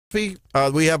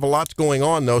We have a lot going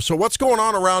on, though. So what's going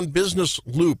on around Business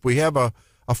Loop? We have a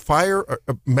fire,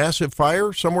 a massive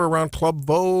fire somewhere around Club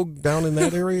Vogue down in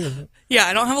that area? Yeah,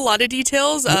 I don't have a lot of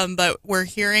details, but we're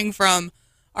hearing from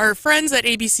our friends at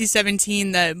ABC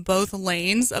 17 that both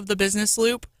lanes of the Business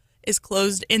Loop is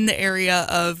closed in the area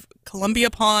of Columbia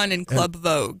Pond and Club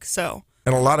Vogue.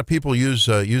 And a lot of people use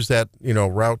that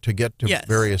route to get to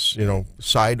various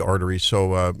side arteries.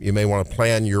 So you may want to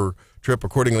plan your trip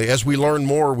accordingly. As we learn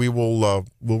more, we'll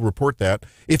report that.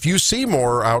 If you see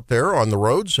more out there on the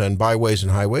roads and byways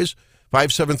and highways,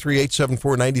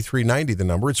 573-874-9390, the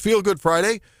number. It's Feel Good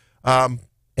Friday,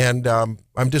 and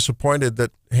I'm disappointed that,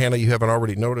 Hannah, you haven't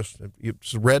already noticed.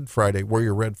 It's Red Friday. Wear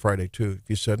your red Friday too. Have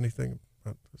you said anything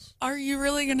about this? Are you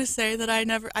really going to say that I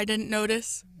didn't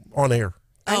notice? On air.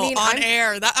 On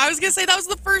air. I was going to say that was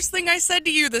the first thing I said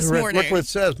to you this morning. Look what it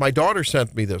says. My daughter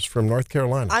sent me this from North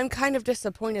Carolina. I'm kind of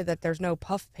disappointed that there's no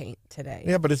puff paint today.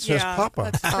 Yeah, but it says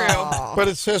Papa. That's true. But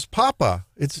it says Papa.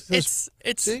 It's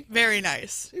very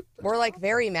nice. We're like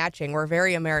very matching. We're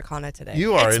very Americana today.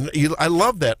 You are. I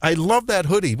love that. I love that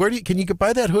hoodie. Can you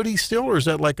buy that hoodie still, or is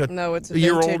that like it's a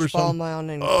year vintage old or Ball something?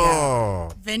 Mountain.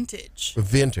 Oh, Vintage.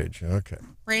 Vintage. Okay.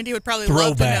 Randy would probably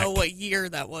love to know what year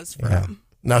that was from. Yeah.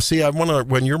 Now, see, I want to.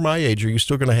 When you're my age, are you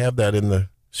still going to have that in the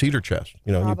cedar chest?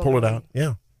 And you pull it out.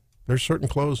 Yeah, there's certain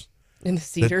clothes in the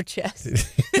cedar chest.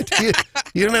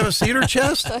 You don't have a cedar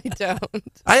chest? I don't.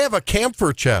 I have a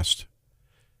camphor chest.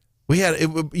 We had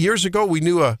years ago. We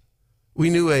knew a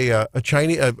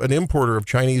Chinese an importer of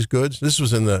Chinese goods. This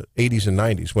was in the 80s and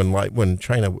 90s when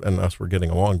China and us were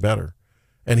getting along better.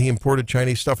 And he imported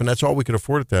Chinese stuff, and that's all we could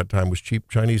afford at that time was cheap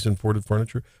Chinese imported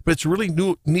furniture. But it's a really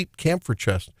neat camphor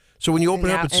chest. So when you open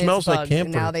it up, it smells like camphor.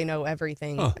 And now they know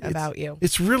everything about you.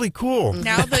 It's really cool.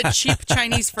 Now the cheap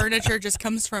Chinese furniture just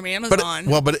comes from Amazon.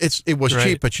 But it was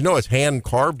cheap, but it's hand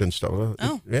carved and stuff.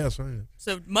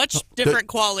 So much different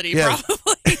quality,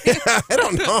 probably. I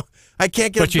don't know. I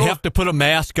can't get. But you have to put a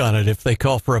mask on it if they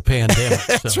call for a pandemic.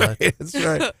 That's right. That's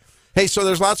right. Hey, so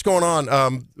there's lots going on.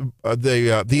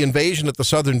 The invasion at the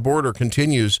southern border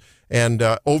continues and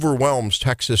overwhelms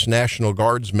Texas National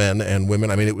Guardsmen and women.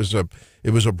 I mean, it was a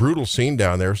brutal scene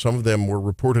down there. Some of them were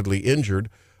reportedly injured.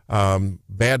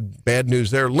 Bad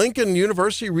news there. Lincoln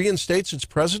University reinstates its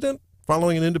president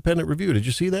following an independent review. Did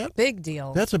you see that? Big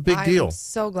deal. That's a big deal. I'm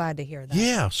so glad to hear that.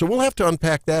 Yeah, so we'll have to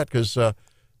unpack that because the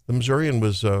Missourian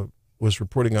was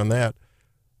reporting on that.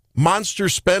 Monster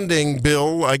spending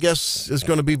bill, I guess, is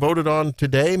going to be voted on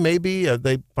today, maybe. Are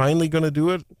they finally going to do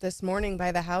it? This morning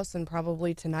by the House and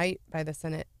probably tonight by the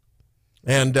Senate.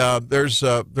 And there's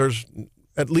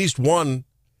at least one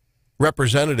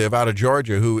representative out of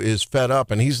Georgia who is fed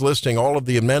up, and he's listing all of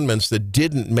the amendments that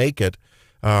didn't make it,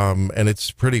 and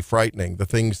it's pretty frightening. The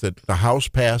things that the House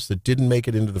passed that didn't make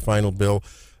it into the final bill.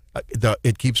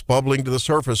 It keeps bubbling to the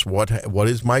surface. What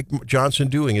is Mike Johnson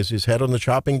doing? Is his head on the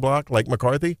chopping block like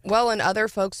McCarthy? Well, and other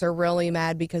folks are really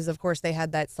mad because, of course, they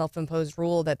had that self-imposed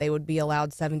rule that they would be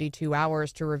allowed 72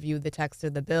 hours to review the text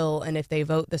of the bill. And if they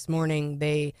vote this morning,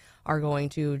 they are going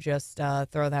to just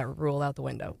throw that rule out the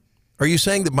window. Are you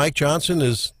saying that Mike Johnson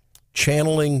is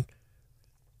channeling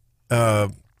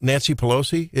Nancy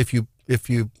Pelosi? If you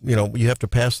have to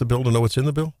pass the bill to know what's in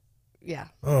the bill? Yeah.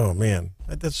 Oh, man.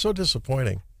 That's so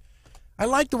disappointing. I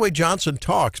like the way Johnson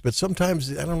talks, but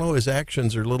sometimes, I don't know, his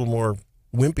actions are a little more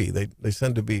wimpy. They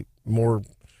tend to be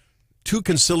too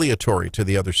conciliatory to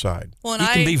the other side. Well, he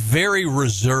can be very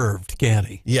reserved, can't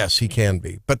he? Yes, he can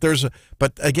be. But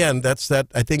again, that's that.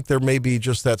 I think there may be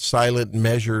just that silent,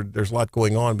 measured. There's a lot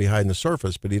going on behind the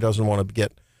surface, but he doesn't want to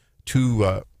get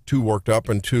too worked up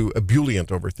and too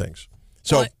ebullient over things.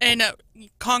 So,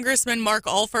 Congressman Mark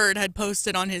Alford had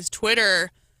posted on his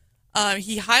Twitter.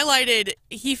 He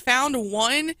found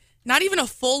one, not even a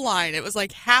full line. It was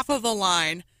like half of a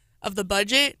line of the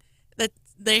budget that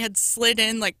they had slid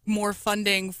in like more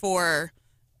funding for.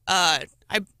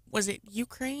 Was it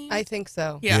Ukraine? I think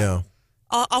so. Yeah.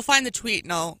 I'll find the tweet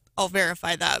and I'll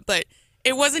verify that. But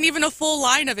it wasn't even a full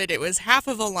line of it. It was half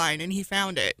of a line, and he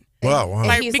found it. Wow.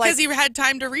 Because he had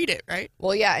time to read it, right?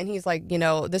 Well, yeah, and he's like,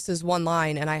 this is one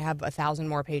line, and I have 1,000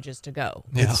 more pages to go.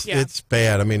 Yeah. It's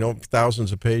bad. I mean,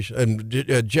 thousands of pages. And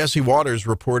Jesse Waters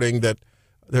reporting that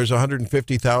there's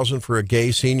 $150,000 for a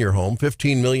gay senior home,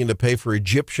 $15 million to pay for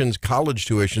Egyptians' college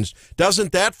tuitions.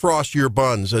 Doesn't that frost your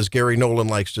buns, as Gary Nolan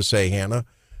likes to say, Hannah?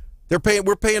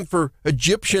 We're paying for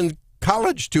Egyptian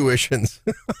college tuitions.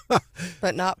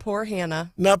 But not poor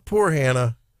Hannah. Not poor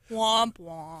Hannah. Womp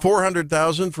womp.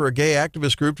 $400,000 for a gay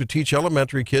activist group to teach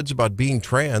elementary kids about being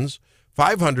trans.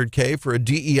 $500K for a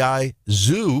DEI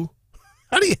zoo.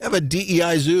 How do you have a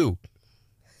DEI zoo?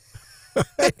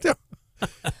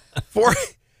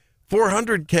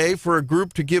 $400K for a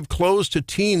group to give clothes to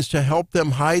teens to help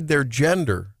them hide their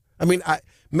gender. I mean,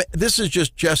 this is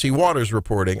just Jesse Waters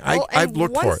reporting. Well, I've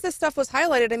looked for it. Once this stuff was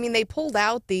highlighted, I mean, they pulled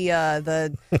out the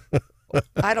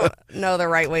I don't know the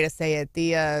right way to say it,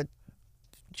 the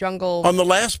jungle. On the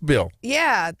last bill.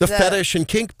 Yeah. The fetish and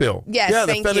kink bill. Yes, yeah,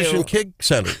 the thank fetish you. and kink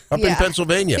center up in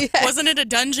Pennsylvania. Yes. Wasn't it a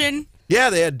dungeon? Yeah,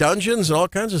 they had dungeons and all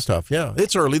kinds of stuff. Yeah,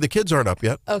 it's early. The kids aren't up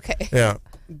yet. Okay. Yeah.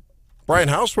 Brian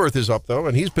Hauswirth is up, though,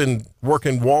 and he's been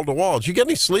working wall to wall. Did you get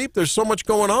any sleep? There's so much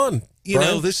going on. You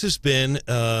know, this has been,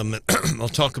 I'll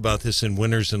talk about this in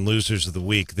Winners and Losers of the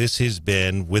Week. This has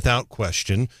been, without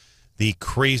question, the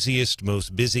craziest,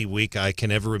 most busy week I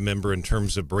can ever remember in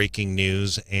terms of breaking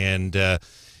news. And it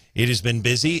has been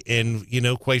busy. And, you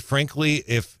know, quite frankly,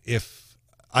 if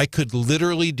I could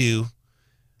literally do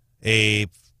a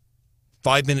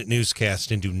 5-minute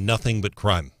newscast and do nothing but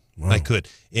crime, I could.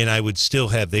 And I would still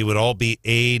have, they would all be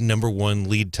 #1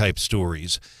 lead type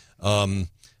stories. And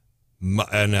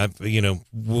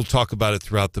we'll talk about it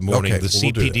throughout the morning. Okay, the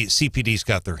CPD's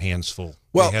got their hands full.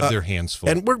 Well, they have their hands full.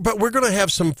 And we're going to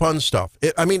have some fun stuff.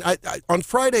 On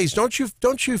Fridays, don't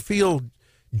you feel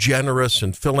generous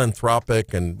and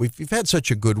philanthropic? And we've had such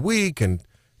a good week, and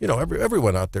you know,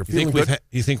 everyone out there feeling good.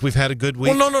 You think we've had a good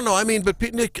week? Well, no. I mean, but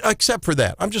except for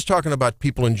that, I'm just talking about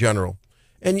people in general.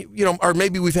 And you know, or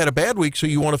maybe we've had a bad week, so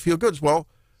you want to feel good. Well,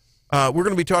 we're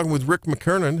going to be talking with Rick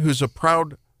McKernan, who's a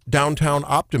proud downtown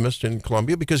optimist in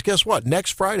Columbia, because guess what?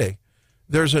 Next Friday,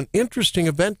 there's an interesting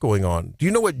event going on. Do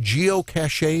you know what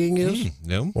geocaching is?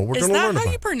 No. Well, we're Is going to learn that about how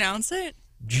you it. pronounce it?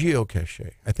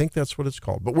 Geocache. I think that's what it's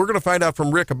called. But we're going to find out from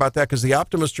Rick about that, because the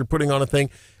optimists are putting on a thing.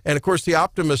 And, of course, the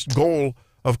optimist goal,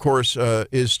 of course,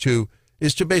 is to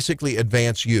basically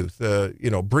advance youth,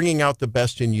 bringing out the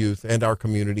best in youth and our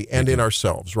community and in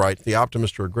ourselves, right? The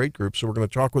Optimists are a great group, so we're going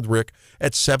to talk with Rick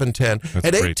at 7:10.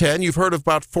 At 8:10, you've heard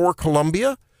about For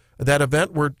Columbia, that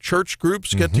event where church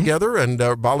groups get together and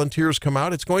volunteers come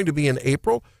out. It's going to be in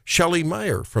April. Shelley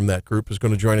Meyer from that group is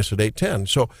going to join us at 8:10.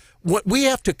 So what we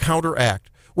have to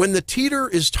counteract, when the teeter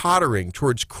is tottering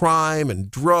towards crime and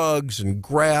drugs and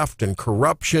graft and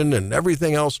corruption and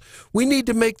everything else, we need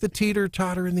to make the teeter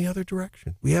totter in the other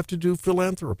direction. We have to do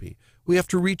philanthropy. We have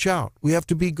to reach out. We have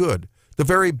to be good. The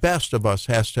very best of us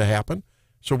has to happen.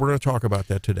 So we're going to talk about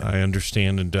that today. I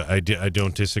understand, and I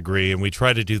don't disagree. And we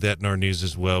try to do that in our news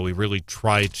as well. We really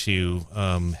try to,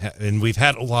 and we've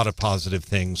had a lot of positive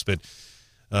things, but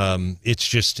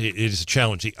it is a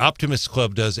challenge. The Optimist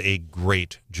Club does a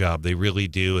great job. They really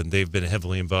do, and they've been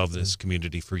heavily involved in this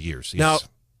community for years. Yes.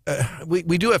 Now,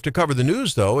 we do have to cover the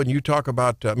news, though, and you talk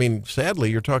about,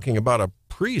 sadly, you're talking about a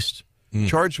priest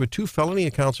charged with 2 felony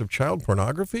accounts of child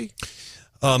pornography.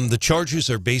 The charges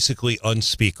are basically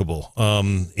unspeakable.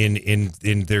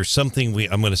 There's something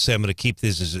I'm going to keep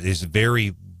this is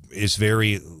very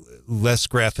less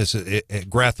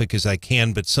graphic as I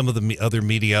can, but some of the other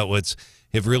media outlets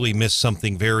have really missed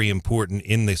something very important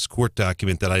in this court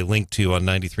document that I linked to on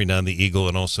 93.9 The Eagle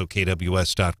and also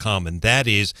KWS.com, and that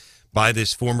is by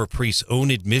this former priest's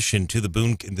own admission to the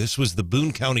Boone. This was the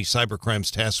Boone County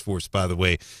Cybercrimes Task Force, by the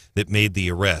way, that made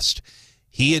the arrest.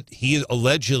 He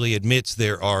allegedly admits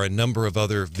there are a number of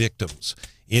other victims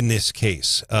in this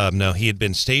case. Now, he had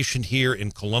been stationed here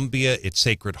in Columbia at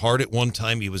Sacred Heart at one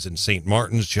time. He was in St.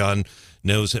 Martin's. John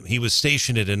knows him. He was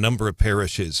stationed at a number of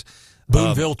parishes.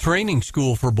 Boonville Training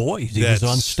School for Boys. He was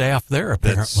on staff there,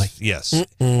 apparently. Yes.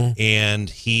 And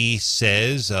he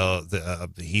says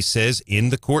in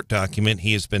the court document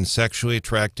he has been sexually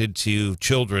attracted to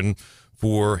children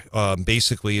for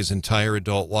basically his entire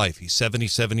adult life. He's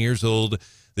 77 years old.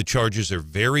 The charges are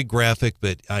very graphic,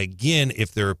 but again,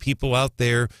 if there are people out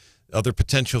there, other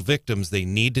potential victims, they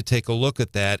need to take a look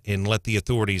at that and let the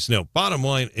authorities know. Bottom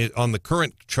line, on the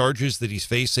current charges that he's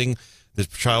facing, the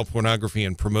child pornography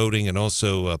and promoting and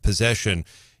also possession,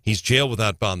 he's jail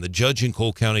without bond. The judge in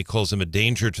Cole County calls him a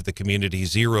danger to the community,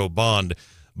 0 bond.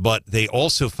 But they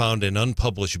also found an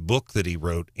unpublished book that he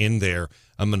wrote in there.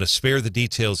 I'm going to spare the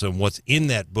details on what's in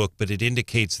that book, but it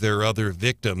indicates there are other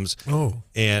victims. Oh.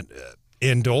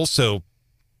 And also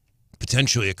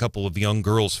potentially a couple of young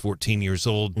girls, 14 years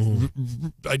old.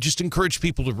 I just encourage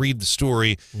people to read the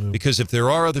story because if there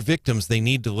are other victims, they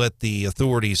need to let the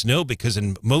authorities know, because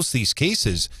in most of these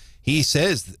cases, he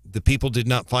says the people did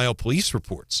not file police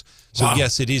reports. So,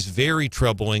 yes, it is very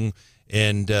troubling.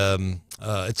 And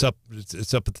it's up at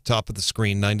the top of the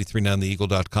screen,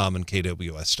 93.9theeagle.com and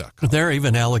KWS.com. There are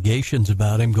even allegations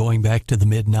about him going back to the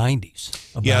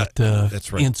mid-'90s about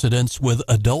that's right. incidents with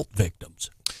adult victims.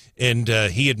 And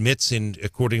he admits,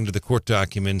 according to the court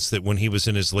documents, that when he was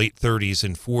in his late 30s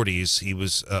and 40s, he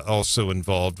was also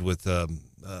involved with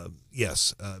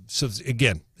Yes. So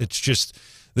again, it's just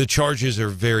the charges are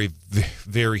very,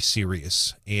 very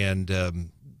serious, and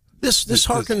this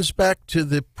harkens back to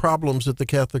the problems that the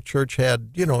Catholic Church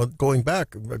had, going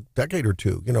back a decade or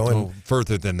two, and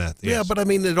further than that. Yes. Yeah, but I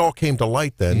mean, it all came to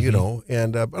light then,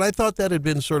 and but I thought that had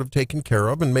been sort of taken care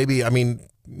of, and maybe, I mean,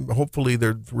 hopefully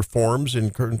there are reforms in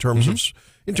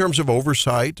terms of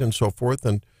oversight and so forth,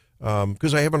 and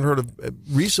because I haven't heard of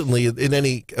recently in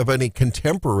any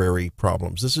contemporary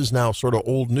problems. This is now sort of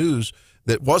old news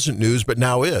that wasn't news but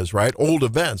now is, right? Old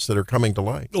events that are coming to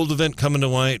light. Old event coming to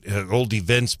light, old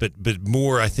events, but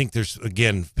more. I think there's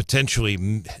again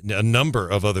potentially a number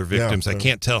of other victims. I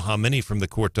can't tell how many from the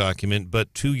court document,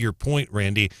 but to your point,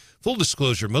 Randy, full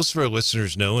disclosure, most of our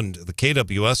listeners know, and the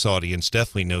KWS audience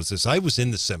definitely knows this. I was in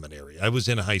the seminary. I was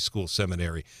in a high school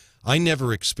seminary. I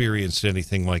never experienced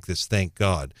anything like this, thank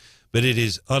God. But it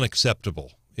is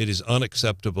unacceptable. It is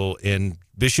unacceptable, and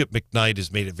Bishop McKnight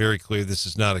has made it very clear this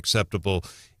is not acceptable.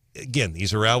 Again,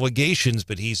 these are allegations,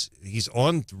 but he's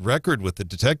on record with the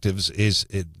detectives, is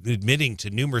admitting to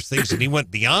numerous things, and he went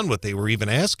beyond what they were even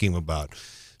asking him about.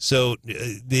 So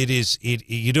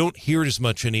you don't hear it as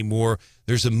much anymore.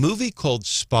 There's a movie called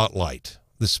Spotlight.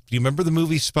 Do you remember the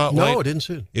movie Spotlight? No, I didn't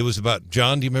see it. It was about,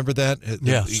 John, do you remember that?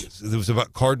 Yes. It was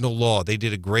about cardinal law. They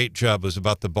did a great job. It was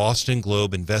about the Boston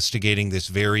Globe investigating this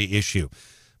very issue.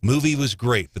 Movie was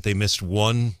great, but they missed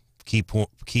one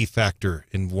key factor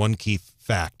and one key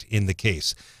fact in the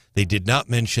case. They did not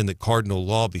mention that cardinal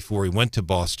law before he went to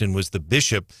Boston was the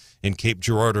bishop in Cape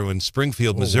Girardeau in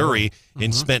Springfield, Missouri,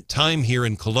 and spent time here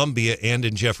in Columbia and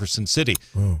in Jefferson City.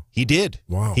 He did.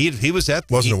 Wow. He was at.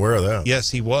 Wasn't aware of that.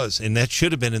 Yes, he was, and that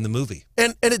should have been in the movie.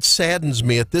 And it saddens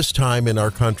me at this time in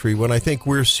our country when I think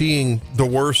we're seeing the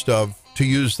worst of, to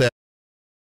use that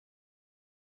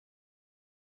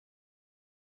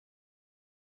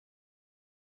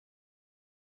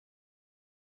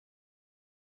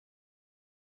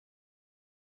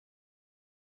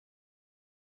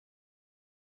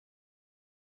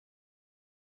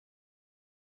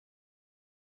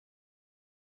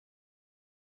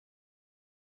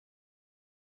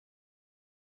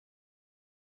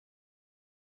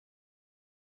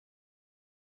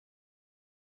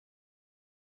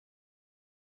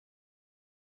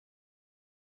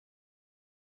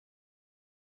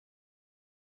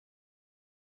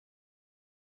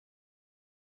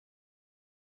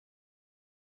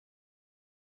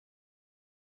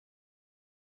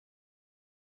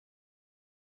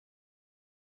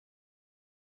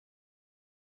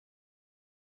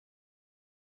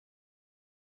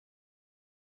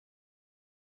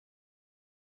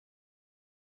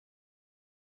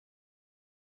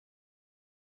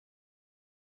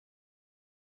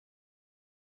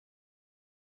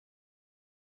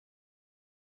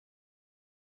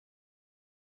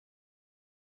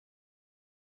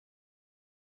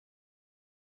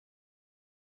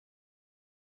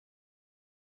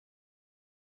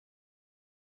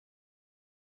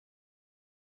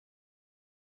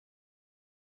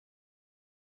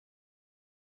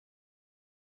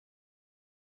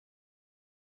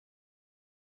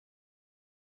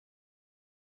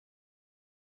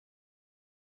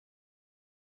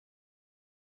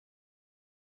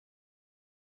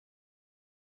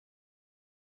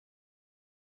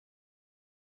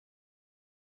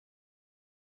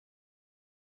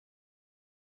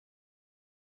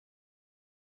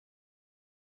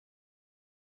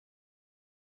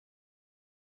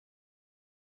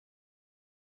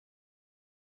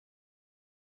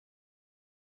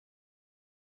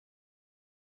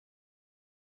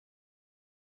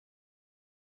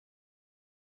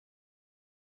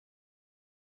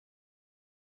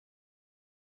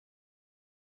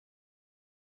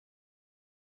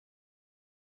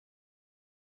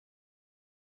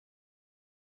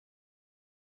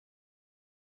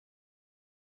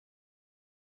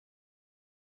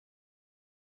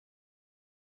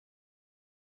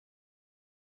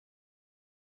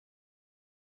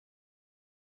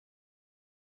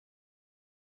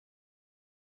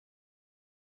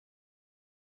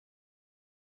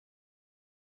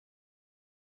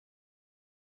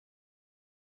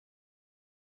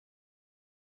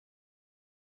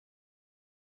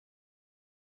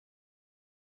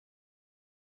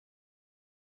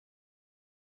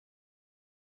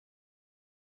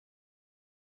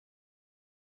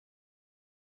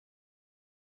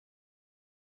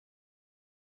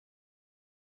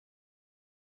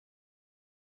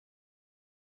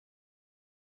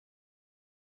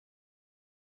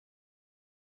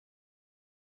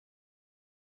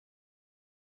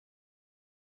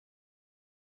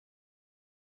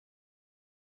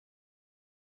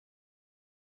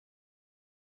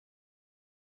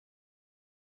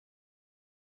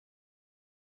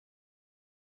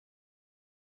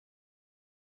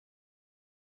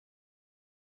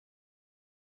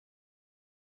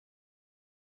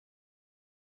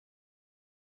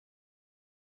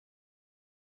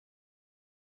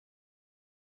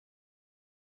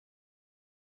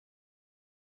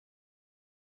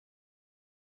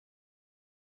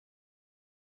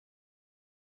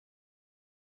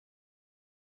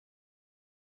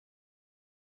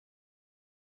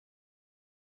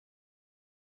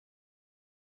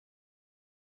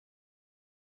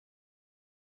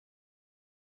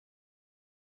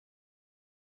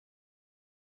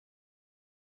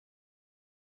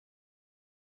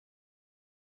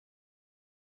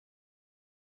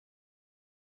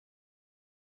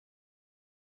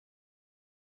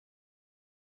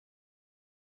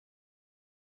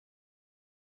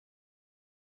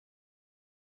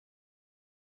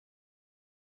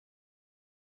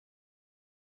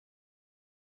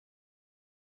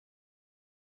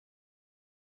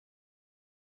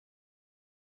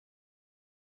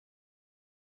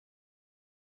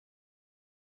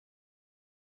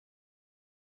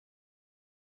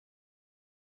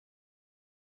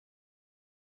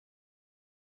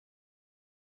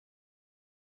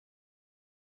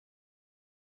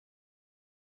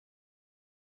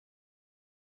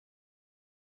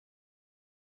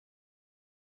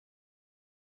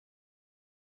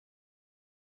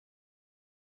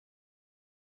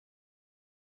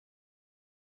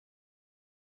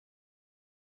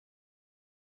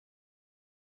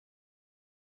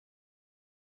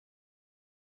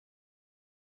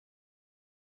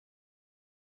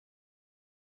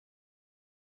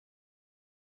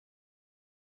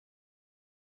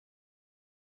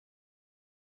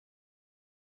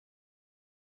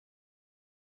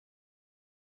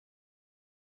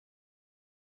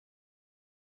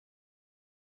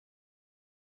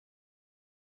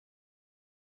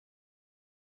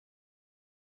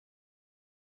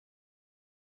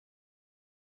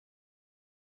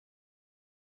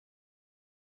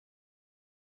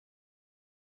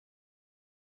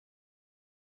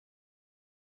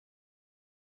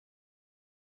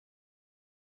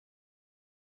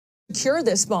secure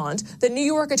this bond. The New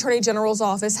York Attorney General's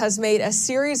office has made a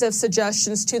series of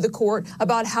suggestions to the court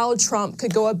about how Trump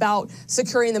could go about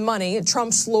securing the money.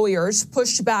 Trump's lawyers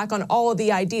pushed back on all of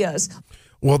the ideas.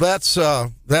 Well, that's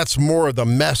more of the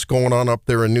mess going on up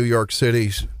there in New York City.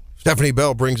 Stephanie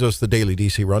Bell brings us the Daily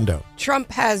DC Rundown.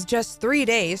 Trump has just 3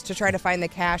 days to try to find the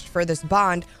cash for this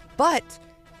bond, but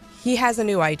he has a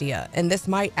new idea, and this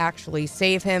might actually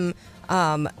save him.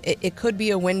 It could be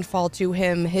a windfall to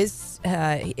him.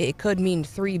 It could mean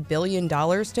 $3 billion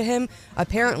to him.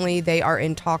 Apparently, they are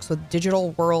in talks with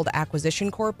Digital World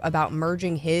Acquisition Corp about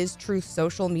merging his Truth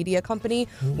Social media company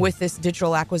with this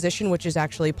digital acquisition, which is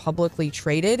actually publicly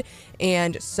traded.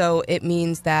 And so it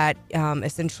means that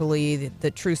essentially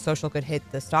the Truth Social could hit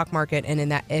the stock market, and in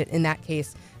that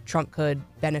case, Trump could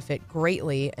benefit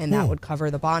greatly, and that would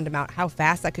cover the bond amount. How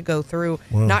fast that could go through,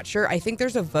 not sure. I think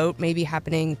there's a vote maybe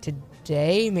happening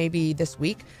today, maybe this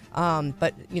week.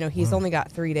 But, he's only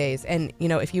got 3 days. And,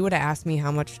 if you would have asked me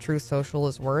how much Truth Social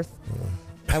is worth,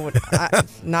 I would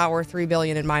not worth $3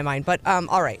 billion in my mind. But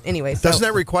all right. Anyway, doesn't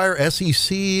that require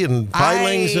SEC and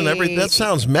filings and everything? That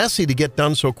sounds messy to get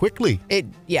done so quickly. It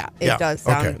does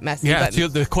sound messy. Yeah. But So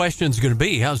the question's going to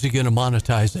be, how's he going to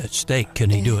monetize that stake? Can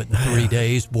he do it in 3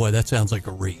 days? Boy, that sounds like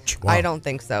a reach. Wow. I don't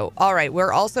think so. All right.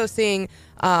 We're also seeing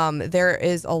there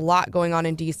is a lot going on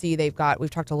in D.C. We've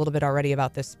talked a little bit already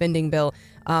about this spending bill.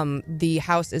 The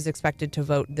House is expected to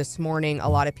vote this morning. A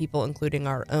lot of people, including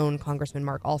our own Congressman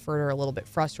Mark Alford, are a little bit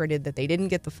frustrated that they didn't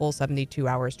get the full 72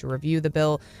 hours to review the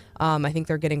bill. I think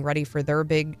they're getting ready for their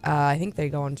big, I think they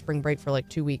go on spring break for like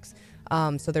 2 weeks.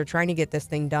 So they're trying to get this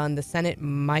thing done. The Senate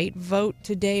might vote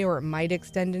today, or it might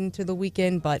extend into the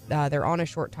weekend, but they're on a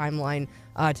short timeline.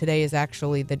 Today is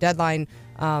actually the deadline.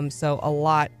 So a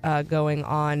lot going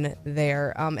on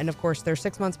there. And of course, they're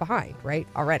 6 months behind, right,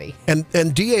 already. And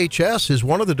DHS is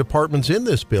one of the departments in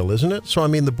this bill, isn't it? So, I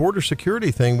mean, the border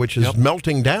security thing, which is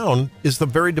melting down, is the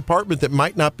very department that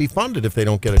might not be funded if they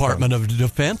don't get it Department of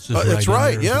Defense is that's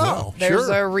right, there yeah. as well. There's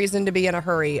a reason to be in a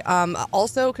hurry.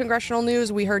 Also, congressional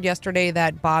news, we heard yesterday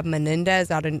that Bob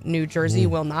Menendez out in New Jersey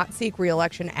will not seek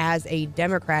re-election as a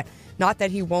Democrat. Not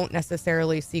that he won't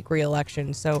necessarily seek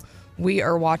re-election. So we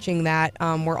are watching that.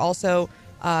 We're also,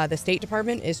 the State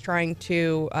Department is trying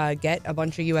to get a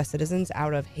bunch of U.S. citizens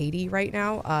out of Haiti right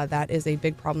now. That is a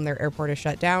big problem. Their airport is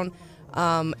shut down.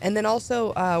 And then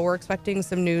also, we're expecting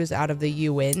some news out of the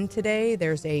UN today.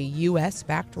 There's a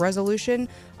U.S.-backed resolution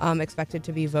expected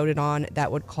to be voted on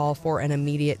that would call for an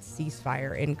immediate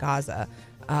ceasefire in Gaza.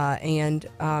 And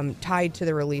tied to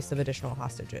the release of additional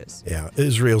hostages. Yeah,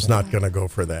 Israel's not going to go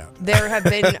for that. There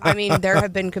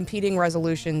have been, competing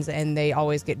resolutions, and they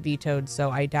always get vetoed. So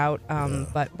I doubt,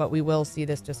 but we will see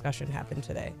this discussion happen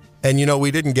today. And we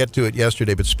didn't get to it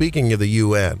yesterday, but speaking of the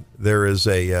UN, there is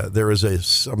a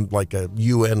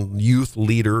UN youth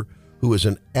leader who is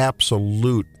an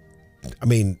absolute,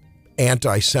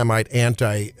 anti-Semite,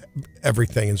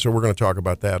 anti-everything, and so we're going to talk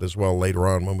about that as well later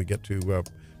on when we get to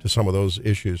some of those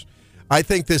issues. I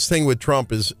think this thing with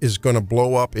Trump is going to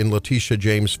blow up in Letitia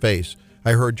James' face.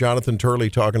 I heard Jonathan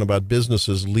Turley talking about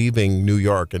businesses leaving New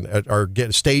York and are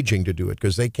staging to do it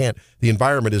because they can't. The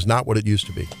environment is not what it used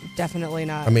to be. Definitely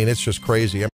not. It's just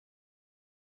crazy.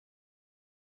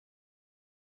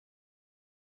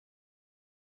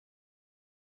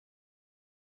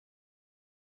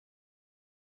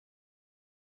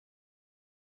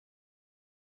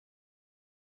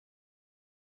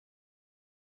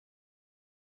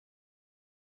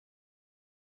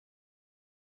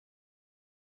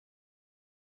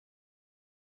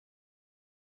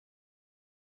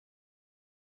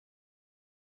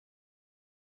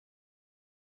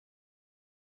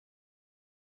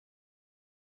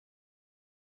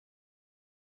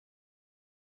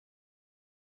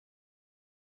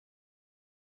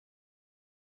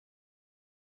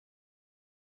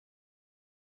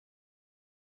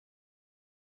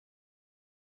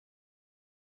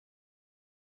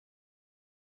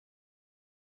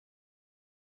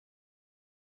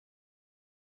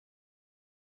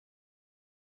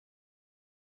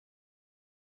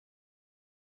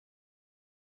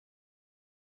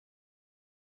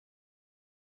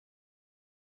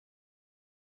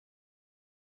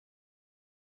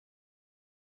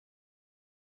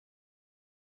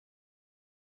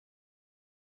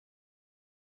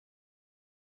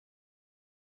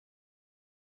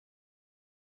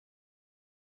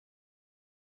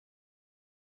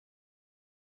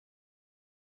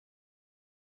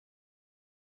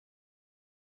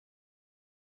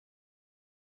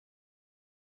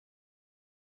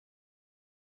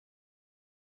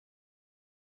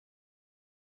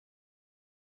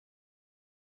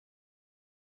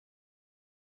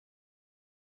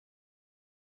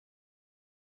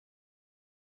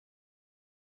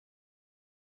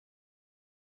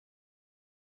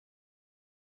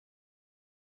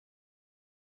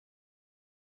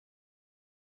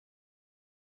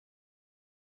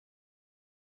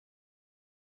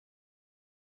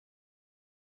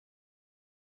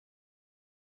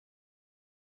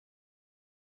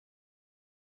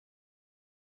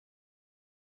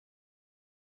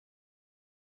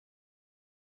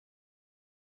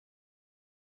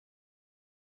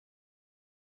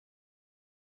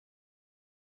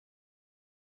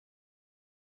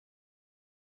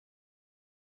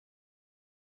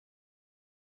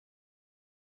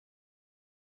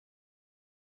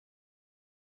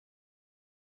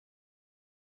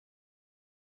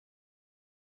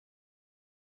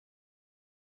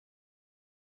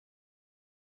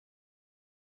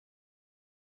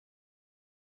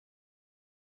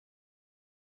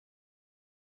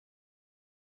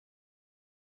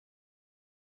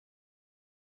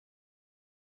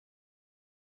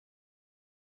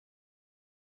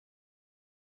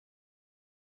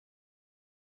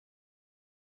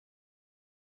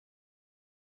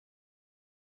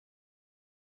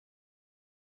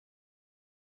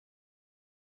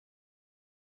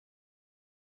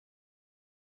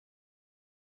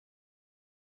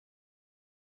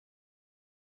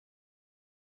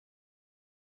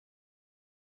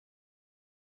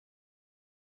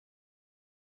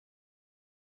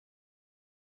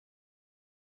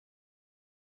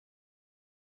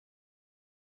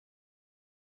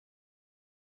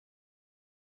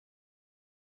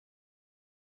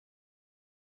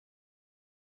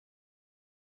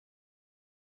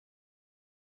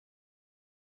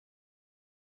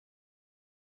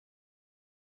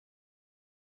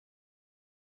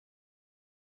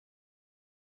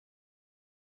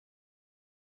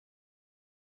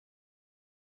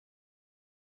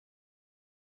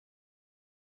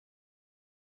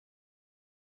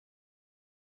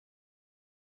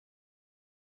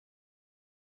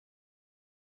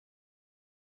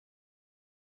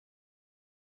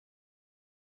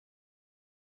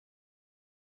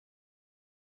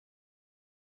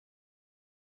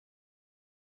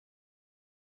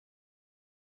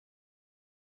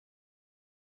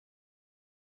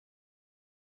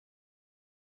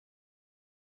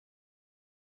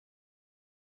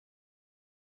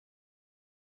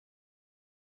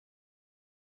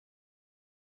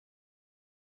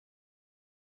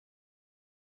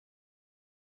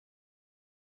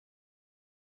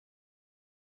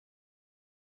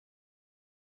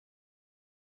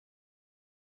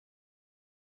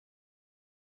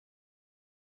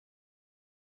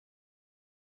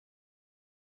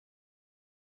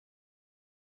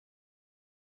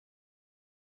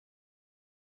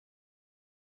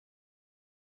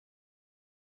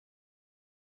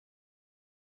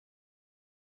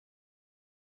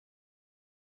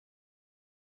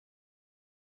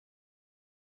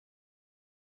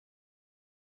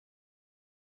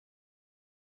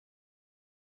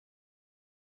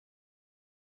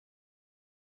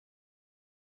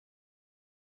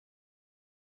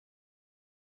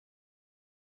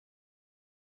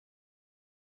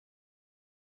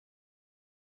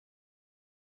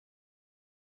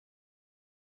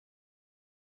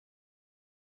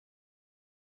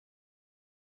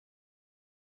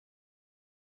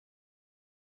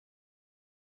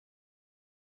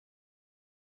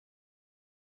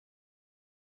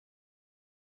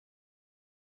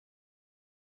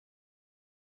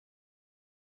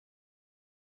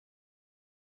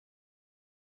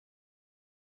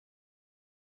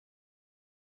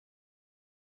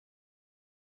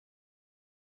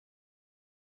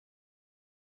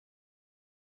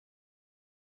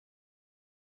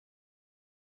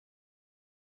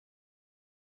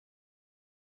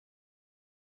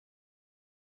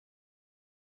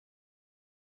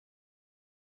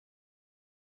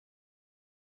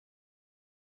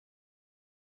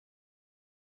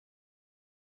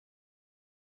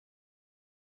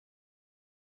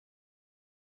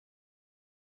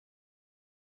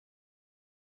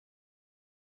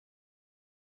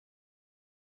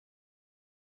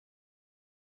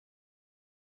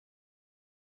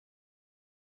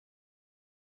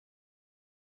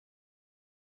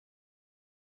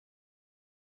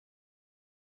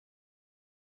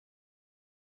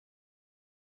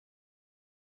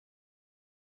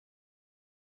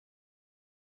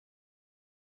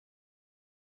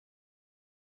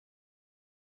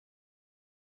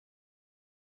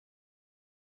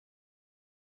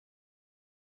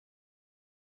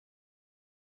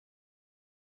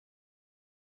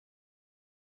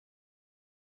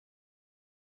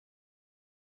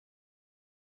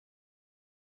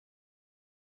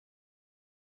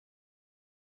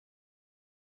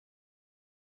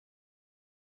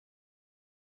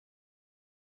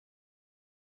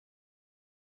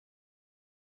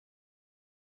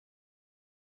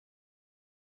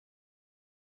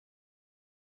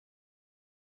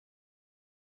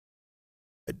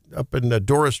 up in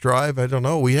Doris Drive. I don't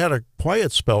know. We had a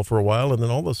quiet spell for a while, and then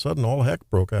all of a sudden, all heck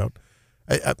broke out.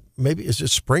 Maybe is it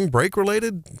spring break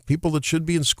related? People that should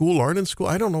be in school aren't in school.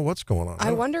 I don't know what's going on.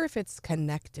 I wonder if it's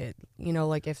connected.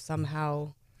 Like if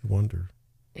somehow. I wonder.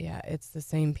 Yeah, it's the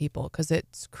same people, because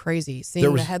it's crazy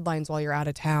seeing the headlines while you're out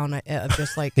of town of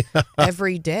just like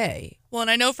every day. Well,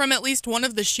 and I know from at least one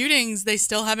of the shootings, they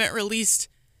still haven't released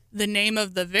the name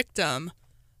of the victim.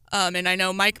 And I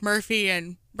know Mike Murphy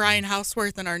and Brian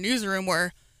Hauswirth in our newsroom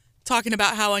were talking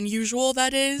about how unusual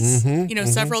that is,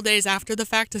 several days after the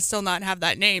fact to still not have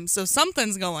that name. So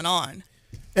something's going on.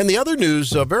 And the other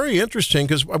news, very interesting,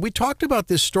 because we talked about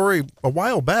this story a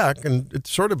while back, and it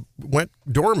sort of went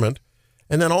dormant.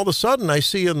 And then all of a sudden, I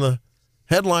see in the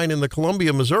headline in the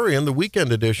Columbia Missourian, the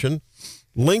weekend edition,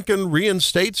 Lincoln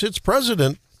reinstates its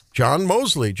president, John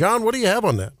Mosley. John, what do you have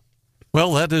on that?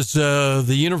 Well, that is the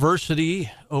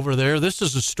university over there. This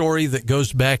is a story that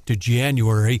goes back to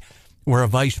January, where a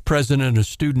vice president of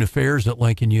student affairs at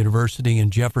Lincoln University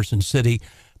in Jefferson City,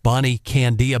 Bonnie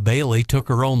Candia Bailey, took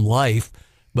her own life.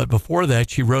 But before that,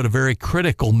 she wrote a very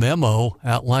critical memo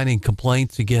outlining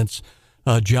complaints against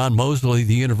John Mosley,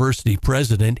 the university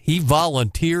president. He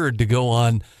volunteered to go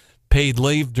on paid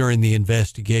leave during the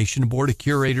investigation. The Board of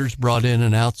Curators brought in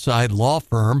an outside law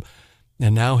firm,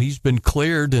 and now he's been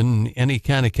cleared in any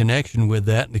kind of connection with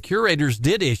that. And the curators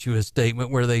did issue a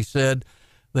statement where they said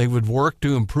they would work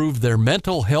to improve their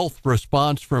mental health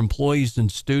response for employees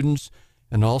and students,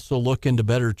 and also look into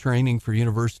better training for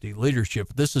university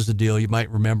leadership. This is a deal you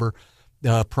might remember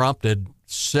prompted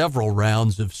several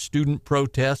rounds of student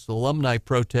protests, alumni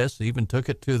protests. They even took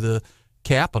it to the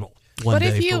Capitol one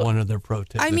day for one of their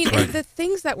protests. I mean, the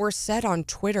things that were said on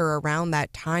Twitter around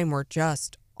that time were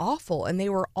just awful, and they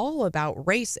were all about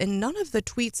race, and none of the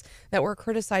tweets that were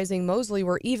criticizing Mosley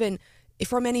were even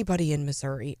from anybody in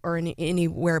Missouri or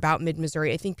anywhere about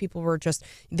mid-Missouri. I think people were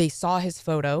they saw his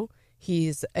photo.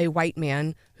 He's a white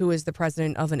man who is the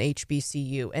president of an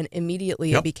HBCU. And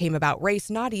immediately it became about race,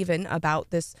 not even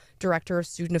about this director of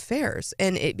student affairs.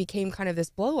 And it became kind of this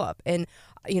blow up. And,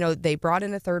 they brought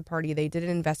in a third party. They did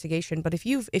an investigation. But if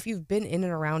you've been in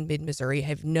and around mid-Missouri,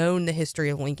 have known the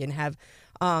history of Lincoln, have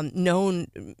known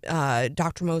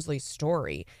Dr. Mosley's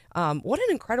story, what an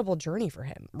incredible journey for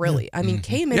him, really. I mean,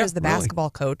 came in as the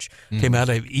basketball coach. Came out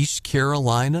of East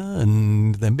Carolina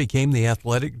and then became the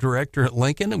athletic director at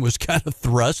Lincoln and was kind of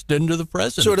thrust into the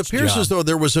president's So it appears job. as though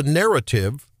there was a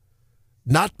narrative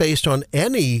not based on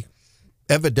any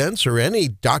evidence or any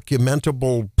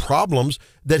documentable problems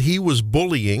that he was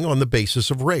bullying on the basis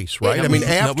of race, right?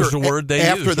 That was the word they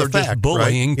after used, the or just fact,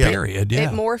 bullying, right? period. Yeah.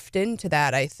 It morphed into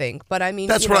that, I think. But I mean,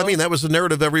 that's what I mean. That was the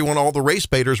narrative all the race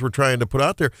baiters were trying to put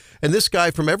out there. And this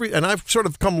guy and I've sort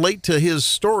of come late to his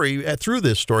story through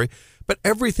this story, but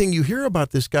everything you hear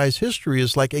about this guy's history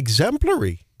is like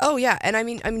exemplary. Oh, yeah. And I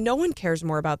mean, no one cares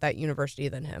more about that university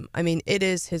than him. I mean, it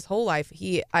is his whole life.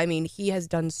 He has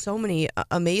done so many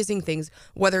amazing things,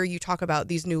 whether you talk about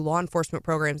these new law enforcement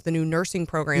programs, the new nursing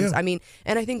programs. Yeah. I mean,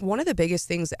 and I think one of the biggest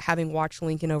things, having watched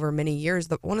Lincoln over many years,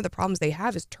 one of the problems they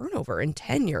have is turnover and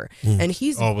tenure. And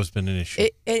he's always been an issue.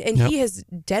 He has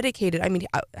dedicated,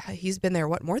 he's been there,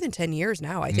 more than 10 years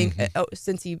now, I think,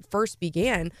 since he first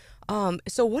began.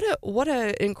 So what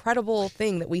a incredible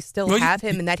thing that we still have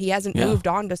him and that he hasn't moved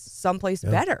on to someplace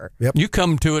better. Yep. You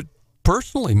come to it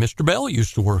personally. Mr. Bell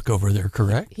used to work over there,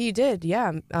 correct? He did,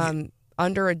 yeah.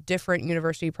 Under a different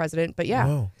university president, but yeah.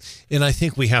 Wow. And I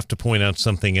think we have to point out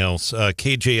something else.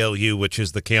 KJLU, which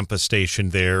is the campus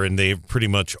station there, and they're pretty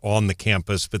much on the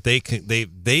campus, but they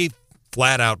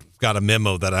flat out got a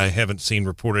memo that I haven't seen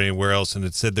reported anywhere else, and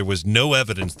it said there was no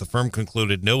evidence. The firm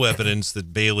concluded no evidence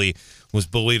that Bailey was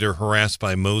bullied or harassed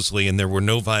by Mosley, and there were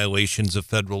no violations of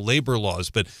federal labor laws.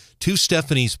 But to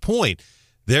Stephanie's point,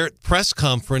 their press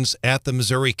conference at the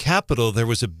Missouri Capitol, there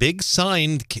was a big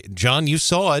sign. John, you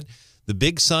saw it. The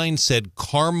big sign said,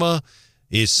 "Karma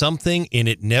is something, and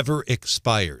it never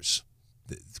expires."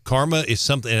 Karma is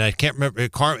something, and I can't remember.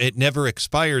 It never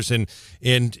expires, and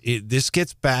this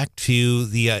gets back to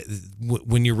the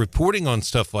when you're reporting on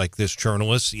stuff like this,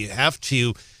 journalists, you have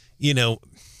to,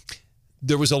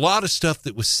 there was a lot of stuff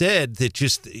that was said that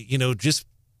just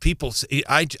people.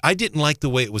 I didn't like the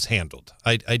way it was handled.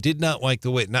 I did not like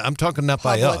the way. Now, I'm talking not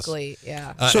publicly, by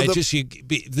us. Yeah.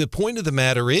 The point of the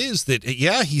matter is that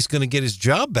he's going to get his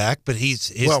job back, but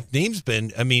his name's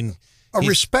been. A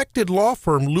respected law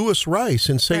firm, Lewis Rice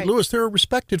in St. Louis. They're a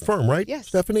respected firm, right, yes.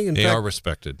 Stephanie? They are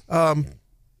respected. And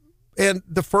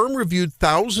the firm reviewed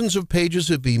thousands of pages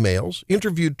of emails,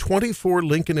 interviewed 24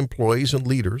 Lincoln employees and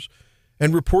leaders,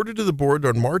 and reported to the board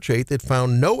on March 8th it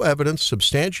found no evidence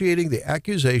substantiating the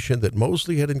accusation that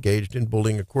Mosley had engaged in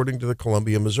bullying, according to the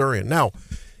Columbia Missourian. Now,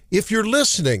 if you're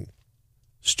listening,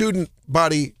 student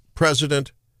body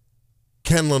president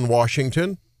Kenlon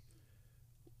Washington,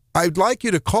 I'd like you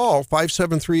to call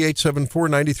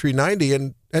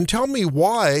 573-874-9390 and tell me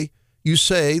why you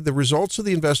say the results of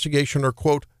the investigation are,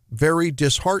 quote, very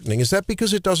disheartening. Is that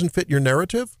because it doesn't fit your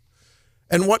narrative?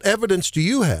 And what evidence do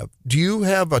you have? Do you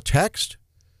have a text?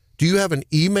 Do you have an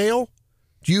email?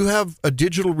 Do you have a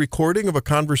digital recording of a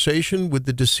conversation with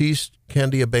the deceased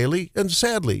Candia Bailey? And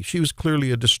sadly, she was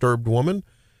clearly a disturbed woman.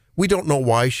 We don't know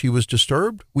why she was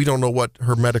disturbed. We don't know what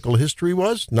her medical history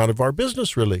was. None of our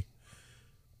business, really.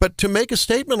 But to make a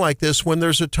statement like this when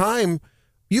there's a time,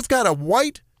 you've got a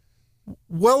white,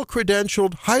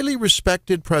 well-credentialed, highly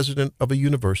respected president of a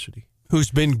university.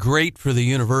 Who's been great for the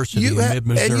university in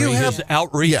mid-Missouri. His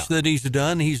outreach that he's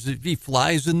done, he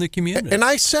flies in the community. And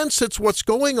I sense that's what's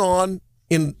going on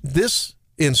in this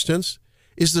instance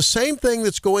is the same thing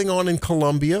that's going on in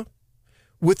Columbia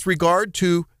with regard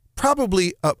to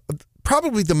probably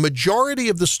the majority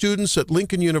of the students at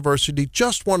Lincoln University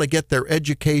just want to get their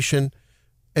education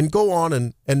and go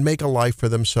on and make a life for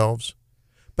themselves.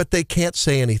 But they can't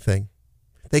say anything.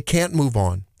 They can't move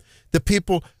on. The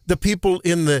people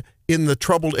in the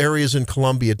troubled areas in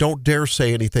Columbia don't dare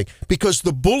say anything because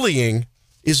the bullying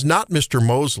is not Mr.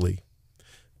 Mosley.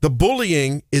 The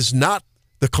bullying is not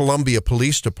the Columbia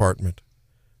Police Department.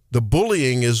 The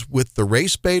bullying is with the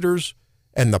race baiters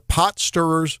and the pot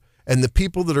stirrers and the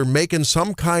people that are making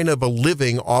some kind of a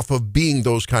living off of being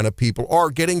those kind of people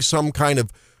or getting some kind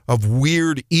of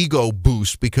weird ego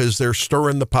boost because they're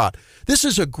stirring the pot. This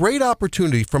is a great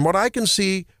opportunity from what I can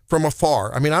see from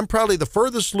afar. I mean, I'm probably the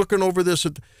furthest looking over this.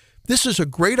 This is a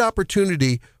great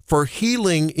opportunity for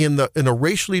healing in a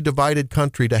racially divided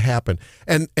country to happen.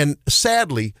 And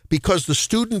sadly, because the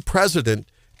student president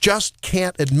just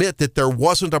can't admit that there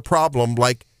wasn't a problem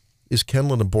like, is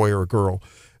Kenlon a boy or a girl?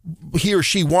 He or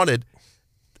she wanted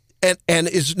and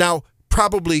is now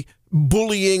probably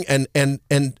bullying and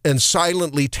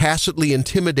silently, tacitly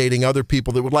intimidating other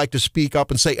people that would like to speak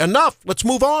up and say, enough, let's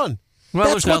move on. Well,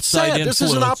 that's what's sad. This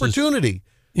is an opportunity.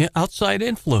 Yeah, outside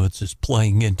influences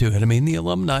playing into it. I mean, the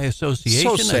Alumni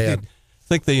Association, so sad. I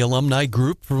think the alumni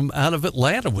group from out of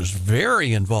Atlanta was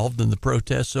very involved in the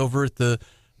protests over at the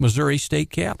Missouri State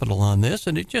Capitol on this,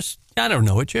 and it just, I don't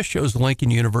know, it just shows Lincoln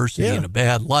University in a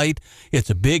bad light. It's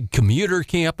a big commuter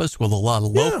campus with a lot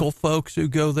of local folks who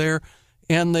go there.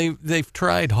 And they've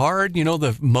tried hard. You know,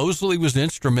 the Mosley was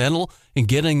instrumental in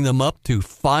getting them up to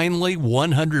finally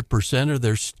 100% of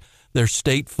their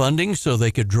state funding, so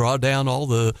they could draw down all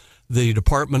the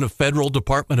Federal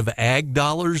Department of Ag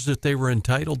dollars that they were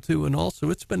entitled to, and also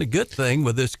it's been a good thing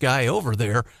with this guy over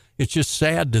there. It's just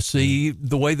sad to see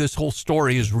the way this whole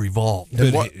story has revolved.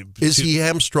 And is he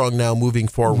hamstrung now moving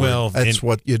forward? Well, that's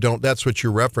what you're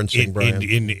referencing,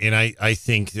 Brian. And I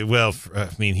think,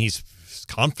 his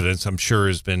confidence, I'm sure,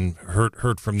 has been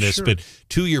hurt from this. Sure. But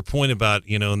to your point about,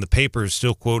 in the paper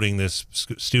still quoting this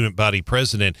student body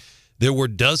president, there were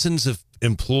dozens of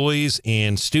employees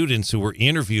and students who were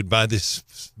interviewed by this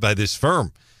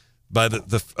firm, by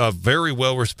a very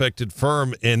well-respected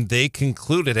firm, and they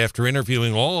concluded after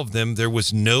interviewing all of them there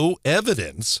was no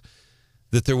evidence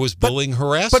that there was bullying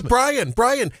harassment. But Brian,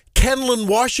 Kenlon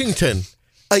Washington,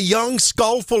 a young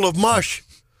skull full of mush,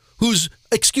 who's,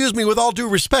 excuse me, with all due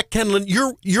respect, Kenlon,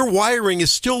 your wiring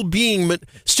is still being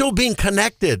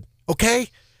connected, okay?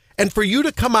 And for you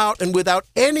to come out and without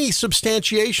any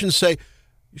substantiation say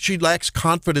she lacks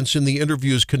confidence in the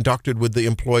interviews conducted with the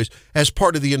employees as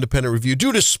part of the independent review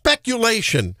due to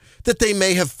speculation that they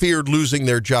may have feared losing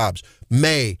their jobs.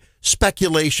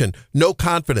 Speculation, no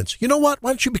confidence. You know what?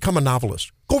 Why don't you become a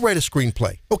novelist? Go write a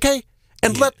screenplay, okay?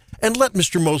 And let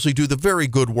Mr. Mosley do the very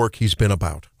good work he's been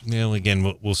about. Well,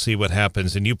 again, we'll see what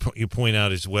happens. And you point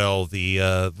out as well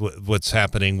the what's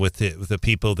happening with the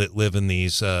people that live in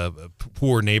these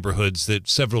poor neighborhoods that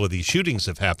several of these shootings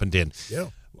have happened in. Yeah.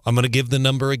 I'm going to give the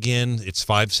number again. It's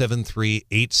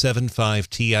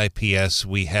 573-875-TIPS.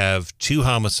 We have 2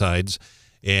 homicides,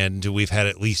 and we've had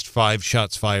at least 5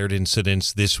 shots fired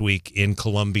incidents this week in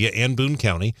Columbia and Boone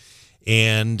County.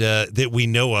 And that we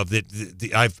know of.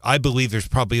 I believe there's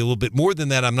probably a little bit more than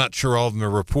that. I'm not sure all of them are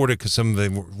reported because some of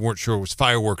them weren't sure it was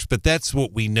fireworks, but that's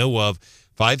what we know of.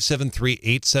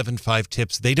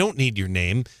 573-875-TIPS. They don't need your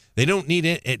name. They don't need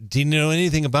it to know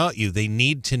anything about you. They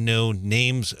need to know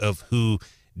names of who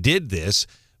did this.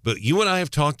 But you and I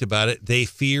have talked about it. They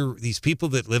fear, these people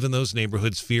that live in those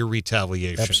neighborhoods fear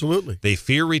retaliation. Absolutely. They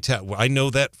fear I know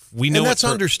that. We know and that's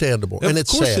understandable. Of and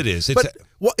it's course sad. it is. But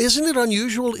isn't it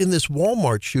unusual in this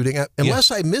Walmart shooting?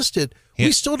 Unless I missed it,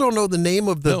 we still don't know the name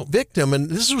of the victim. And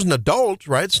this was an adult,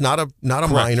 right? It's not a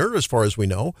minor, as far as we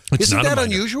know. Isn't that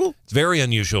unusual? It's very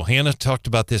unusual. Hannah talked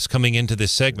about this coming into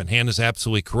this segment. Hannah's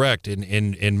absolutely correct.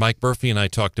 And Mike Murphy and I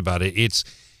talked about it. It's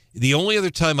the only other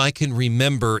time I can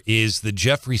remember is the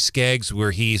Jeffrey Skaggs,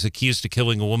 where he's accused of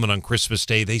killing a woman on Christmas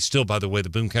Day. They still, by the way, the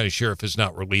Boone County Sheriff has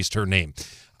not released her name.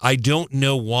 I don't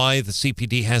know why the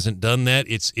CPD hasn't done that.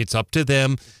 It's up to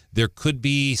them. There could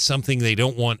be something they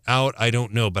don't want out. I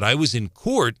don't know. But I was in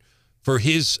court for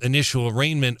his initial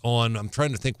arraignment on, I'm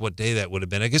trying to think what day that would have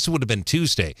been. I guess it would have been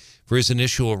Tuesday for his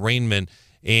initial arraignment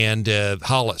and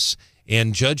Hollis.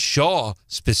 And Judge Shaw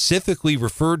specifically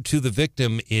referred to the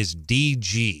victim as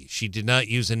DG. She did not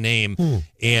use a name.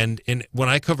 And when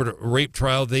I covered a rape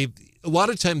trial, a lot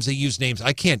of times they use names.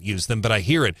 I can't use them, but I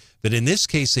hear it. But in this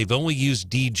case, they've only used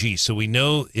DG. So we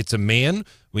know it's a man.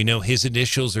 We know his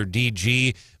initials are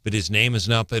DG, but his name has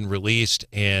not been released.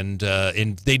 And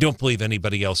they don't believe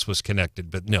anybody else was connected.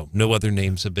 But no other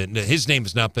names have been. His name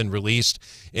has not been released.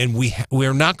 And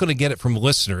we're not going to get it from a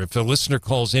listener. If a listener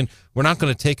calls in, we're not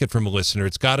going to take it from a listener.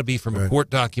 It's got to be from a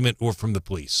court document or from the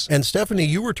police. And Stephanie,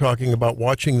 you were talking about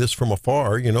watching this from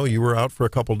afar. You were out for a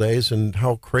couple days and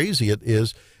how crazy it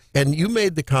is. And you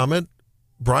made the comment,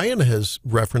 Brian has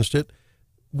referenced it,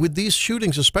 with these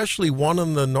shootings, especially one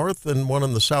in the north and one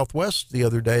in the southwest the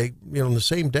other day, in the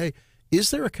same day,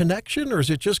 is there a connection or is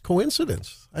it just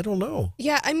coincidence? I don't know.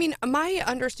 Yeah, I mean, my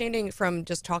understanding from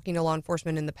just talking to law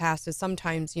enforcement in the past is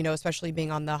sometimes, especially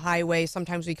being on the highway,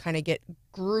 sometimes we kind of get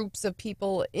groups of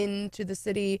people into the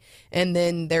city and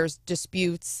then there's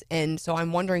disputes. And so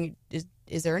I'm wondering,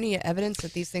 is there any evidence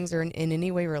that these things are in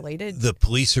any way related? The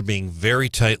police are being very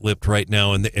tight-lipped right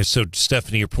now. And so,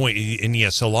 Stephanie, your point, and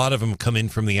yes, a lot of them come in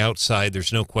from the outside.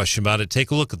 There's no question about it.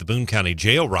 Take a look at the Boone County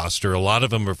jail roster. A lot of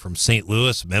them are from St.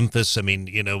 Louis, Memphis. I mean,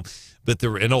 but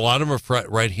and a lot of them are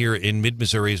right here in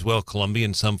mid-Missouri as well, Columbia,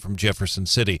 and some from Jefferson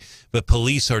City. But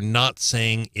police are not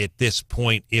saying at this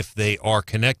point if they are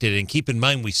connected. And keep in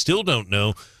mind, we still don't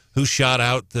know who shot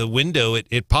out the window at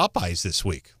Popeyes this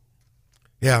week.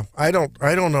 Yeah, I don't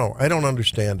know. I don't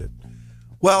understand it.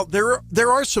 Well,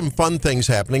 there are some fun things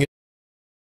happening.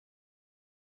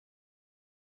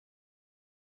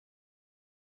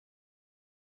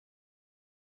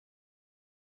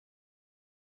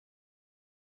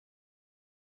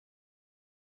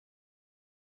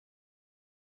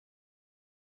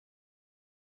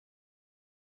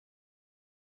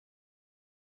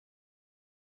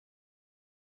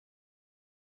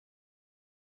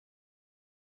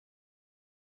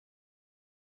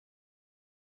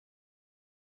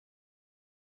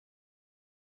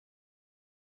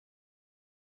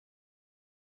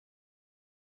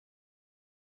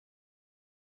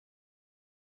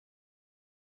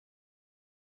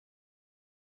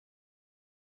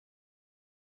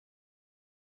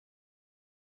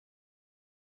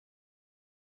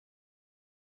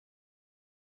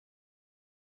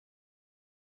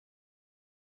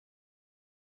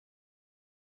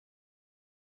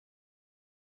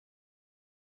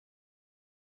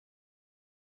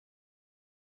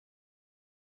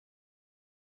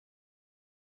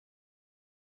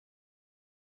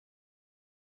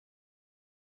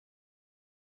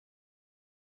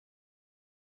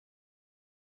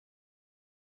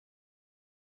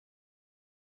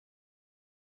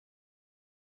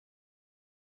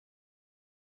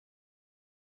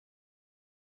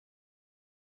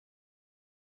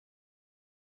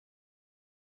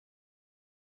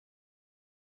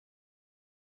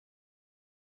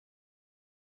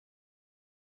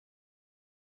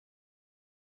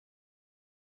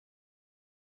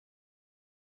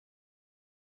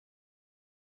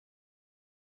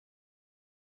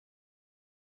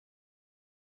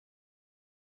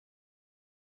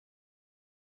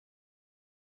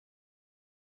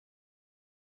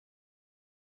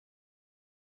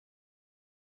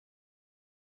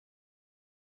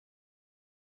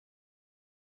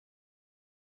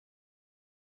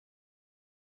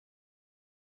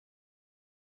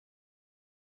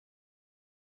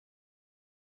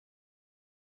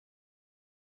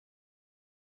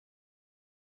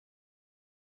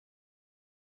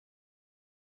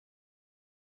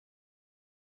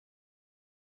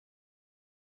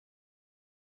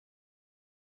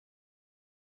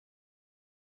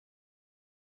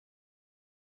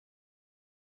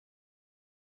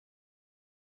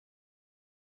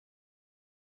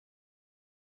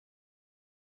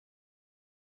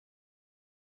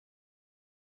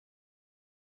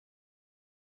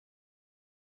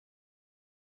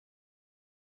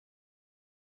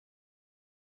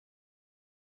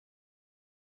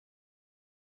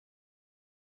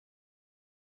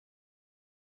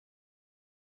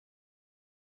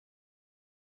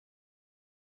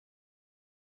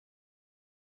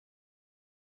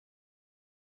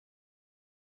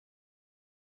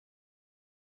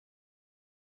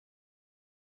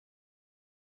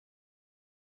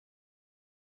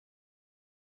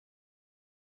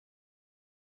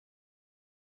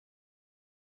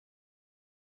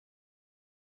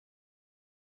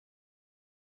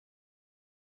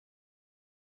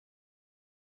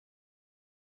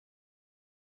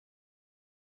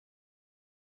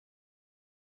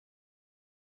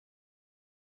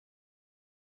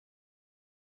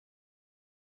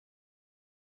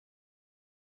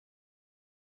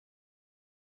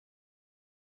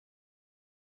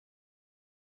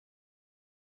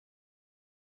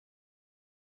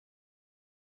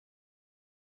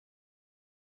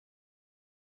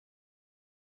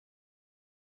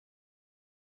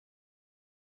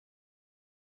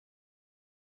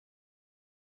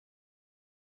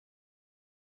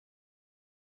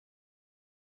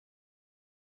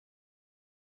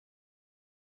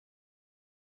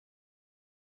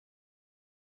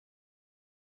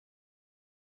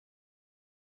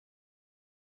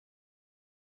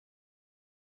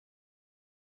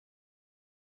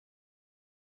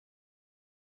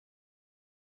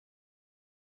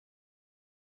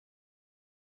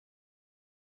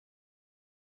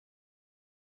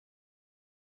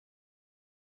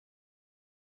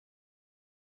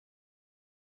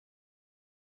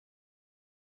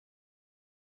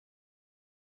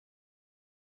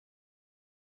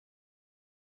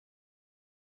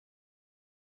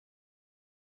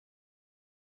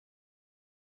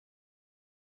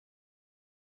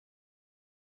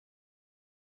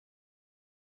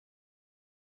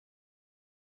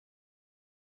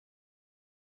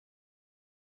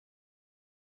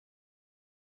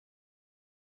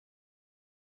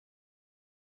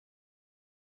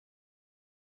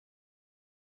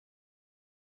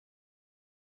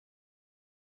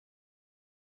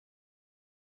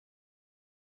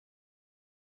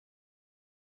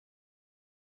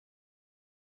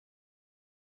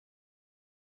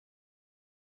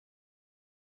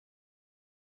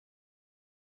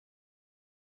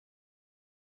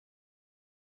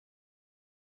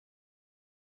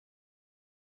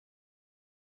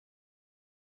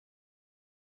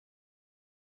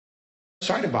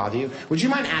 sorry to bother you. Would you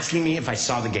mind asking me if I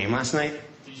saw the game last night?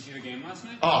 Did you see the game last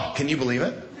night? Oh, can you believe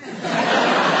it? Can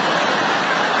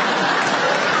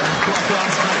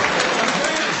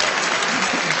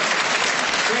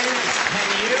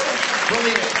you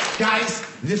believe it? Guys,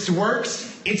 this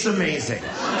works. It's amazing.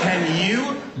 Can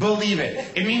you believe it?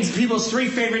 It means people's three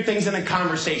favorite things in a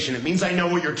conversation. It means I know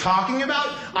what you're talking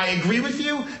about, I agree with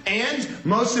you, and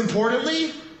most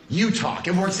importantly, you talk.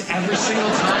 It works every single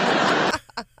time.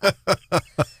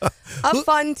 A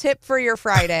fun tip for your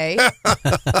Friday.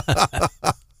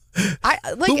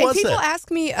 People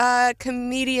ask me,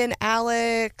 comedian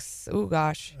Alex. Oh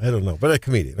gosh, I don't know, but a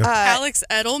comedian. Alex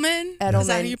Edelman. Is that how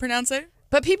Edelman. you pronounce it?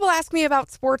 But people ask me about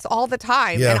sports all the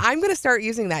time, Yeah. and I'm going to start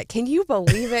using that. Can you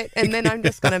believe it? And then I'm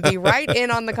just going to be right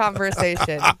in on the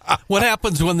conversation. What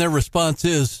happens when their response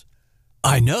is,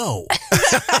 I know?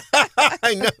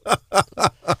 I know.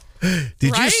 Did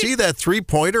you Right? see that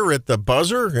 3-pointer at the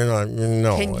buzzer?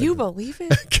 No. Can you believe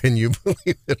it? Can you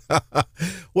believe it? I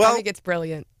Well, think it's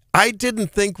brilliant. I didn't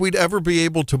think we'd ever be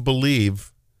able to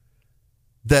believe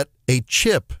that a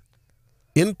chip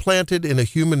implanted in a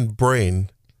human brain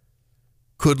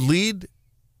could lead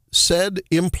said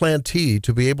implantee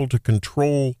to be able to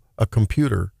control a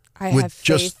computer I with have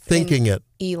just faith thinking in it.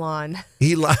 Elon.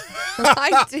 Eli.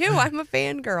 I do. I'm a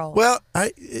fangirl. Well,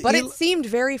 but it seemed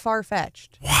very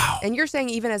far-fetched. Wow. And you're saying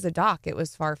even as a doc, it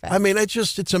was far-fetched. I mean,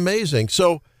 it's amazing.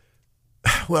 So,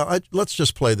 well, let's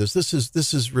just play this. This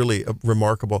is really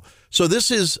remarkable. So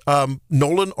this is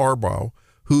Nolan Arbaugh,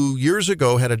 who years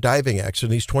ago had a diving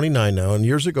accident. He's 29 now, and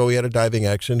years ago he had a diving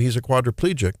accident. He's a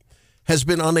quadriplegic, has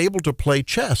been unable to play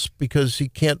chess because he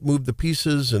can't move the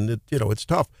pieces, and it's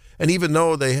tough. And even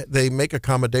though they make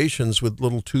accommodations with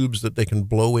little tubes that they can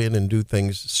blow in and do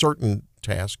things, certain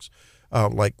tasks,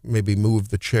 like maybe move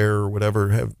the chair or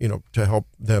whatever, to help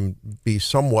them be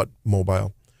somewhat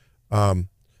mobile.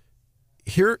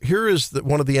 Here is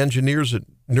one of the engineers at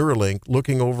Neuralink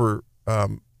looking over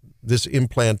this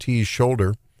implantee's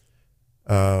shoulder,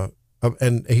 and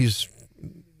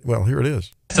here it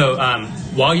is. So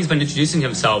while he's been introducing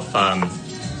himself,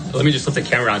 let me just flip the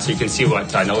camera on so you can see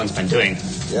what Nolan's been doing.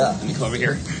 Yeah. Let me come over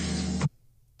here.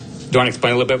 Do you want to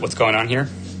explain a little bit what's going on here?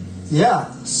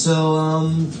 Yeah. So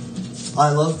I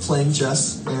love playing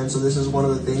chess, and so this is one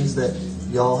of the things that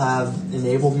y'all have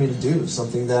enabled me to do,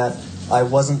 something that I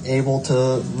wasn't able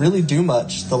to really do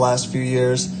much the last few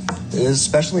years,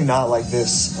 especially not like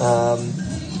this.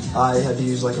 I had to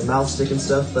use like a mouse stick and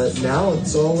stuff, but now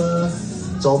it's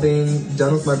all being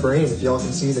done with my brain. If y'all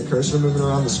can see the cursor moving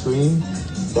around the screen,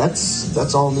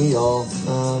 that's all me, y'all.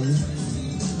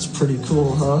 It's pretty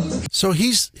cool, huh? So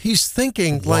he's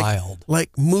thinking Wild.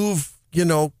 like move,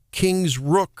 king's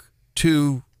rook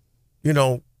to,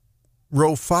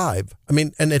 row 5. I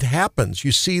mean, and it happens.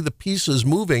 You see the pieces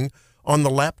moving on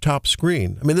the laptop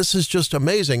screen. I mean, this is just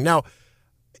amazing. Now,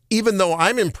 even though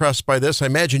I'm impressed by this, I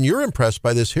imagine you're impressed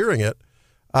by this hearing it.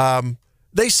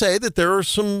 They say that there are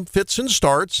some fits and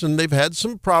starts, and they've had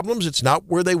some problems. It's not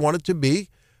where they want it to be.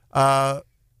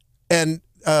 And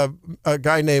a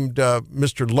guy named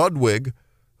Mr. Ludwig,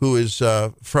 who is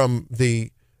from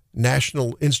the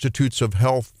National Institutes of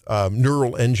Health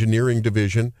Neural Engineering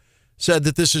Division, said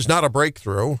that this is not a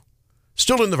breakthrough.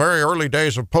 Still in the very early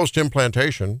days of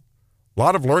post-implantation. A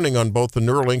lot of learning on both the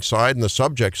Neuralink side and the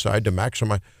subject side to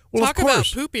maximize. Well, Talk of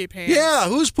course. about poopy pants. Yeah,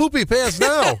 who's poopy pants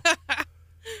now?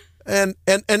 and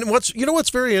what's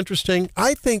very interesting,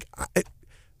 I think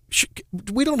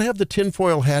we don't have the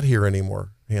tinfoil hat here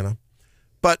anymore, Hannah.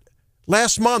 But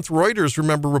last month, Reuters,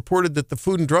 reported that the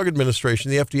Food and Drug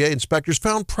Administration, the FDA inspectors,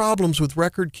 found problems with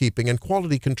record keeping and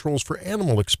quality controls for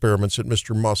animal experiments at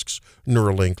Mr. Musk's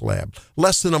Neuralink lab.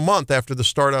 Less than a month after the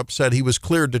startup said he was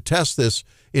cleared to test this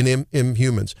in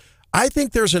humans. I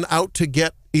think there's an out to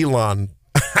get Elon.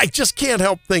 I just can't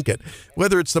help think it.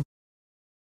 Whether it's the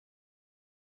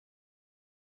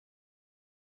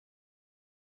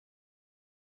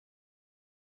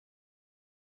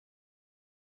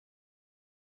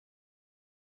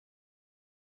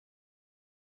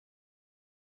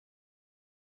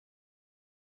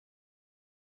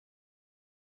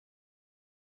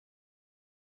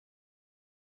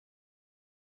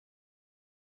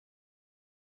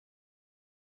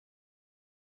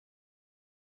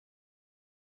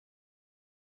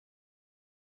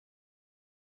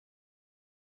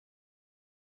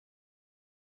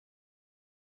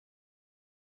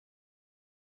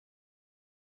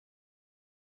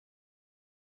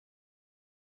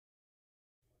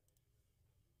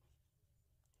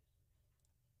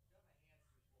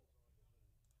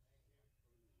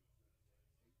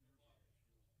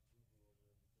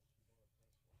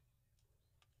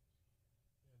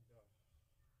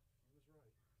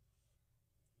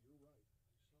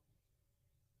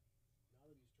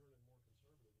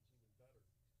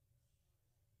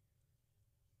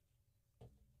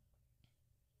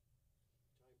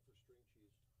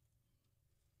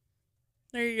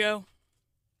There you go.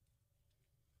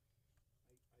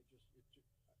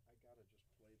 I gotta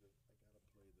play the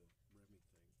Remy thing.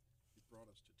 It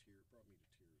brought me to tears. It was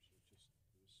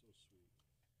so sweet.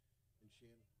 And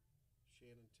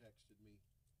Shannon texted me,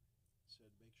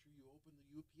 said, "Make sure you open the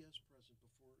UPS present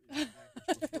before midnight."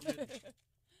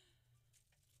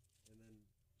 And then,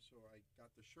 so I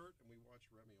got the shirt and we watched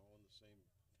Remy all in the same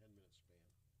 10-minute span.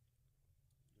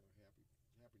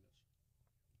 Happiness.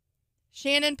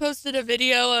 Shannon posted a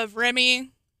video of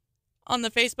Remy on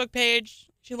the Facebook page.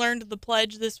 She learned the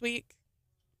pledge this week.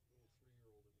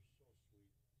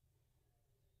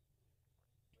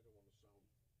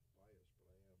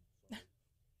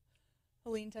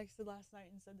 Helene texted last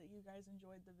night and said that you guys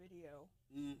enjoyed the video.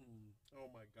 Mm-hmm. Oh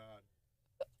my God.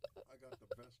 I got the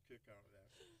best kick out of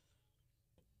that.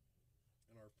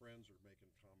 And our friends are making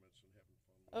comments and having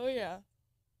fun with it. Oh, yeah.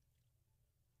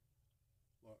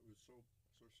 Well, it was so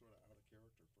sort of out of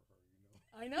character for her, you know.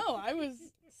 I know. I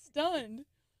was stunned.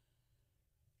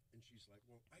 And she's like,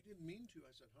 "Well, I didn't mean to."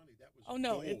 I said, "Honey, that was gold.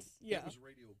 That was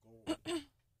radio gold."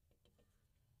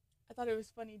 I thought it was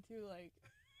funny too. Like,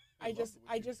 I just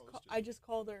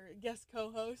called her guest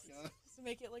co-host just to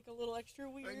make it like a little extra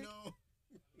weird. I know.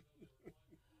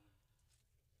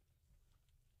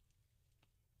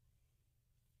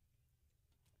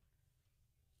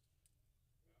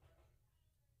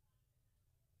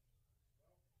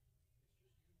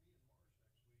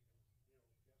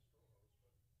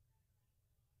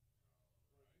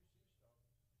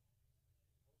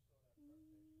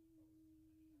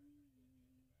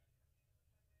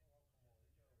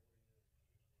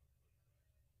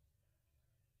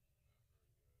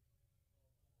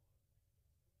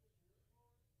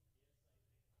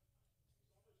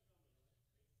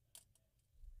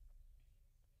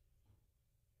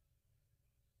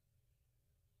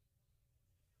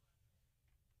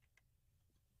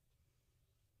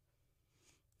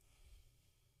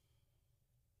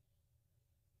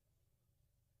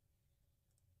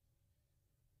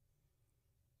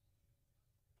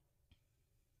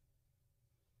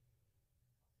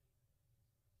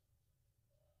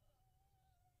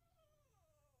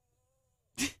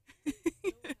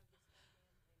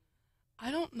 I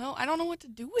don't know. I don't know what to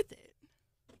do with it.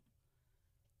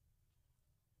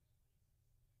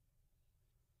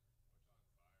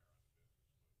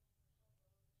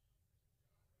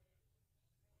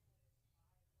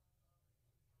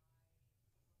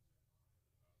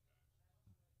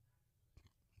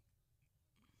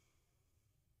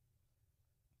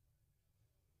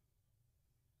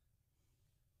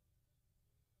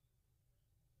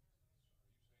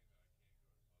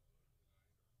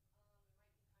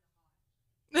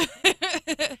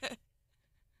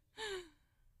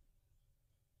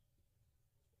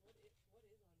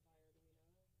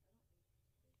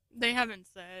 They haven't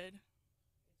said.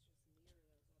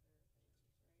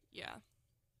 Yeah.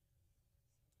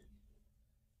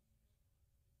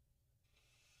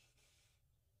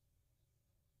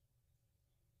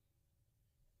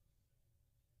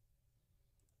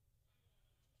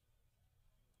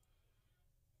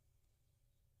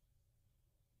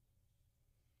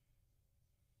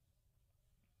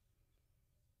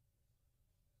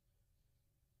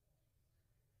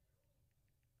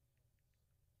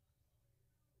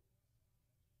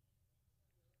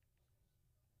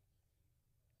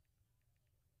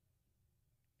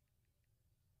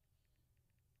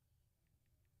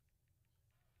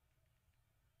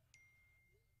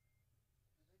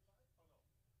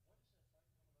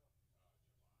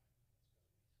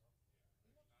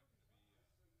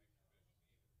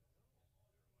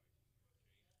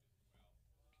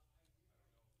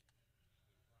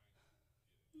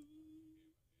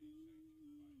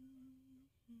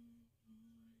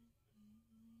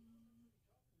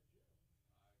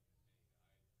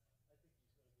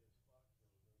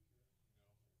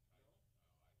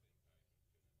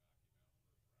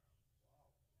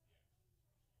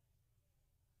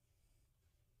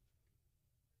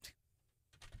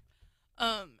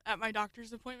 At my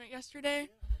doctor's appointment yesterday,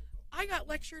 I got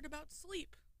lectured about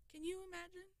sleep. Can you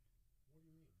imagine? What do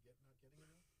you mean? Not getting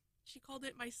enough? She called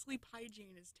it my sleep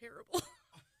hygiene is terrible. Like,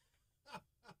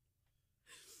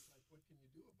 what can you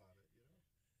do about it, you know?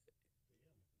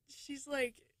 Damn. She's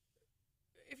like,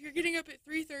 if you're getting up at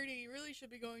 3:30, you really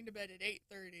should be going to bed at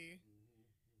 8:30.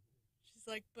 She's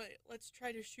like, but let's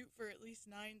try to shoot for at least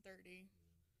 9:30. Well,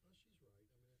 she's right.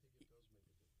 I mean, I think it does make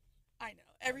a difference. I know.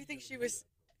 Everything she was...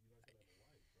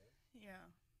 Yeah.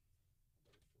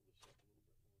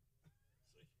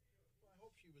 Well, I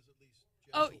hope she was at least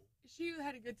gentle. Oh, she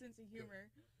had a good sense of humor.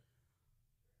 Good.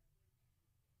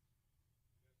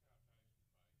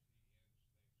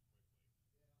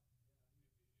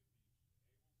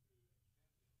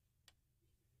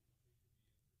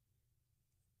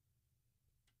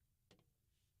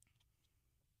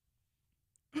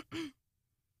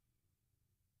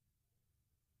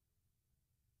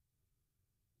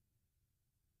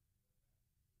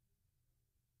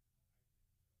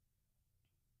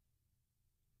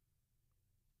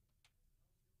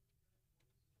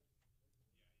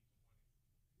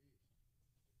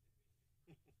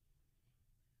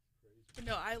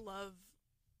 No, I love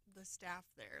the staff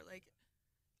there. Like,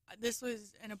 this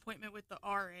was an appointment with the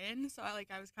RN, so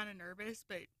I was kind of nervous,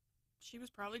 but she was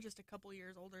probably just a couple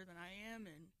years older than I am,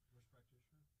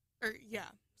 and yeah,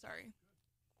 sorry.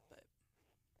 But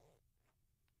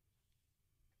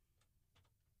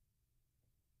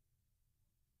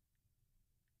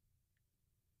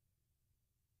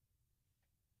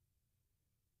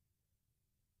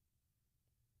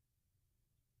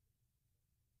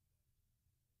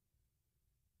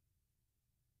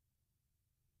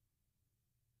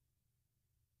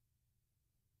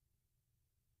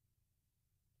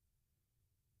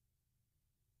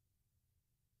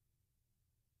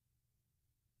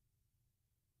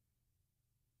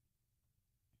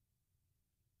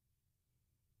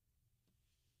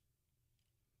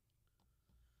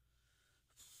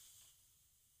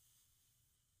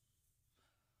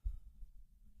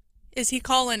is he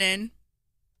calling in?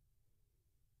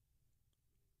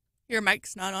 Your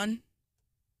mic's not on.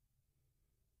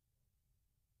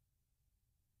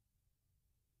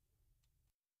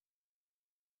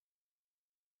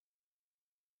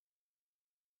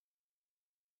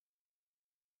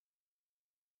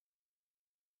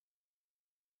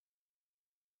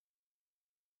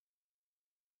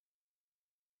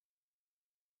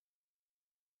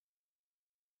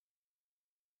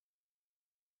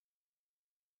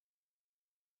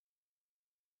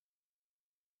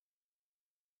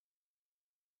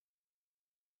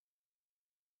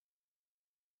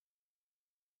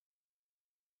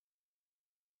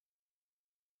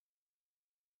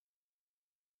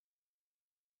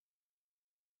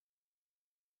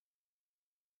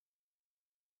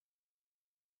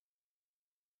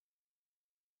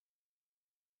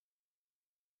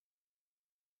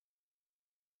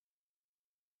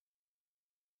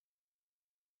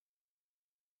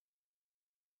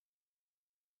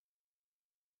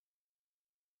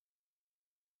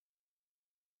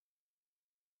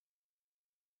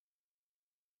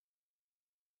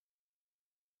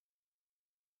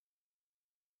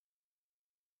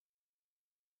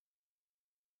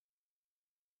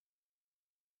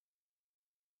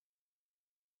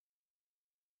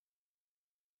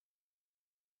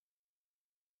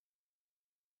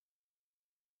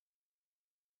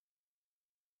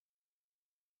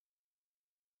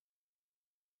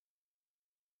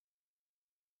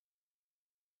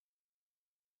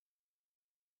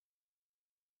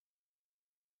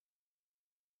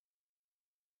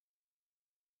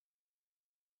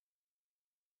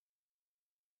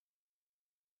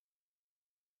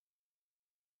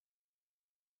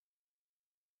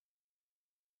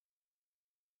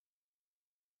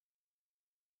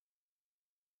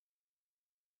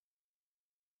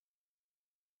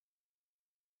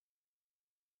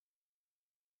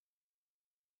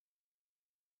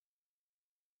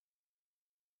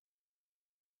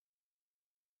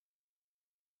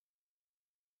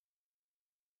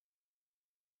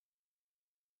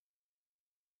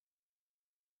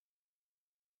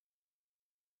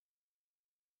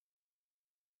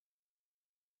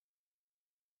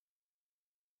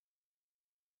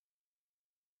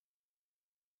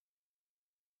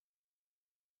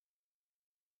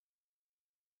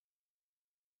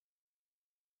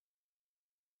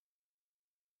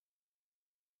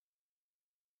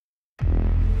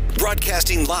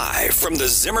 Broadcasting live from the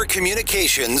Zimmer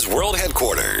Communications World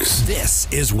Headquarters.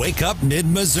 This is Wake Up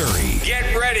Mid-Missouri.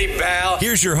 Get ready, pal.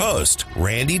 Here's your host,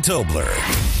 Randy Tobler.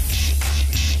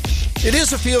 It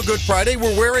is a Feel Good Friday.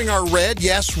 We're wearing our red.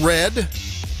 Yes, red.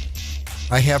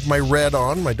 I have my red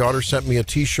on. My daughter sent me a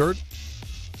T-shirt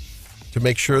to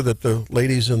make sure that the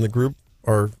ladies in the group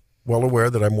are well aware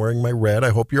that I'm wearing my red.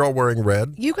 I hope you're all wearing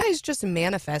red. You guys just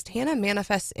manifest. Hannah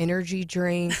manifests energy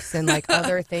drinks and like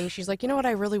other things. She's like, you know what?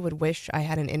 I really would wish I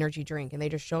had an energy drink. And they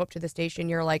just show up to the station.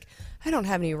 You're like, I don't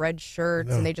have any red shirts.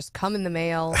 No. And they just come in the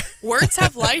mail. Words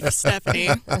have life,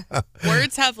 Stephanie.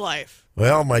 Words have life.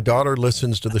 Well, my daughter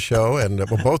listens to the show, and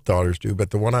well, both daughters do, but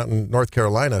the one out in North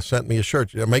Carolina sent me a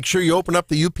shirt. Make sure you open up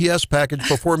the UPS package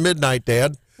before midnight,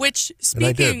 Dad. Which,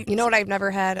 speaking... You know what? I've never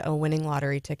had a winning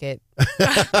lottery ticket.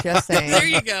 Just saying. There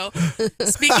you go.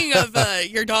 Speaking of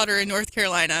your daughter in North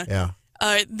Carolina, yeah.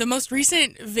 The most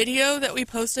recent video that we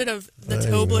posted of the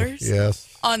Toblers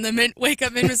yes. on the Wake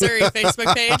Up Mid-Missouri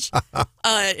Facebook page,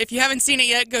 if you haven't seen it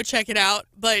yet, go check it out.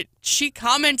 But she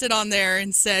commented on there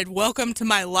and said, "Welcome to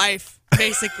my life,"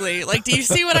 basically. Like, do you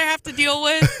see what I have to deal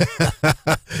with?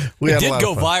 It did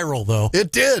go viral, though.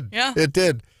 It did. Yeah. It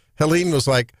did. Helene was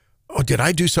like, "Oh, did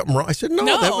I do something wrong?" I said, no,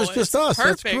 that was just us.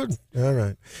 Perfect. That's good. All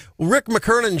right. Well, Rick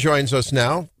McKernan joins us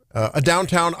now, a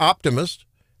downtown optimist,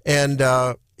 and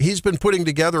he's been putting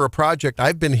together a project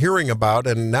I've been hearing about,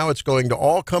 and now it's going to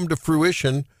all come to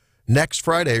fruition next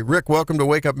Friday. Rick, welcome to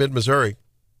Wake Up Mid-Missouri.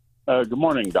 Good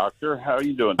morning, Doctor. How are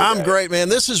you doing today? I'm great, man.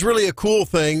 This is really a cool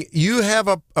thing. You have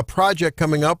a project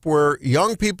coming up where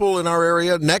young people in our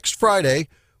area next Friday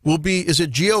will be, is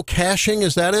it geocaching?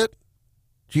 Is that it?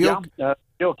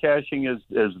 Geocaching is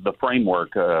the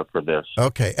framework for this.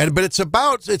 Okay, but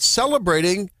it's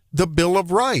celebrating the Bill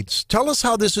of Rights. Tell us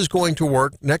how this is going to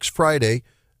work next Friday,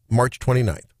 March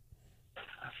 29th.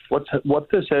 What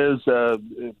this is,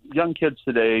 young kids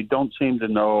today don't seem to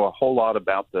know a whole lot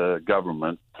about the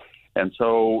government. And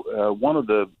so one of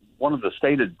the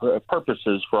stated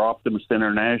purposes for Optimist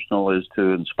International is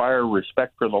to inspire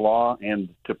respect for the law and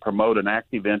to promote an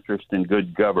active interest in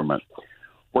good government.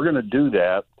 We're going to do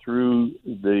that through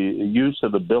the use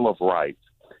of the Bill of Rights.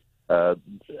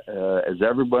 As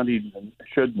everybody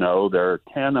should know, there are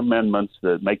 10 amendments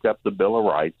that make up the Bill of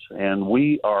Rights, and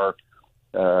we are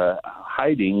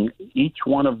hiding each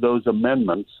one of those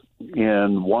amendments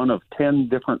in one of 10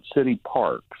 different city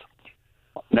parks.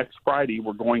 Next Friday,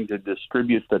 we're going to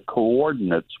distribute the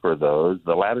coordinates for those,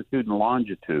 the latitude and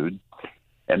longitude.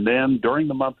 And then during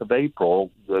the month of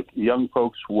April, the young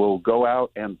folks will go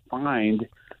out and find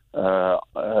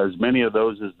as many of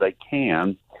those as they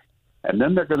can. And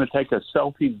then they're going to take a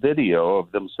selfie video of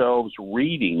themselves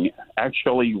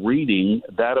actually reading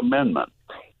that amendment.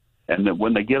 And then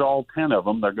when they get all 10 of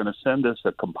them, they're going to send us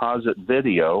a composite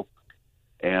video,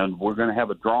 and we're going to have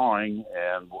a drawing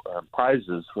and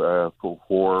prizes for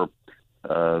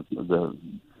the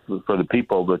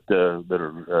people that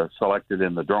are selected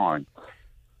in the drawing.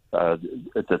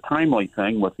 It's a timely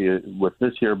thing with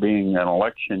this year being an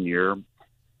election year,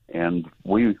 and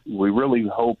we really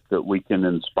hope that we can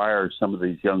inspire some of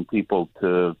these young people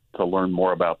to learn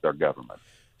more about their government.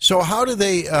 So how did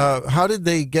they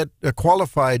get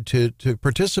qualified to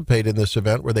participate in this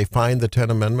event where they find the 10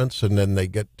 amendments and then they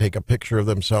take a picture of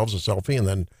themselves, a selfie, and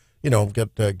then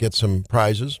get some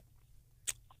prizes?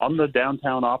 On the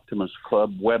Downtown Optimist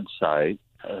Club website,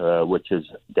 which is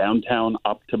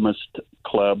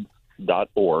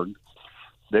downtownoptimistclub.org,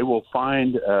 they will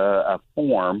find a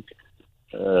form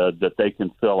that they can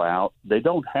fill out. They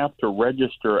don't have to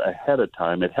register ahead of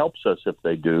time. It helps us if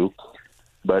they do.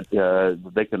 But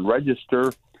they can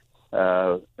register.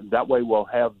 That way we'll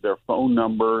have their phone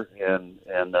number and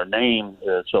their name.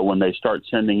 So when they start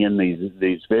sending in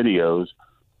these videos,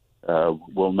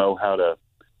 we'll know how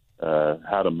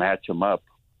to match them up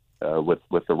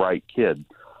with the right kid.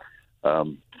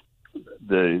 They'll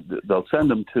send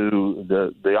them to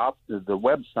the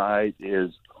website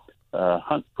is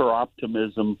Hunt for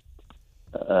Optimism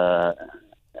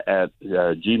at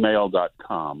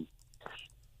gmail.com.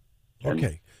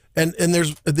 Okay. And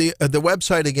there's the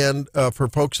website again for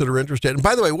folks that are interested. And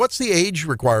by the way, what's the age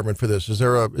requirement for this? Is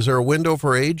there a window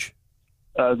for age?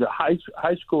 The high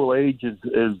school age is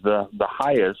the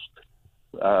highest,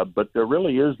 but there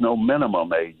really is no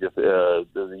minimum age. If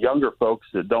the younger folks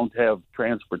that don't have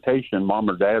transportation, mom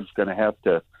or dad's going to have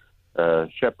to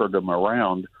shepherd them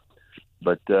around.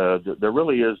 But there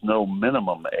really is no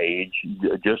minimum age.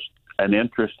 Just an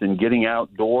interest in getting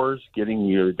outdoors, getting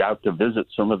you out to visit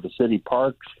some of the city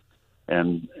parks,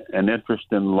 and an interest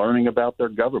in learning about their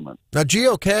government. Now,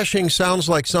 geocaching sounds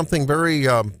like something very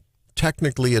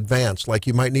technically advanced, like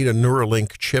you might need a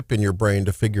Neuralink chip in your brain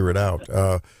to figure it out.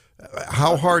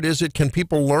 How hard is it? Can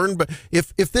people learn? But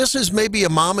if this is maybe a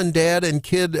mom and dad and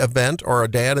kid event, or a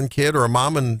dad and kid, or a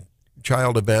mom and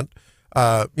child event,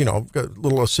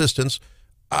 little assistance,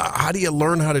 how do you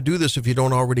learn how to do this if you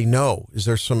don't already know? Are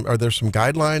there some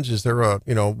guidelines? Is there a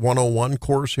 101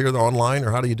 course here online,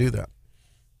 or how do you do that?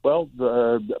 Well,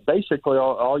 basically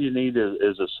all you need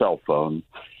is a cell phone,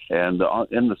 and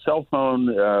in the cell phone,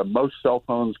 most cell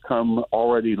phones come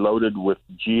already loaded with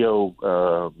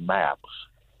geo maps,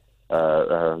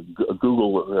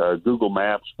 Google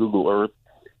Maps, Google Earth,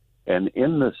 and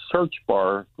in the search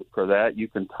bar for that, you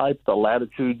can type the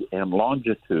latitude and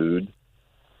longitude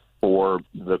for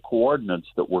the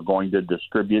coordinates that we're going to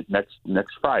distribute next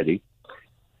Friday,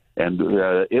 and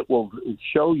it will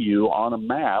show you on a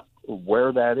map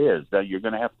where that is. Now you're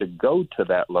going to have to go to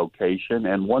that location,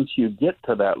 and once you get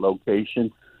to that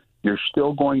location, you're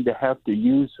still going to have to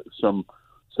use some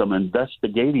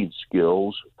investigative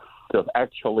skills to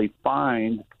actually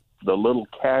find the little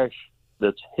cache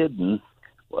that's hidden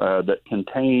that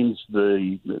contains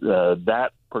that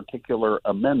particular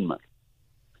amendment.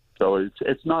 So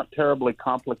it's not terribly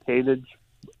complicated.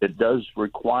 It does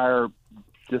require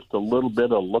just a little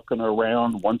bit of looking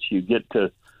around once you get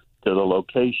to the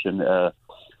location.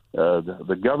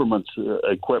 The government's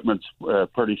equipment's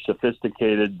pretty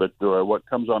sophisticated, but what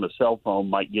comes on a cell phone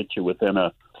might get you within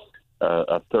a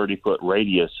 30-foot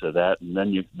radius of that, and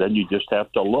then you just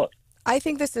have to look. I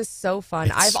think this is so fun.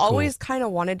 I've always kind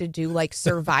of wanted to do like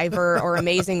Survivor or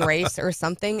Amazing Race or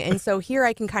something. And so here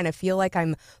I can kind of feel like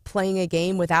I'm playing a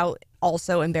game without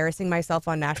also embarrassing myself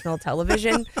on national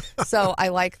television. So I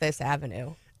like this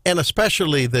avenue. And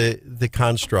especially the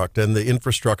construct and the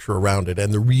infrastructure around it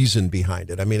and the reason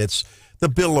behind it. I mean, it's the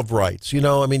Bill of Rights,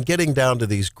 getting down to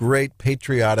these great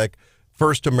patriotic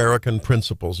first American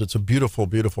principles. It's a beautiful,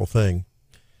 beautiful thing.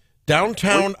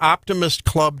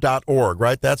 DowntownOptimistClub.org,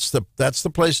 right? That's the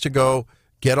place to go,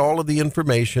 get all of the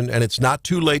information, and it's not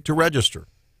too late to register.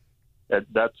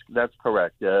 That's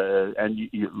correct. And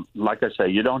you, like I say,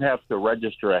 you don't have to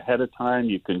register ahead of time.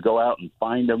 You can go out and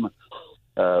find them.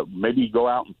 Maybe go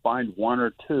out and find one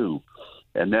or two,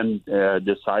 and then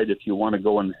decide if you want to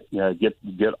go and get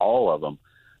all of them.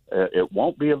 It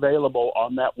won't be available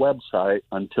on that website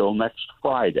until next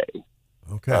Friday.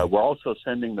 Okay. We're also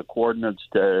sending the coordinates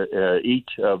to each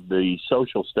of the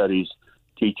social studies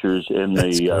teachers in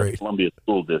the Columbia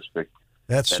School District.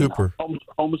 That's super.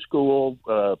 Homeschool,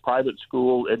 private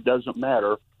school, it doesn't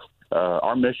matter.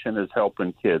 Our mission is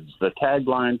helping kids. The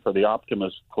tagline for the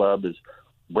Optimist Club is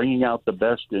bringing out the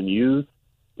best in youth,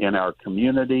 in our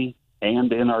community,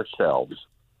 and in ourselves.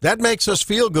 That makes us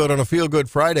feel good on a Feel Good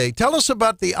Friday. Tell us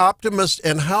about the Optimist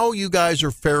and how you guys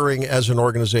are faring as an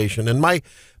organization. And my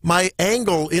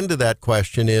angle into that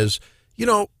question is,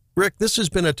 Rick, this has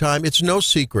been a time, it's no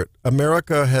secret.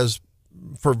 America has,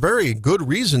 for very good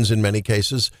reasons in many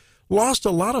cases, lost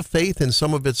a lot of faith in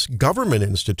some of its government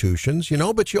institutions,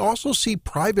 but you also see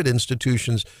private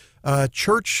institutions,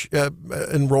 church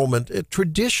enrollment,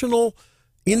 traditional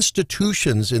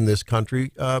institutions in this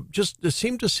country just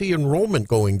seem to see enrollment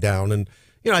going down. And,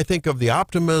 I think of the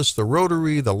Optimists, the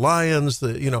Rotary, the Lions,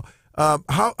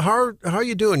 how are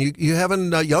you doing? You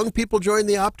having young people join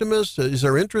the Optimists? Is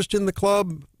there interest in the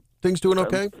club? Things doing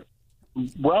okay?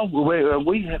 Well,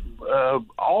 we have,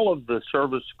 all of the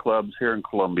service clubs here in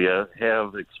Columbia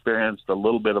have experienced a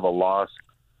little bit of a loss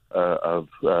of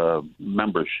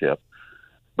membership.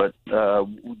 But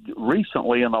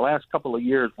recently, in the last couple of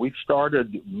years, we've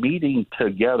started meeting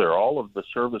together, all of the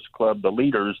service club, the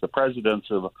leaders, the presidents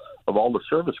of all the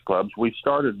service clubs. We've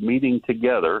started meeting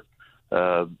together.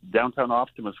 Downtown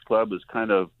Optimist Club has kind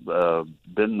of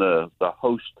been the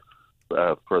host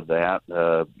for that.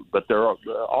 But they're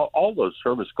all those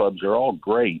service clubs are all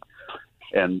great.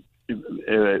 And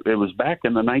it was back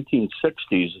in the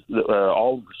 1960s,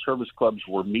 all the service clubs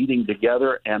were meeting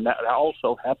together, and that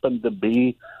also happened to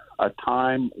be a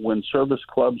time when service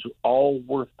clubs all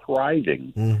were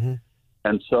thriving. Mm-hmm.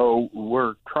 And so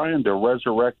we're trying to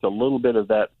resurrect a little bit of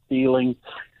that feeling,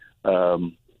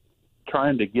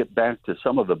 trying to get back to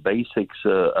some of the basics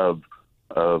of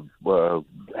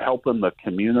helping the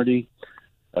community.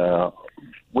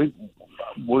 We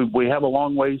have a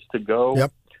long ways to go.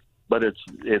 Yep. But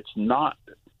it's not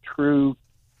true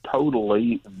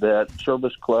totally that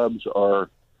service clubs are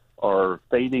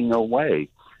fading away.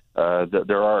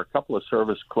 There are a couple of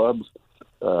service clubs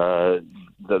that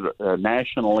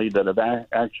nationally that have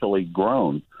actually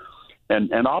grown,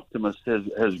 and Optimist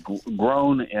has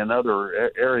grown in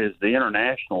other areas. The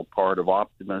international part of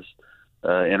Optimist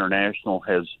International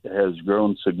has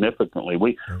grown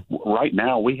significantly. Right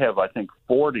now we have, I think,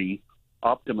 40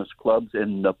 Optimist clubs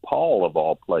in Nepal, of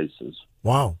all places.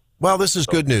 Wow. Well, this is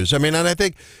good news. I mean, and I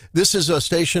think this is a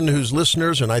station whose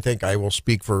listeners, and I think I will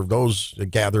speak for those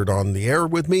gathered on the air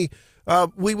with me,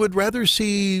 we would rather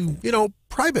see,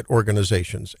 private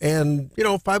organizations and,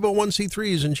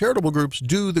 501c3s and charitable groups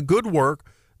do the good work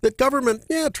that government,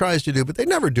 tries to do, but they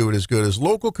never do it as good as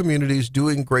local communities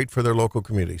doing great for their local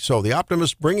community. So the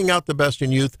Optimists bringing out the best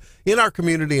in youth in our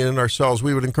community and in ourselves.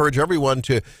 We would encourage everyone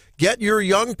to get your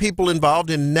young people involved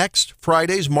in next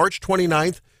Friday's March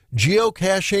 29th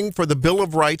geocaching for the Bill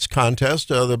of Rights contest.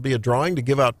 There'll be a drawing to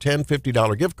give out $10,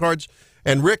 $50 gift cards.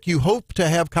 And Rick, you hope to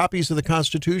have copies of the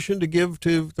Constitution to give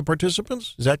to the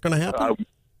participants? Is that going to happen?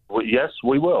 Well, yes,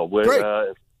 we will. Great.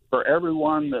 For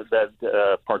everyone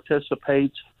that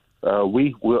participates,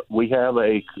 we have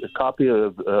a copy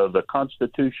of the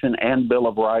Constitution and Bill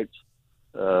of Rights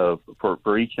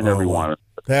for each and every one.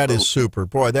 That is super.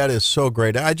 Boy, that is so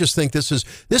great. I just think this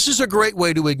is a great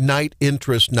way to ignite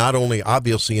interest, not only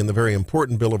obviously in the very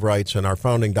important Bill of Rights and our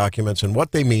founding documents and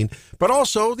what they mean, but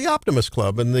also the Optimist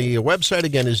Club. And the website,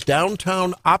 again, is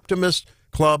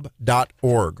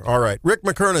DowntownOptimistClub.org. All right. Rick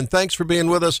McKernan, thanks for being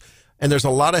with us. and there's a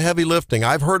lot of heavy lifting.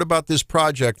 I've heard about this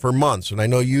project for months, and I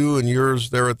know you and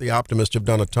yours there at the Optimist have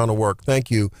done a ton of work.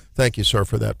 Thank you, sir,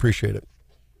 for that. Appreciate it.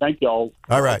 Thank y'all.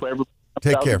 All right.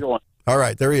 Take care. All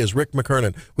right, there he is, Rick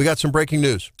McKernan. We got some breaking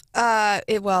news.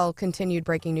 Continued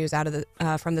breaking news out of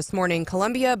the from this morning.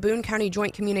 Columbia Boone County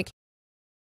Joint Communication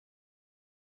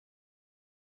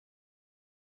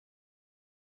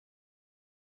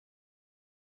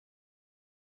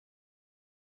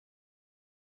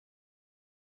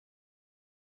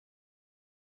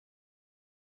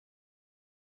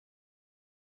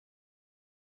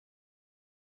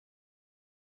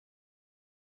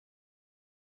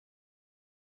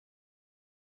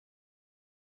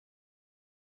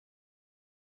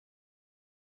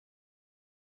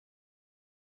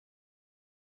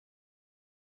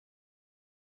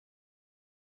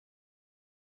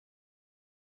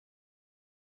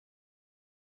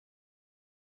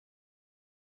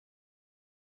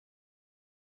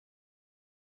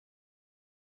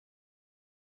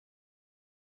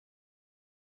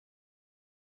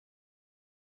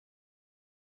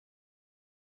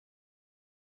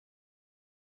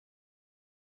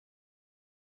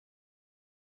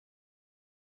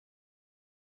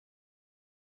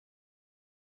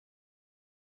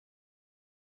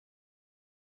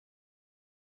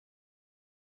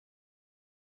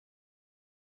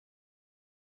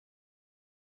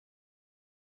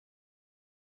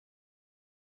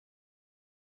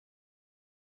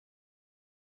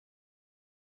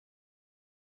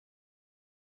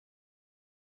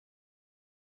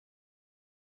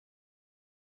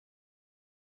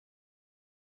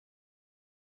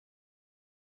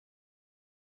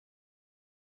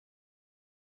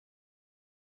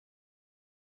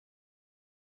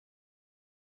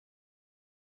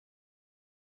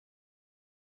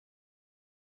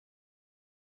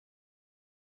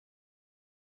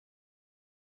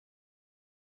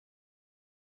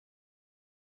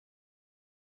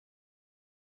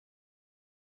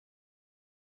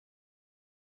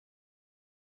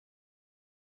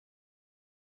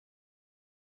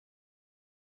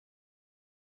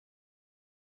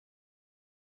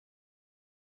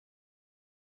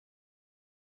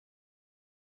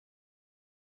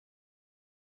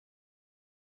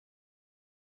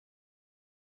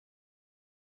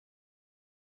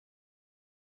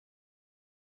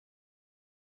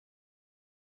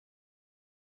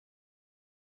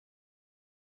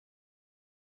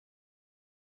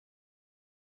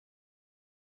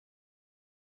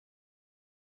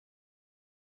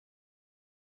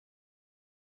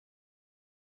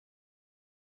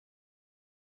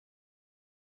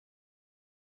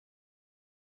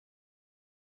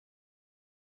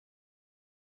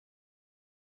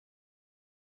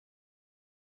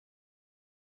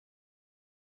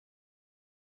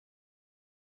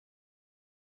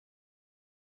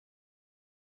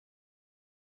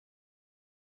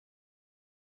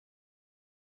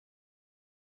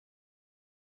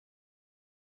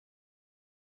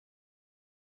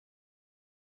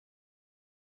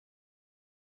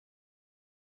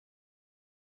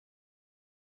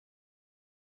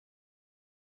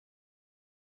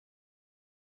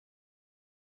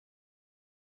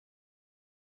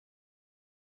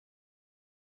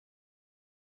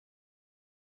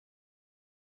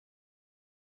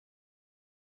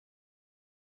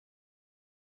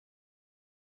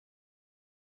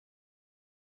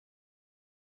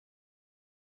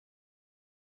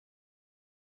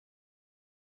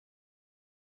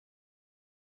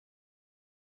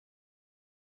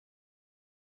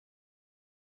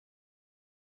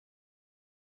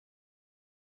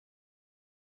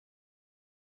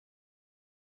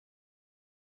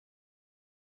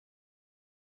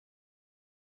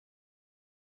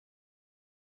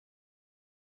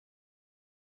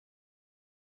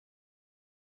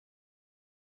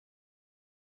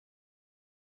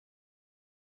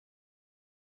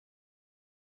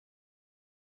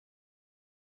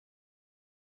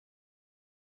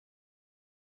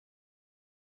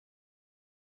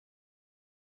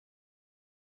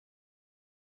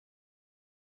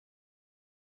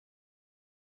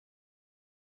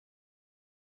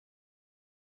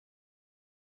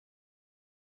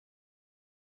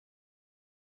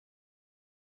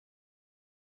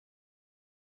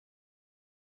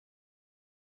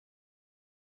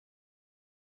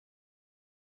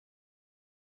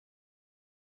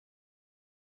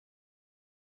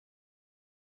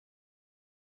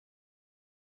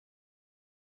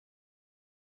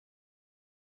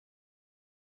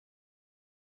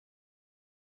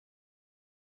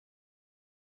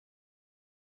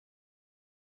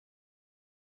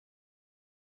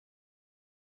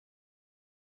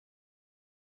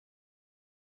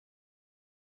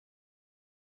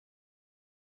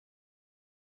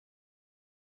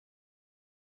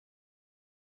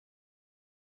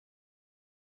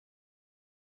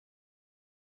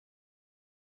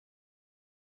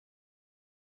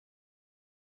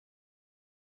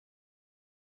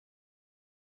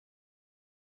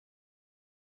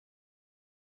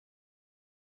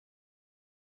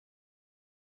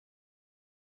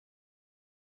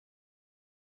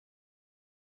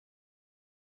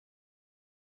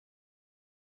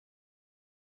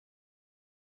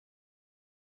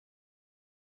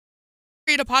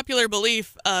to popular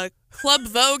belief, Club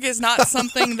Vogue is not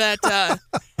something that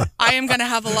I am going to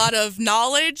have a lot of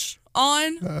knowledge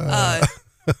on.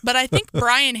 But I think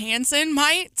Brian Hansen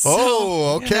might. So.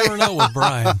 Oh, okay. You never know with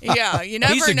Brian. Yeah, you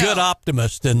never know. He's a good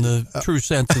optimist in the true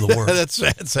sense of the word.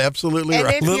 That's absolutely And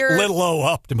right. Little O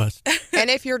optimist. And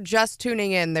if you're just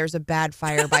tuning in, there's a bad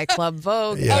fire by Club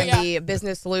Vogue, and the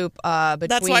business loop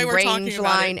between Range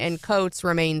Line and Coates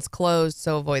remains closed,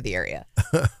 so avoid the area.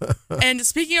 And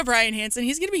speaking of Brian Hansen,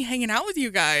 he's going to be hanging out with you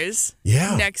guys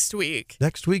next week.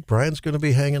 Next week, Brian's going to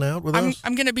be hanging out with us.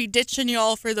 I'm going to be ditching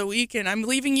y'all for the week, and I'm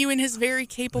leaving you in his very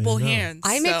capable hands.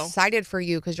 I'm excited for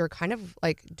you because you're kind of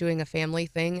like doing a family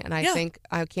thing, and I think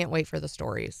I can't wait for the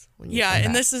stories. When you come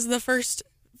back. This is the first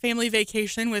family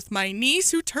vacation with my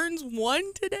niece who turns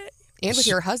 1 today. And with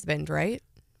your husband, right?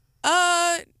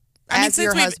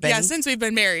 Since we've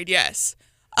been married, yes.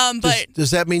 But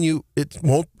does that mean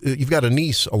you've got a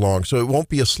niece along, so it won't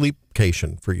be a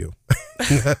sleepcation for you?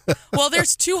 Well,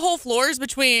 there's 2 whole floors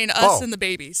between us and the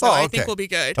baby, so I think we'll be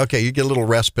good. Okay, you get a little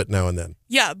respite now and then.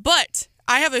 Yeah, but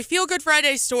I have a Feel Good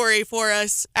Friday story for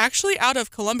us, actually out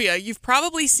of Columbia. You've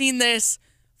probably seen this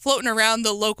floating around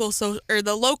the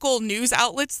local news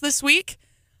outlets this week.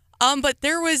 But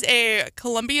there was a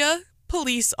Columbia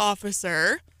police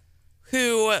officer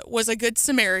who was a good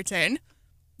Samaritan.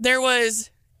 There was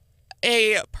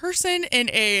a person in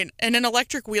an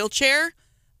electric wheelchair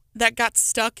that got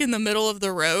stuck in the middle of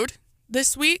the road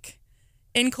this week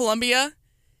in Columbia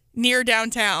near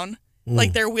downtown.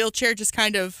 Like their wheelchair just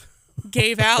kind of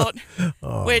gave out,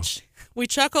 which we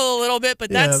chuckle a little bit, but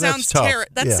that sounds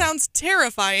sounds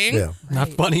terrifying. Yeah. Not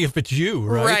funny if it's you,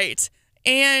 right? Right.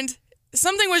 And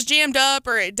something was jammed up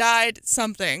or it died,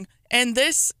 something. And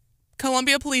this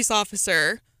Columbia police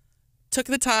officer took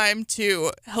the time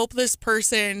to help this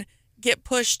person get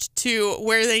pushed to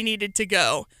where they needed to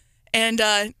go. And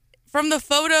from the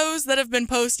photos that have been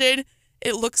posted,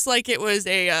 it looks like it was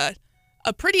a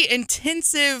pretty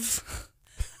intensive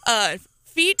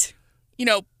feat,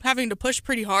 having to push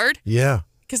pretty hard. Yeah.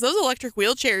 Because those electric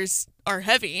wheelchairs are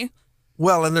heavy.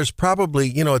 Well, and there's probably,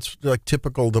 it's like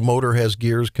typical, the motor has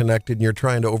gears connected and you're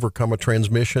trying to overcome a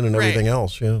transmission and everything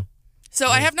else. Yeah. So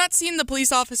I have not seen the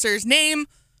police officer's name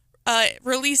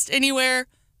released anywhere,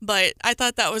 but I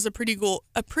thought that was a pretty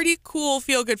cool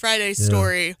Feel Good Friday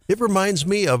story. It reminds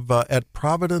me of at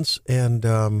Providence and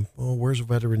where's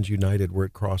Veterans United where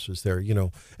it crosses there?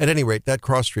 At any rate, that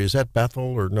cross street, is that Bethel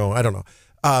or no? I don't know.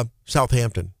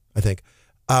 Southampton, I think.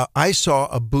 I saw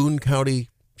a Boone County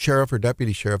sheriff or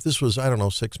deputy sheriff. This was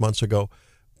 6 months ago,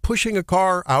 pushing a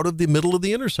car out of the middle of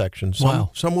the intersection.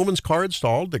 Some woman's car had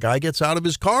stalled. The guy gets out of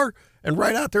his car and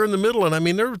right out there in the middle. And I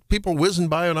mean, there were people whizzing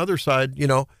by on the other side,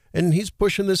 and he's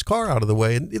pushing this car out of the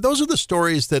way. And those are the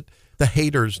stories that the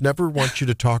haters never want you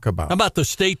to talk about. How about the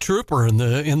state trooper in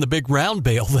the big round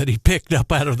bale that he picked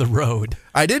up out of the road?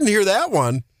 I didn't hear that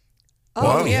one.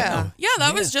 Oh, wow. yeah. Yeah,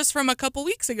 that was just from a couple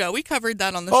weeks ago. We covered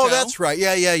that on the show. Oh, that's right.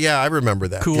 Yeah. I remember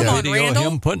that. Cool video of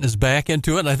him putting his back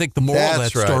into it. And I think the moral of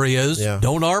that story is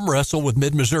don't arm wrestle with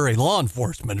mid-Missouri law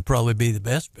enforcement. It'd probably be the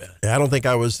best bet. Yeah, I don't think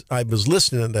I was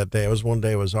listening that day. One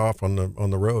day I was off on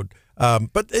the road.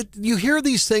 But you hear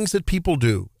these things that people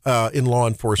do in law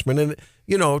enforcement and,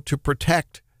 to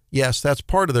protect. Yes, that's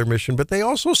part of their mission, but they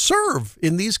also serve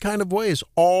in these kind of ways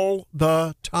all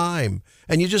the time.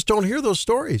 And you just don't hear those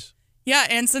stories. Yeah,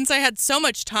 and since I had so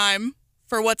much time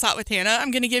for What's Hot with Hannah, I'm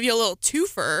going to give you a little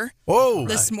twofer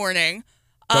this morning.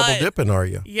 Double dipping, are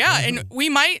you? Yeah, and we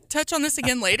might touch on this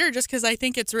again later just because I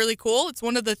think it's really cool. It's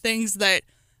one of the things that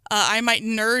I might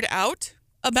nerd out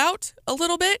about a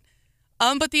little bit.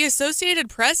 But the Associated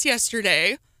Press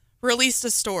yesterday released a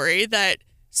story that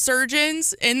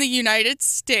surgeons in the United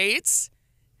States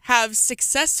have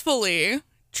successfully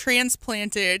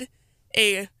transplanted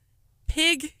a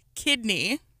pig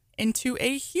kidney into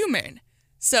a human.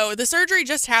 So the surgery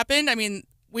just happened. I mean,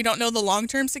 we don't know the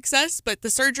long-term success, but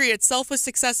the surgery itself was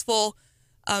successful.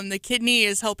 The kidney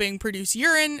is helping produce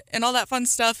urine and all that fun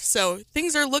stuff. So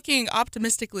things are looking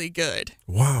optimistically good.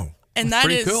 Wow. And that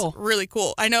is really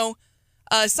cool. I know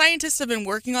scientists have been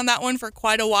working on that one for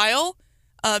quite a while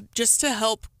just to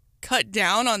help cut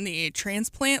down on the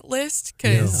transplant list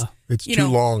because it's too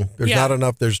long. There's not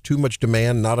enough. There's too much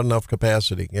demand, not enough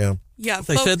capacity. Yeah,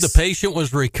 they said the patient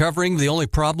was recovering. The only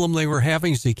problem they were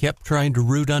having is he kept trying to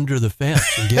root under the fence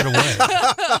and get away.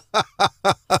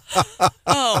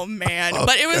 Oh man!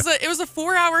 But it was a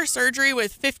 4-hour surgery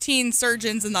with 15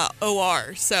 surgeons in the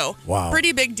OR. So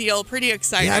pretty big deal, pretty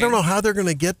exciting. Yeah, I don't know how they're going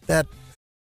to get that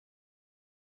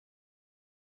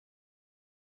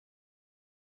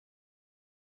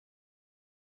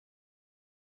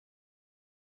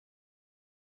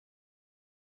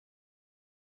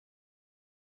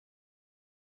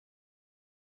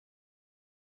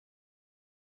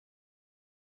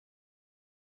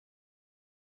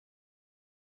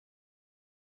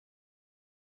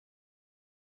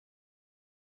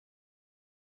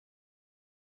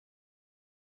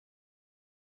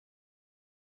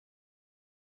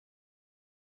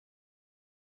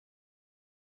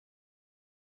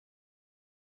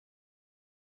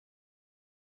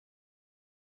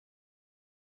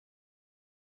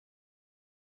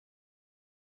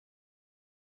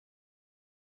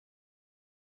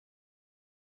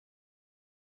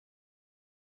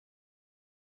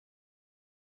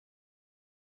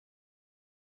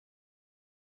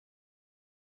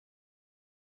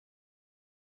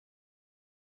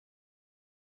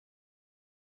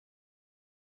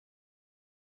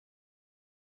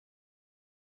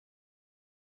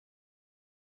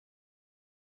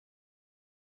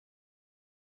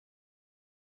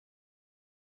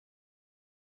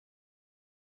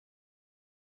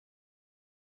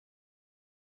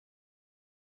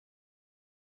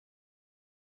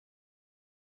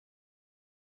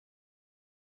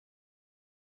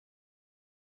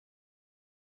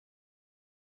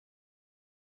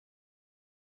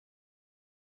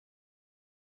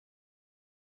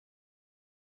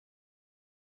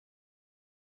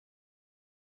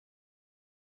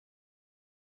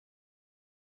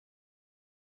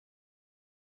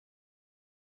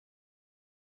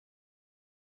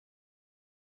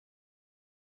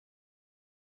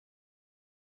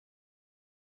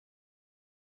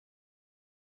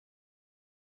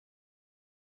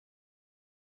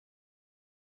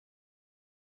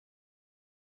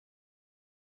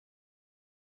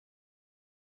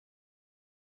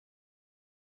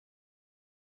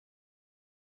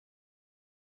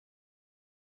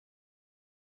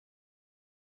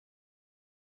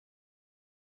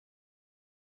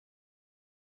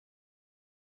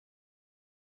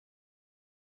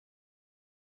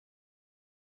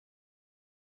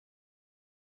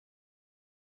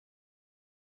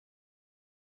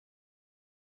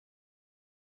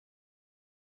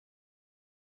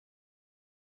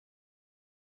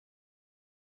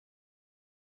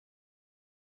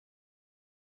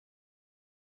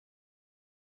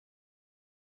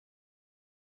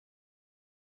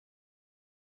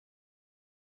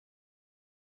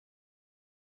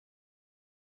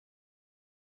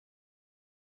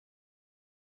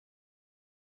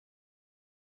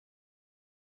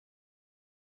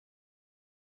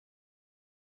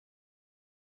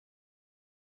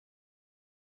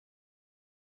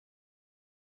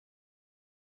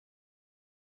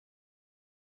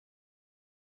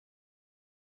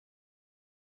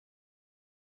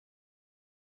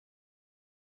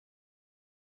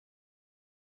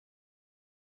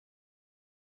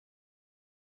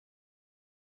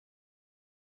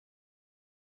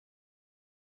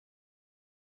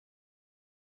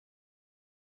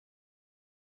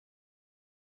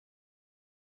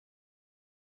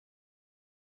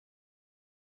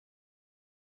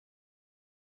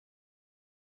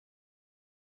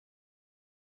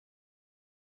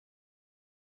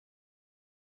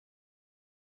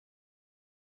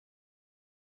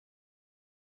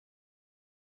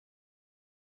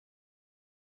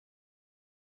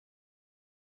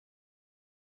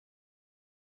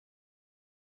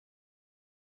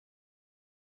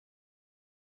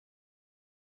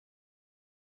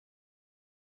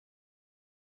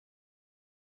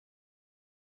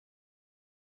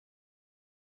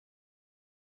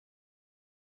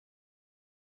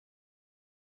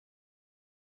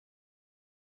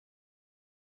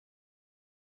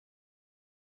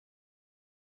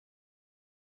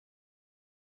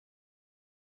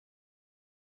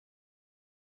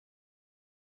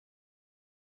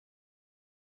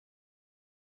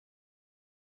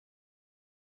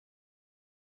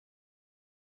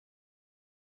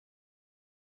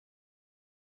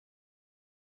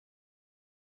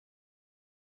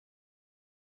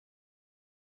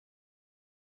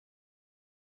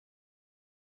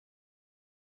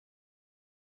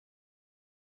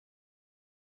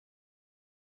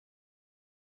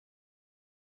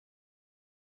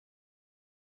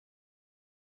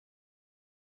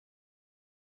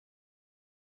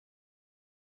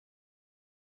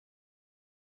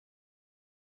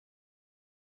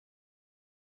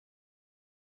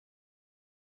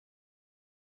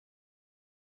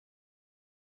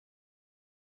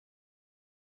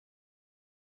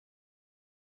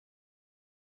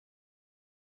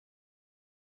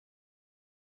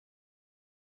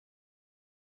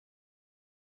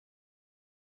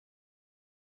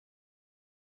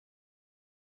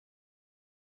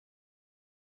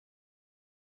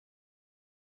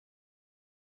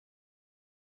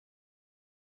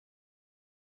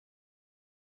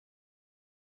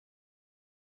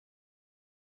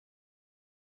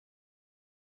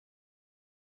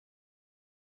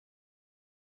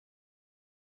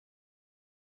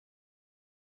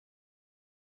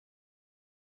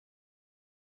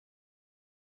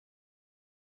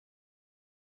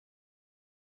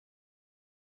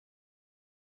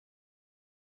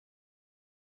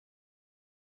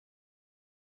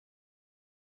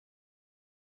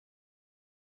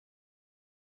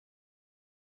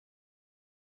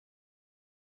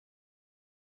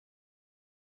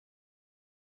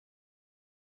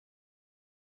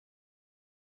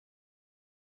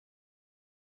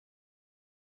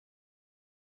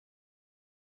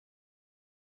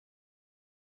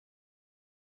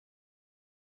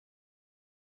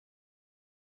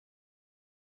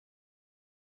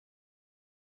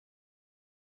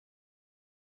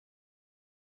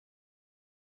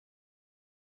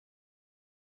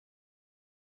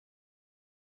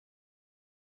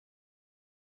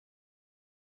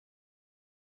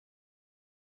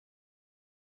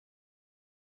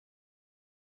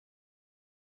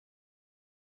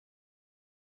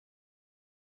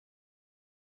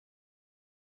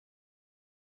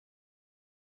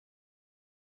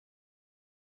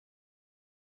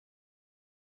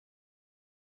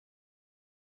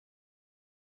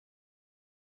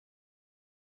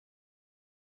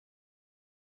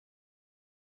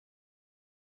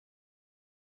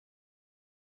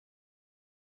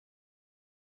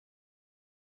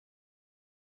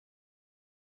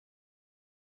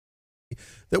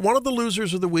that one of the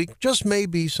losers of the week just may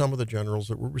be some of the generals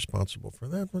that were responsible for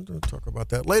that. We'll talk about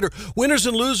that later. Winners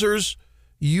and losers,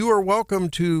 you are welcome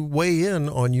to weigh in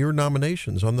on your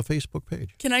nominations on the Facebook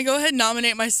page. Can I go ahead and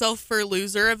nominate myself for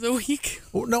loser of the week?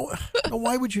 Oh, no,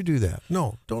 why would you do that?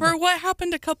 No, don't. For what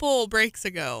happened a couple breaks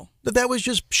ago. That was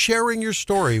just sharing your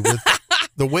story with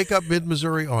the Wake Up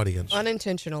Mid-Missouri audience.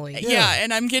 Unintentionally. Yeah,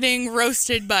 and I'm getting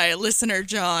roasted by listener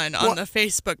John on the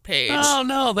Facebook page. Oh,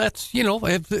 no, that's,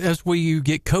 as we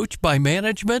get coached by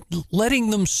management, letting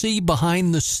them see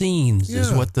behind the scenes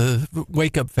is what the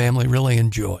Wake Up family really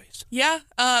enjoys. Yeah,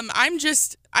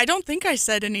 I don't think I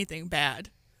said anything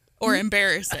bad or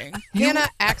embarrassing. Hannah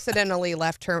accidentally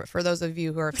left her, for those of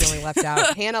you who are feeling left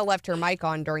out, Hannah left her mic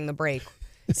on during the break.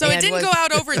 So it didn't go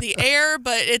out over the air,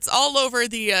 but it's all over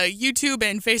the YouTube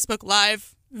and Facebook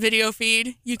Live video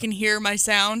feed. You can hear my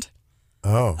sound.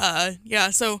 Oh. Yeah,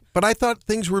 so... But I thought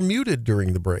things were muted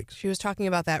during the breaks. She was talking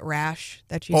about that rash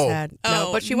that you said.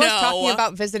 No, but she was talking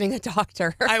about visiting a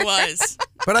doctor. I was.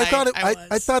 But I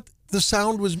thought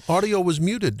the audio was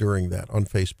muted during that on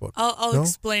Facebook. I'll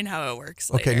explain how it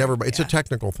works later. Okay, never mind. It's a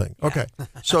technical thing. Yeah. Okay.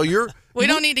 So we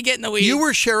don't need to get in the weeds. You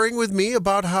were sharing with me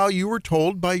about how you were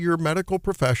told by your medical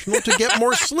professional to get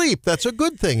more sleep. That's a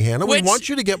good thing, Hannah. We want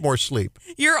you to get more sleep.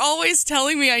 You're always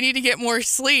telling me I need to get more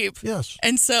sleep. Yes.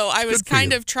 And so I was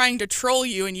kind of trying to troll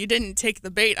you, and you didn't take the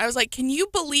bait. I was like, can you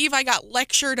believe I got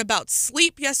lectured about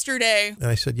sleep yesterday? And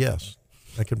I said, yes,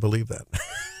 I can believe that.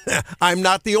 I'm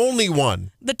not the only one.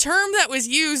 The term that was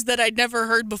used that I'd never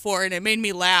heard before, and it made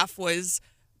me laugh, was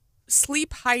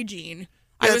sleep hygiene.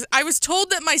 Yeah. I was told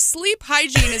that my sleep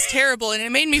hygiene is terrible, and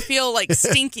it made me feel like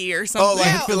stinky or something.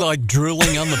 Oh, feel like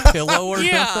drooling on the pillow or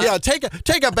something? Yeah,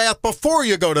 take a bath before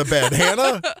you go to bed,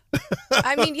 Hannah.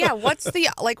 I mean, yeah, what's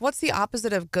the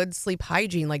opposite of good sleep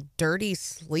hygiene? Like dirty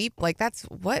sleep? Like that's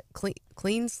what?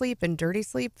 Clean sleep and dirty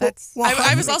sleep? That's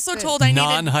I was also told I needed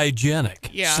non-hygienic.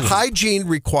 Yeah. sleep. Hygiene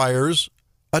requires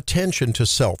attention to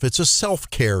self. It's a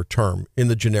self-care term in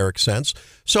the generic sense.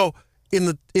 So in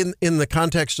the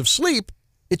context of sleep,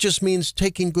 it just means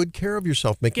taking good care of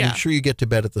yourself, making sure you get to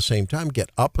bed at the same time,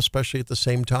 get up especially at the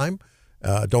same time.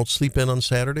 Don't sleep in on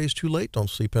Saturdays too late. Don't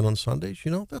sleep in on Sundays.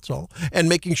 That's all. And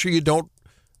making sure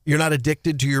you're not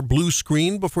addicted to your blue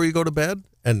screen before you go to bed,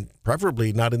 and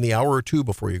preferably not in the hour or two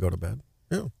before you go to bed.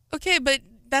 Yeah. Okay, but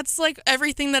that's like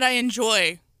everything that I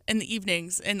enjoy in the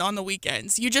evenings and on the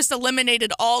weekends. You just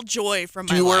eliminated all joy from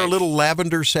my life. Do you wear a little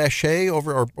lavender sachet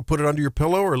over, or put it under your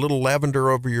pillow, or a little lavender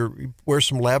over wear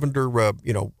some lavender,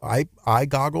 eye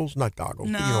goggles? Not goggles,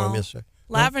 no. But you know what I mean.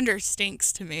 Lavender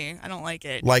stinks to me. I don't like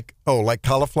it. Like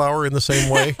cauliflower in the same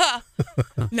way?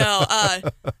 No,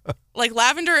 like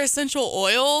lavender essential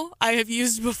oil I have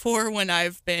used before when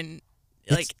I've been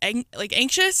like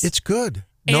anxious. It's good.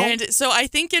 And so I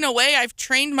think in a way I've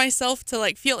trained myself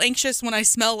to feel anxious when I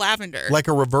smell lavender. Like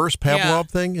a reverse Pavlov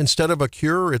thing? Instead of a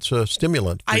cure, it's a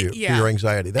stimulant for your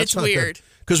anxiety. That's not weird.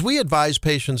 Because we advise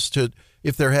patients to,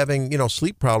 if they're having,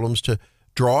 sleep problems, to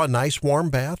draw a nice warm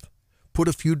bath, put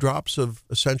a few drops of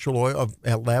essential oil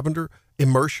of lavender,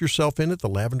 immerse yourself in it. The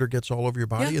lavender gets all over your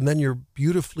body, and then you're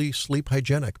beautifully sleep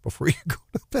hygienic before you go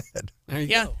to bed. There you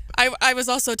go. I was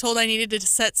also told I needed to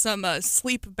set some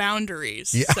sleep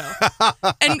boundaries. Yeah.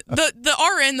 So. And the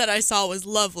RN that I saw was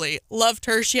lovely. Loved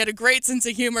her. She had a great sense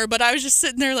of humor, but I was just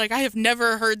sitting there like, I have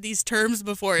never heard these terms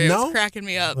before. It was cracking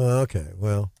me up. Okay,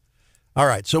 well, all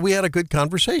right. So we had a good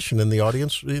conversation, and the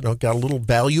audience, got a little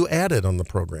value added on the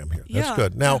program here. That's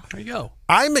good. Now, there you go.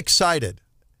 I'm excited.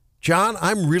 John,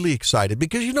 I'm really excited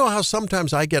because you know how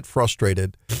sometimes I get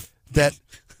frustrated that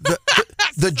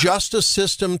the justice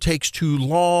system takes too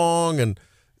long, and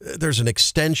there's an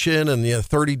extension, and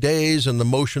 30 days, and the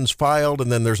motion's filed,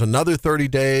 and then there's another 30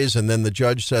 days, and then the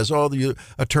judge says, the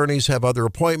attorneys have other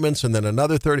appointments, and then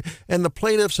another 30, and the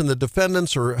plaintiffs and the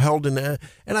defendants are held in, and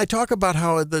I talk about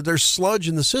how there's sludge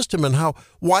in the system, and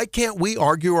why can't we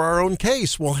argue our own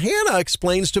case? Well, Hannah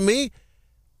explains to me,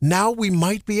 now we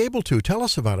might be able to. Tell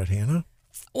us about it, Hannah.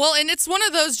 Well, and it's one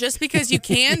of those, just because you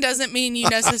can doesn't mean you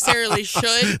necessarily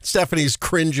should. Stephanie's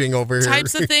cringing over here.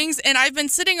 Types of things. And I've been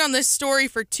sitting on this story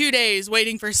for 2 days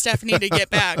waiting for Stephanie to get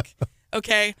back.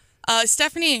 Okay.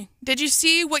 Stephanie, did you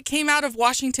see what came out of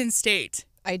Washington State?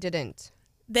 I didn't.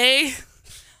 They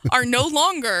are no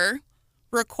longer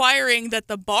requiring that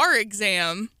the bar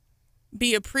exam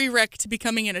be a prereq to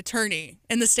becoming an attorney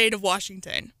in the state of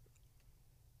Washington.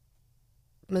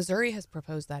 Missouri has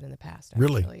proposed that in the past,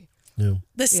 actually. Really? Yeah.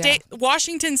 The state,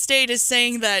 Washington State, is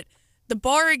saying that the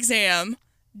bar exam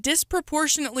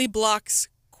disproportionately blocks,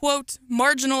 quote,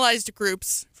 marginalized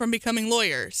groups from becoming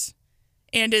lawyers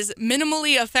and is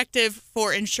minimally effective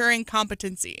for ensuring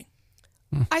competency.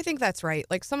 I think that's right.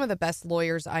 Like some of the best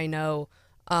lawyers I know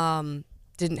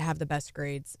didn't have the best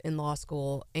grades in law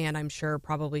school, and I'm sure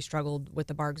probably struggled with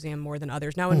the bar exam more than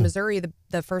others. Now in Missouri,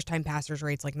 the first-time passers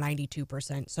rate's like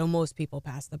 92%, so most people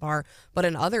pass the bar. But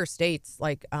in other states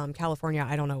like California,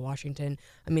 I don't know, Washington,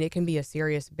 I mean, it can be a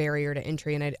serious barrier to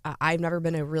entry, and I've never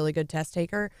been a really good test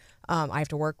taker. I have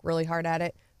to work really hard at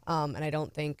it, and I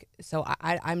don't think so.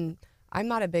 I'm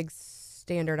not a big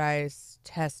standardized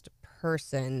test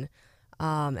person,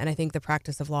 and I think the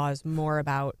practice of law is more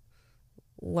about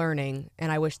learning,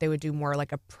 and I wish they would do more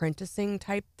like apprenticing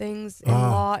type things in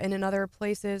law and in other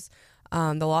places.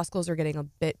 The law schools are getting a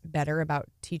bit better about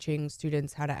teaching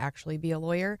students how to actually be a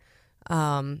lawyer.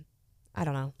 I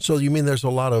don't know. So you mean there's a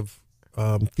lot of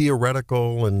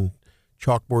theoretical and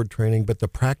chalkboard training, but the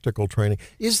practical training,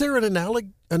 is there an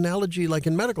analogy like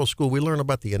in medical school we learn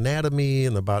about the anatomy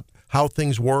and about how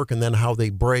things work and then how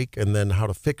they break and then how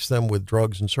to fix them with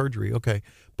drugs and surgery? Okay,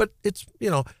 but it's,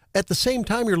 at the same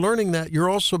time you're learning that, you're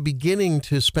also beginning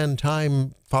to spend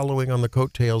time following on the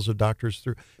coattails of doctors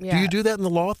through. Yeah. Do you do that in the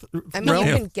law realm?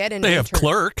 You can get an They have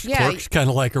clerks. Yeah. Clerks kind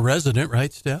of like a resident,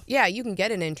 right, Steph? Yeah, you can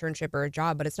get an internship or a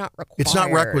job, but it's not required. It's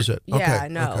not requisite. Yeah, Okay.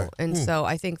 no. Okay. And so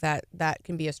I think that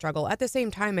can be a struggle. At the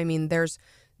same time, I mean, there's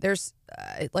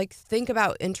like, think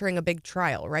about entering a big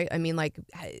trial, right? I mean, like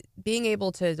being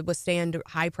able to withstand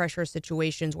high pressure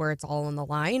situations where it's all on the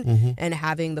line and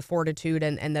having the fortitude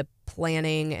and the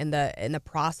planning and the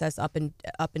process up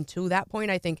until that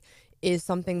point, I think is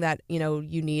something that,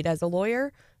 you need as a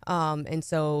lawyer. And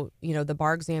so, the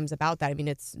bar exam's about that. I mean,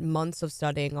 it's months of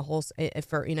studying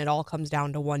it all comes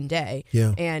down to one day.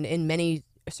 Yeah. And in many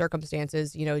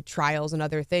circumstances, trials and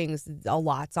other things, a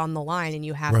lot's on the line, and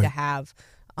you have to have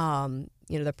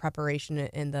the preparation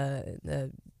and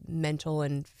the mental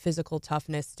and physical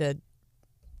toughness to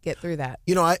get through that.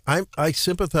 I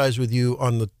sympathize with you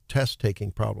on the test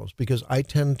taking problems because I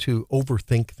tend to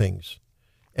overthink things.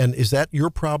 And is that your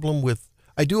problem with,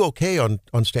 I do okay on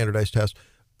standardized tests,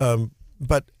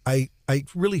 but I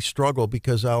really struggle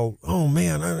because you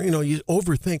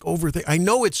overthink. I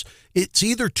know it's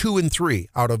either 2 and 3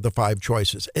 out of the 5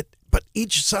 choices. But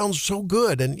each sounds so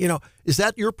good. And, is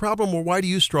that your problem, or why do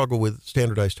you struggle with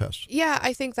standardized tests? Yeah,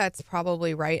 I think that's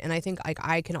probably right. And I think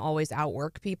I can always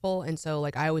outwork people. And so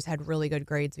I always had really good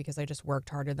grades because I just worked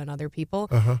harder than other people.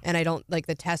 And I don't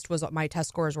my test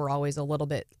scores were always a little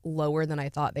bit lower than I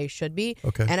thought they should be.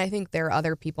 Okay. And I think there are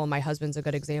other people. My husband's a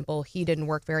good example. He didn't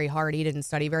work very hard. He didn't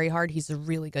study very hard. He's a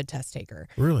really good test taker.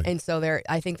 Really? And so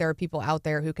I think there are people out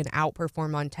there who can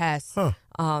outperform on tests.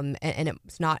 And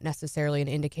it's not necessarily an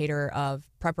indicator of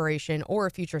preparation or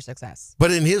future success.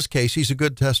 But in his case, he's a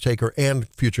good test taker and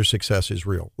future success is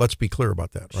real. Let's be clear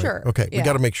about that, right? Sure. Okay, we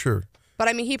got to make sure. But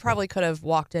I mean, he probably could have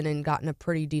walked in and gotten a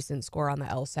pretty decent score on the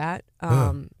LSAT.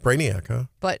 Brainiac, huh?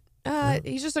 But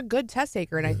he's just a good test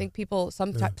taker, and I think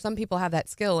some people have that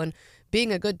skill, and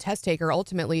being a good test taker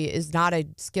ultimately is not a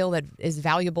skill that is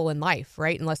valuable in life,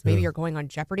 right? Unless maybe you're going on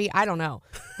Jeopardy. I don't know.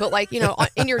 But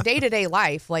in your day-to-day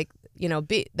life,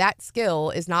 that skill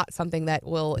is not something that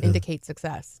will indicate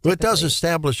success. Well, it does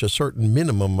establish a certain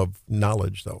minimum of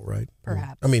knowledge, though, right?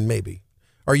 Perhaps. I mean, maybe.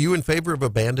 Are you in favor of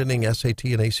abandoning SAT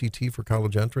and ACT for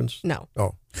college entrance? No.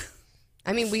 Oh.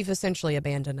 I mean, we've essentially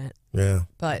abandoned it. Yeah.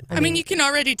 But I mean, you can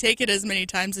already take it as many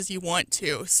times as you want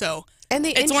to. So and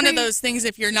it's one of those things,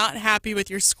 if you're not happy with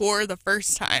your score the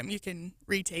first time, you can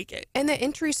retake it. And the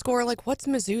entry score, what's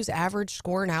Mizzou's average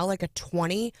score now? Like a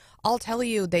 20? I'll tell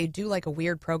you, they do a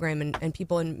weird program, and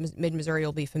people in mid-Missouri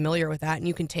will be familiar with that. And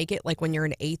you can take it when you're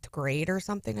in 8th grade or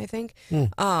something, I think.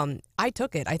 I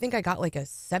took it. I think I got a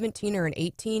 17 or an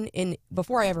 18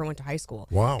 before I ever went to high school.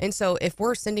 Wow. And so if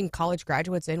we're sending college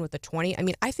graduates in with a 20, I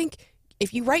mean, I think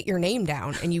if you write your name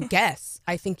down and you guess,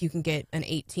 I think you can get an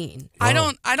 18. I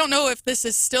don't know if this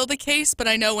is still the case, but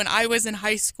I know when I was in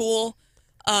high school,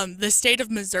 the state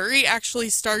of Missouri actually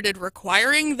started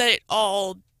requiring that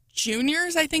all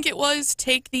juniors, I think it was,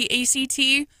 take the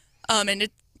ACT, and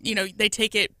they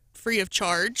take it free of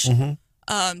charge.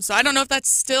 So I don't know if that's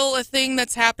still a thing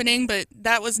that's happening, but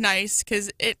that was nice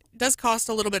because it does cost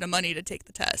a little bit of money to take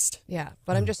the test. Yeah,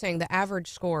 but I'm just saying the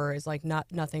average score is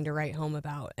nothing to write home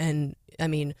about. And I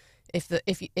mean,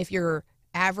 if your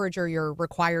average or your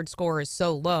required score is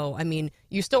so low, I mean,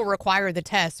 you still require the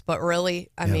test, but really,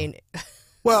 I mean,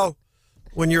 well,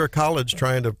 when you're at college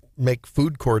trying to make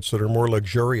food courts that are more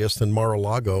luxurious than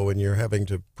Mar-a-Lago, and you're having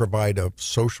to provide a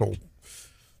social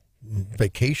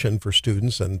vacation for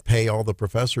students and pay all the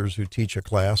professors who teach a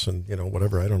class and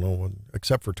whatever, I don't know,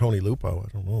 except for Tony Lupo,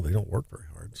 I don't know, they don't work very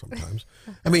hard. hard sometimes.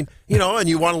 I mean, and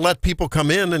you want to let people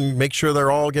come in and make sure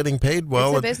they're all getting paid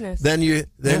well. It's a business. Then you're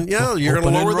going to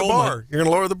Open lower the enrollment. bar. You're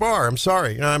going to lower the bar. I'm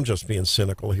sorry. I'm just being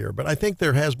cynical here, but I think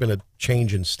there has been a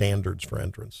change in standards for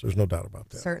entrance. There's no doubt about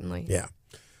that. Certainly. Yeah.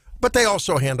 But they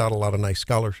also hand out a lot of nice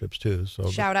scholarships, too. So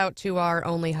Shout out to our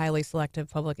only highly selective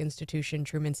public institution,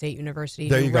 Truman State University,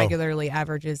 There who you go. regularly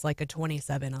averages like a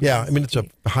 27 on yeah, the I mean, it's a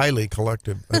highly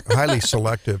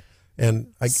selective. And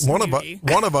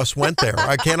one of us went there.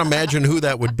 I can't imagine who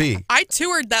that would be. I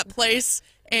toured that place,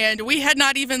 and we had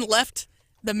not even left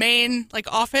the main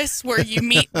office where you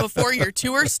meet before your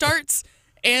tour starts.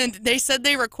 And they said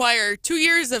they require 2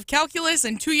 years of calculus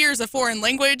and 2 years of foreign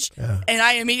language. Yeah. And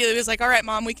I immediately was like, all right,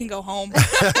 Mom, we can go home.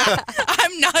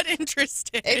 I'm not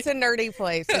interested. It's a nerdy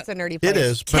place. It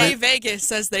is. K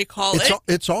Vegas, as they call it.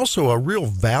 It's also a real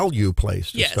value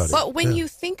place to study. But when you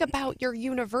think about your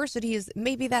universities,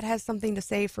 maybe that has something to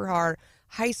say for our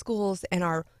high schools and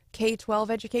our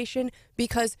K-12 education,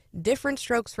 because different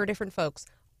strokes for different folks.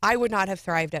 I would not have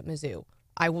thrived at Mizzou.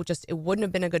 It wouldn't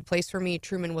have been a good place for me.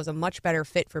 Truman was a much better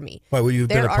fit for me. Why, would you have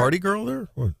been a party girl there?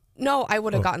 Or? No, I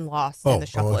would have gotten lost in the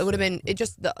shuffle. It would have been,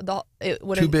 it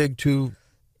would have too big, too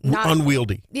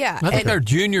unwieldy. Yeah. I think our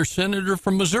junior senator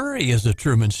from Missouri is a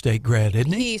Truman State grad,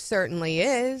 isn't he? He certainly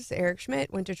is. Eric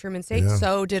Schmidt went to Truman State. Yeah.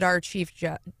 So did our Chief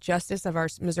Justice of our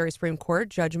Missouri Supreme Court,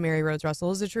 Judge Mary Rhodes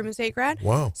Russell, is a Truman State grad.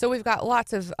 Wow. So we've got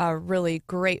lots of really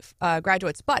great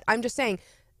graduates. But I'm just saying,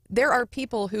 there are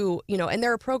people who, and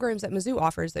there are programs that Mizzou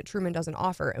offers that Truman doesn't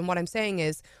offer. And what I'm saying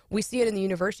is, we see it in the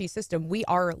university system. We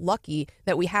are lucky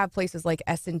that we have places like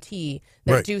S&T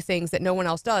that do things that no one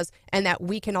else does, and that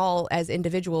we can all, as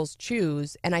individuals,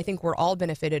 choose. And I think we're all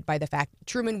benefited by the fact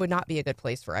Truman would not be a good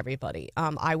place for everybody.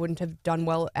 I wouldn't have done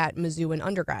well at Mizzou in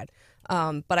undergrad.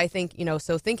 But I think,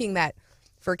 so thinking that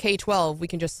for K-12, we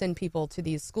can just send people to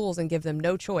these schools and give them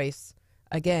no choice,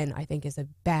 again, I think is a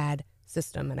bad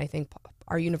system. And I think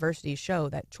our universities show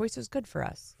that choice is good for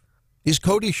us. Is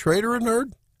Cody Schrader a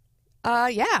nerd?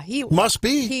 Yeah, he must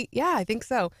be. Yeah, I think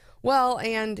so. Well,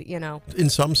 and in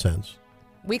some sense,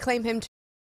 we claim him to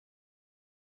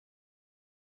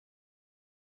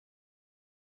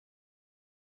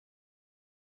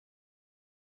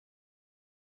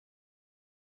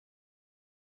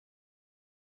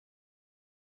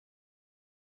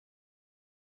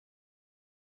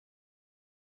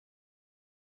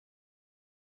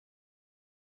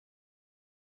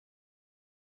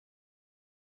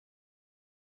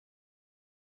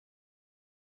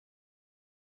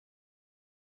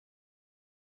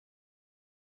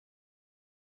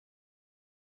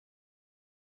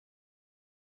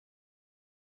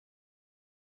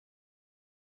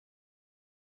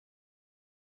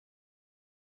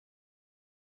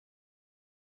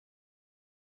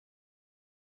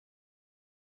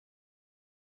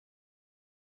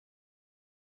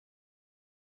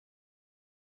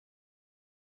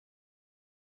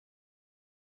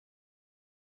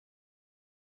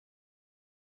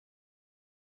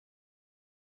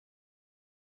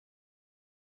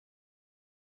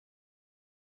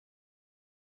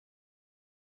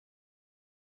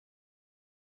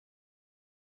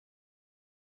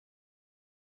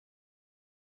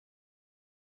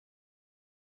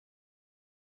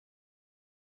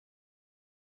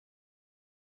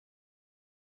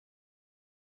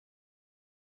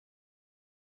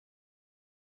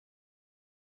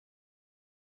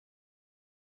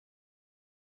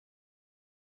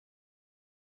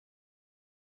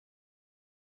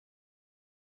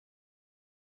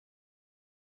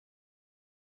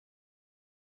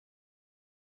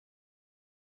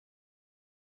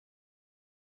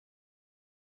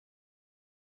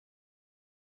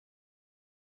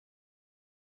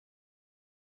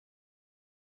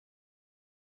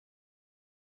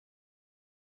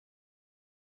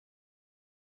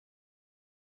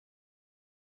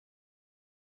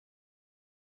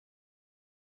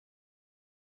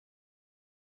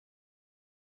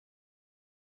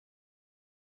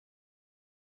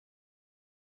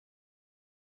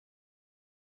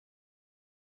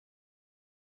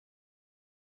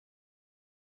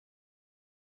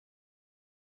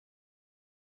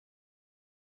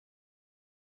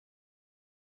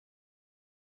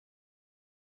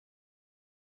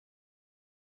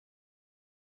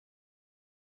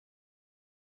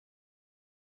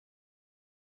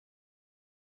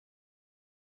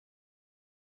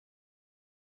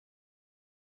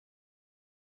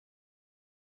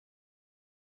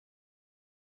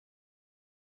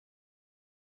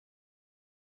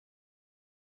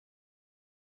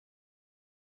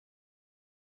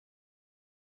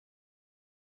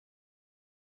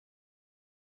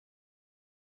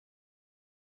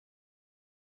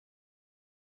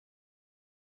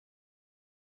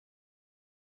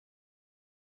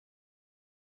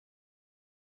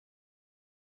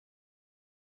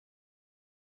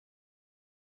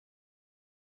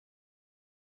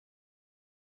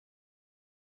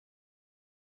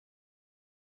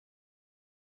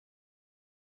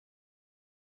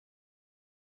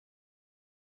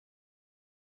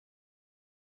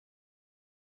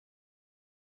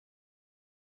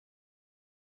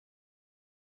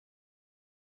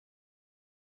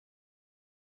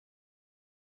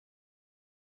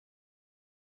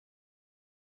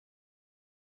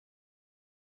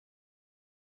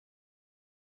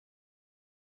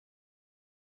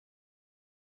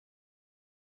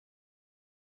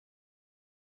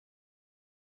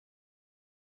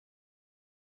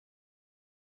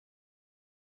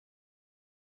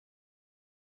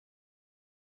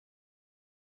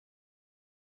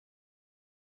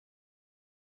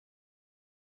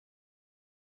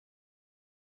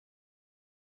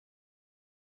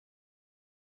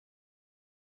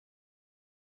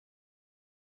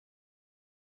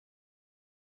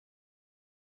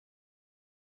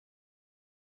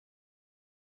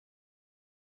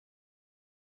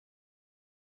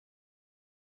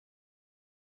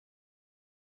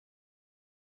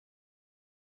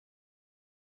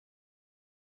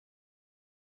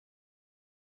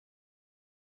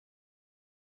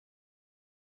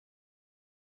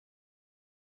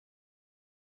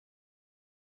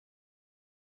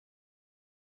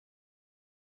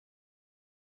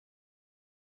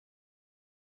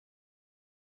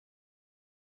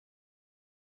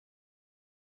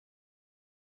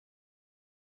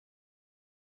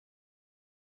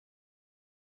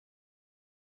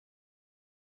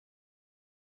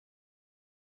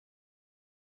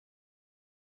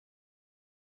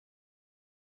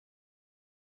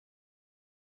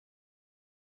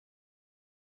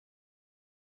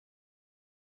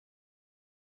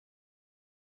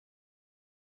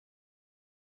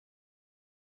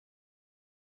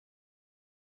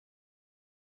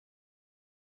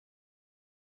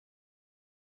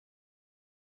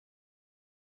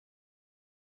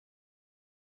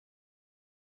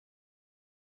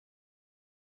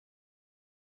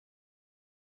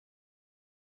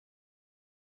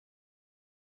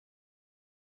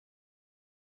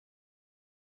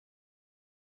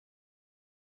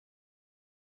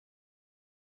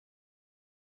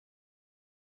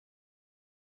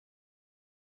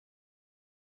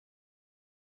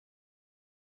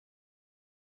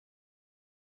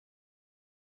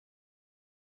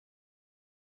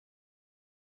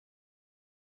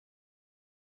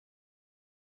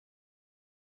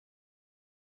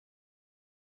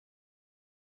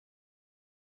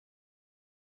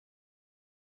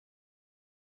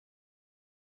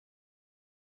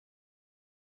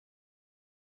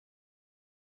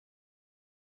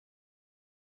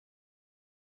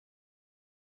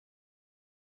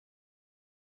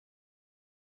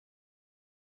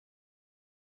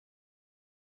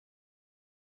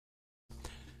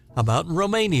How about in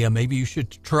Romania? Maybe you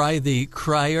should try the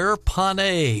craier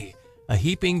pane, a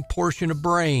heaping portion of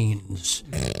brains.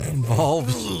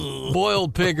 Involves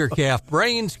boiled pig or calf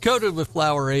brains coated with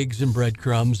flour, eggs, and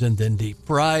breadcrumbs, and then deep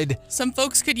fried. Some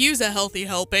folks could use a healthy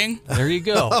helping. There you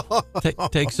go.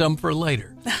 Take some for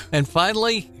later. And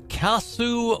finally,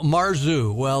 casu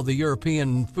marzu. Well, the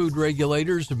European food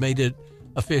regulators have made it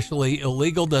officially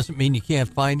illegal. Doesn't mean you can't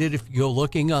find it if you go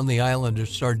looking on the island of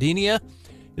Sardinia.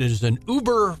 It is an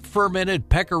uber-fermented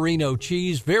pecorino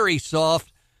cheese, very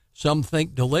soft. Some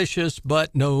think delicious,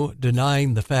 but no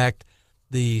denying the fact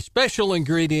the special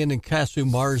ingredient in casu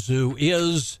marzu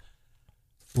is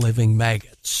living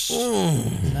maggots.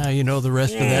 Now you know the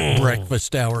rest of that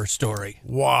breakfast hour story.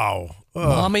 Wow.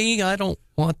 Mommy, I don't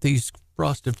want these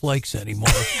Frosted Flakes anymore.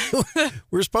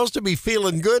 We're supposed to be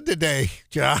feeling good today,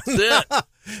 John. That's it.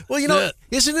 Well, you know,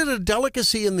 isn't it a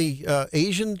delicacy in the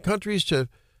Asian countries to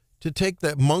take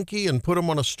that monkey and put him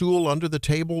on a stool under the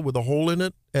table with a hole in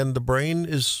it, and the brain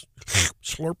is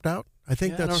slurped out? I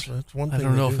think that's one thing. I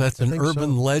don't know if that's an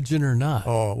urban legend or not.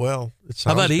 Oh, well, it sounds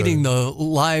How about good. eating the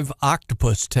live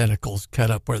octopus tentacles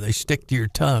cut up where they stick to your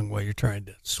tongue while you're trying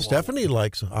to swallow? Stephanie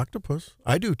likes octopus.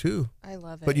 I do, too. I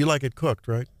love it. But you like it cooked,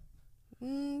 right?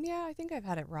 Yeah, I think I've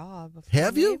had it raw before.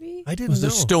 Have you? Maybe? I didn't Was know.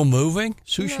 it still moving?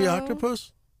 Sushi No.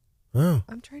 octopus? Oh,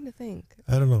 I'm trying to think.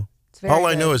 I don't know. It's very All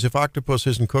I good. know is if octopus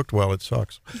isn't cooked well, it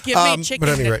sucks. Give me chicken. But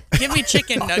at any rate. Give me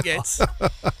chicken nuggets.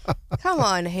 Come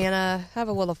on, Hannah. Have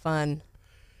a little fun.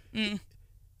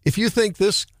 If you think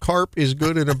this carp is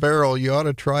good in a barrel, you ought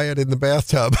to try it in the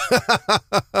bathtub.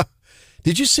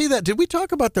 Did you see that? Did we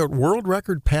talk about the world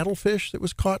record paddlefish that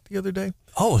was caught the other day?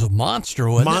 Oh, it was a monster,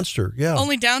 wasn't it? Monster, yeah.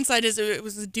 Only downside is it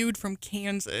was a dude from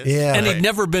Kansas. Yeah. And he'd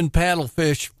never been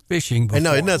fishing before. I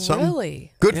know, isn't that something?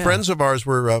 Really? Good Yeah. friends of ours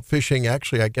were fishing,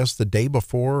 actually, I guess the day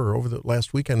before or over the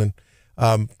last weekend,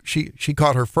 and she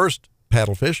caught her first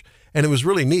paddlefish, and it was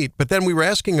really neat. But then we were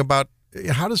asking about,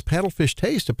 how does paddlefish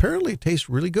taste? Apparently, it tastes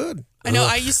really good. I know.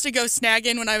 I used to go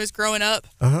snagging when I was growing up.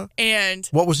 And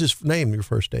What was his name, your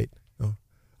first date? Oh,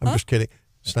 I'm just kidding.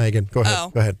 Snagging. Go ahead. Oh.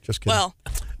 Go ahead. Just kidding. well,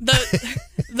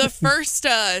 the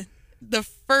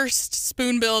first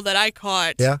spoonbill that I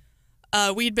caught, Yeah?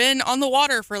 we'd been on the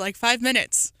water for like 5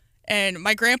 minutes, and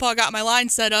my grandpa got my line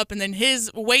set up, and then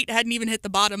his weight hadn't even hit the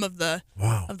bottom of the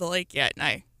lake yet, and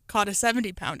I caught a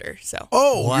 70-pounder. So.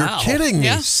 Oh, Wow. you're kidding me.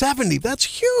 Yeah. 70. That's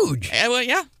huge. Well,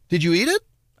 yeah. Did you eat it?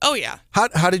 Oh yeah.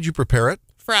 How did you prepare it?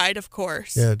 Fried, of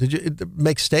course. Yeah. Did you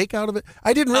make steak out of it?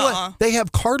 I didn't realize they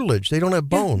have cartilage. They don't have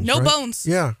bones. no right? bones.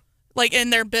 Yeah. Like in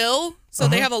their bill. So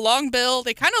they have a long bill.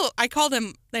 They I call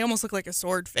them, they almost look like a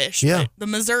swordfish. Yeah. but the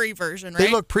Missouri version, right?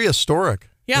 They look prehistoric.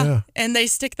 Yeah. And they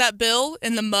stick that bill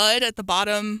in the mud at the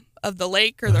bottom of the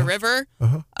lake or the river.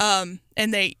 And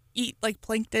they eat like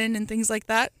plankton and things like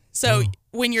that. So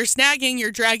when you're snagging,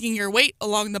 you're dragging your weight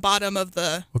along the bottom of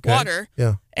the water.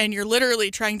 Yeah. And you're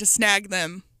literally trying to snag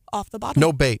them off the bottom.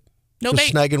 No bait. No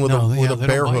Just bait. snagging with a they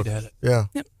bear don't hook. bite at it. Yeah.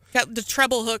 Yep. Got the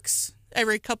treble hooks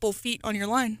every couple feet on your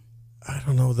line. I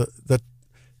don't know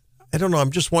I don't know.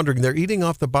 I'm just wondering. They're eating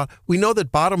off the bottom. We know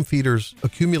that bottom feeders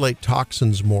accumulate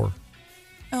toxins more.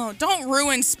 Oh, don't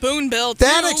ruin spoonbill, too.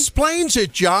 That explains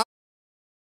it, John.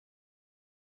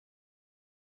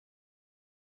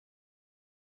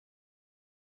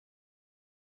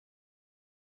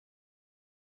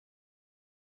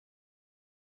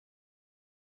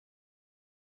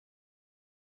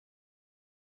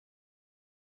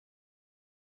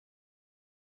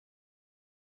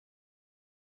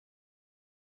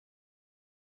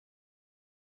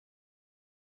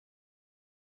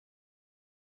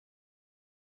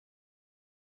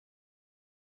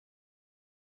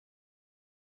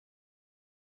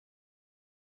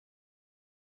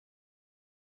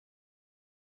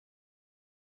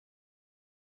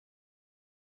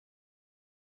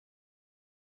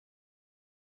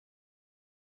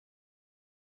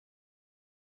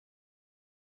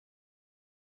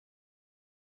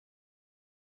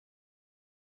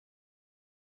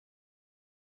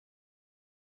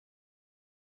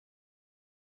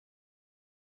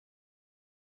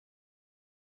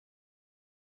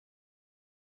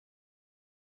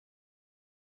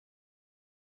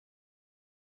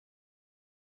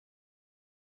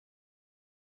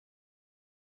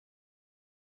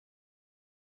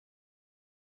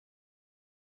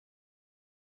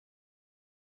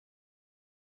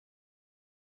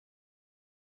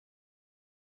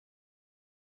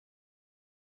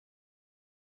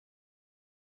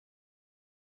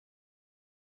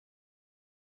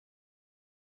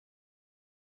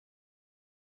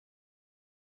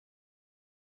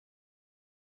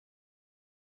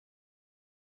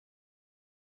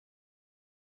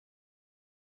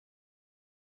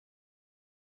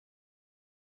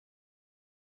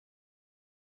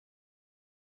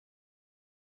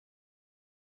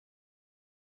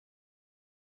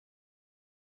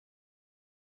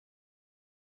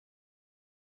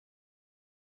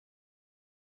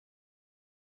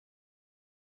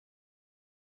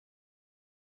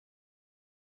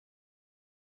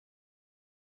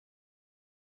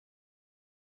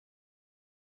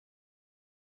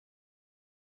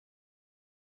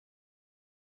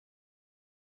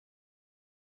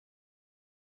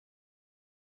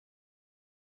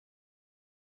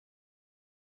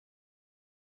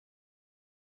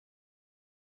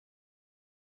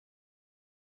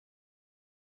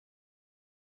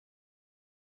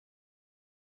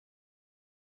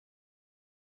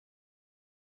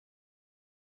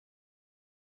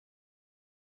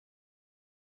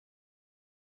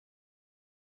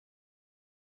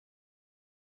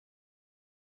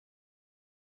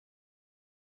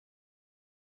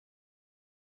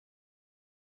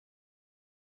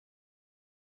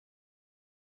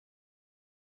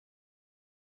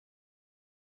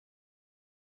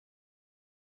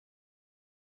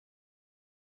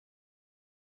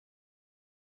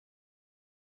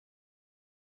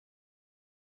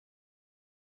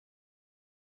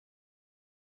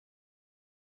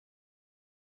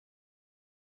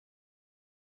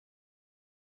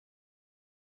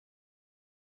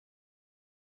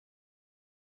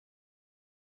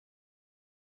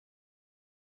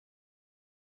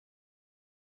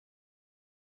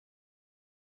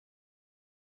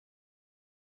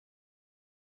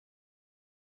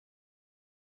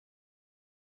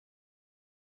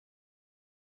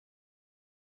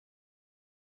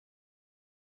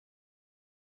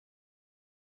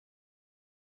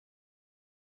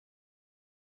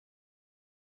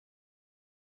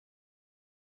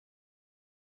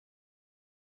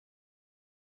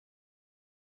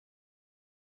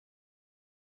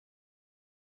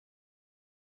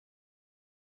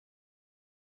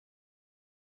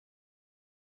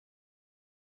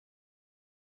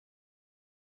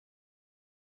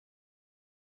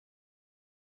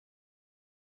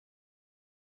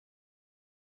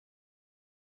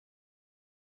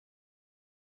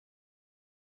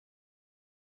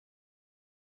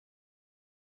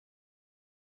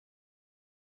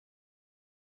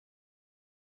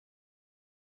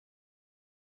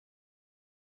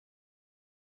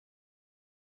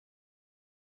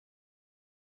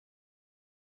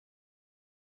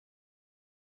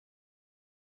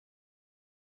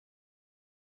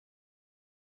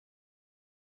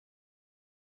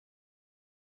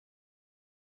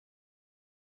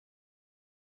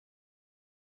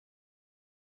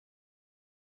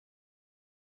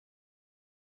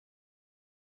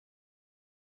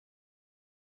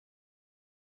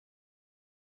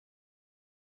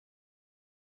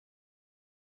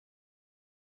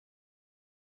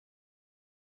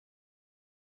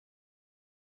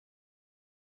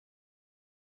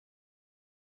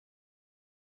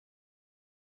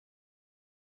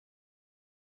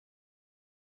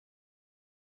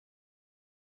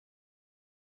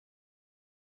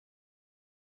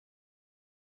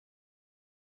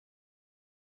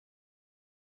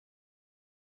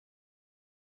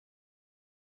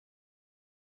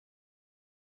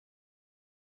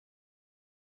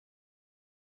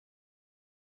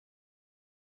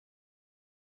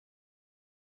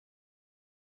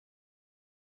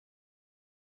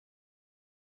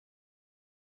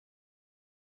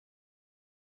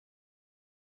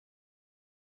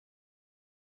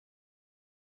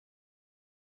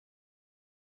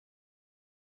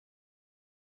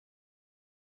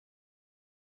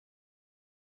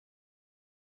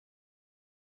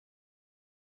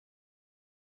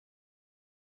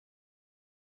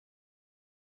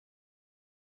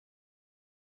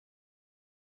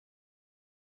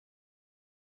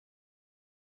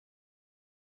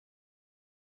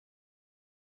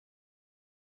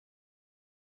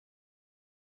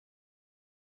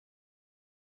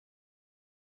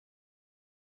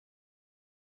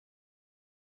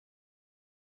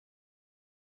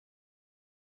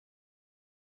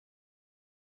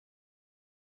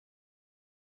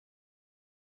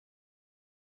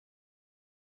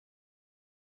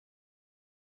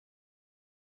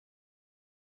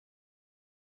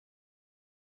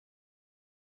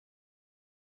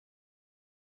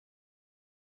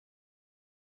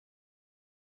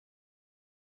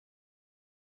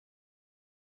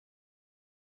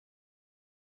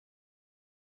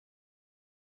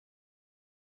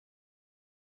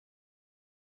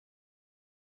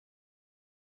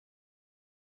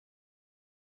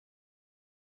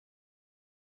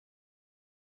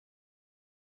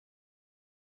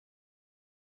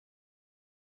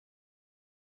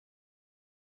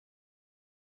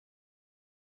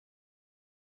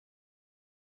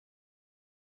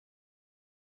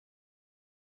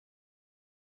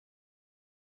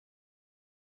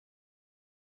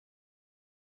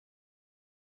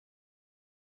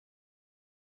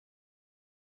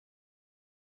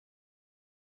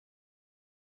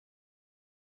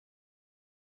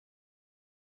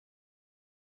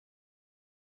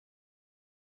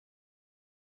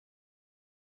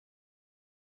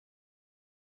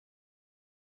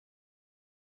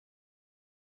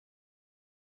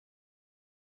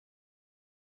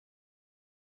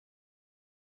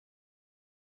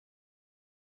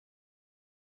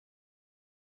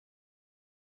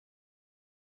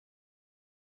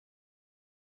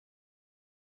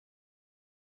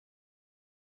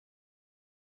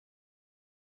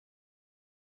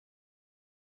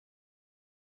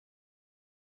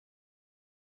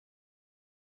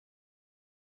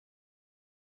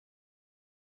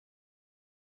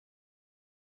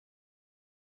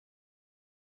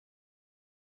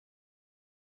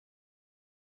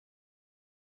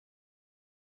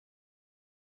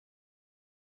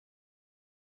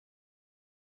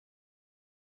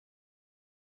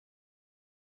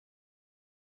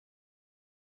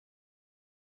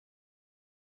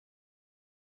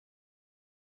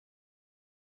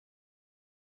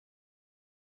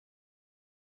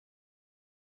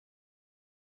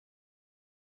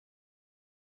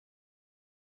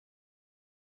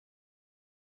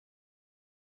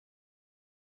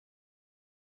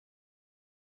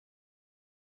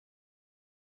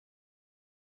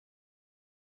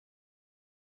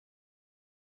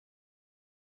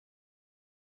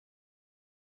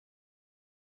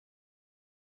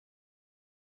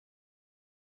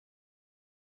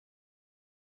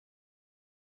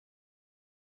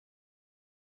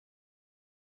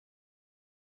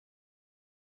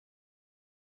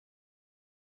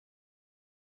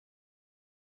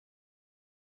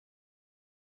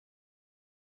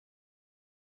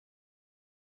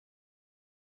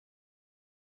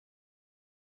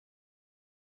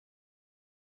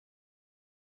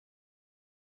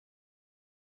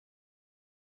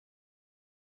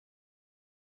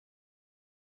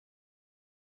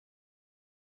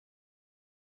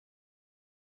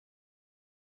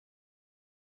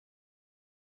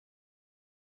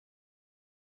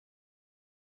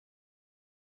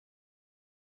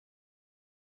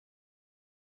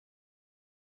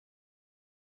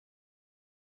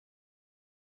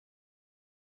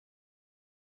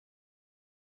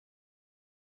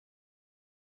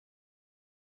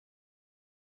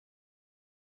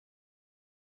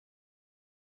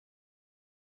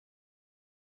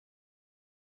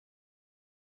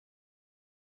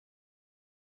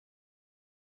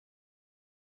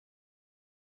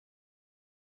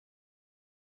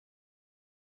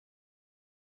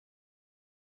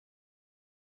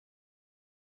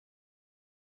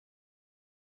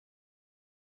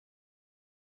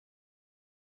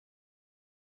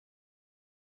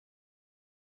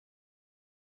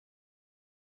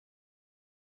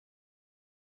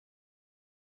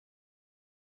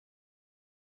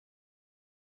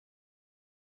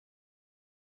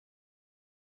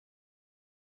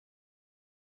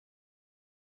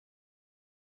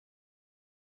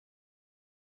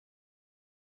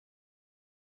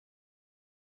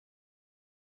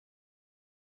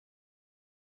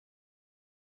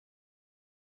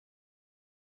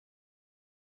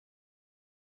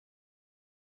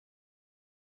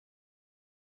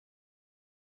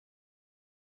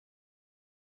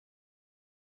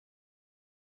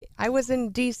 I was in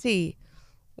D.C.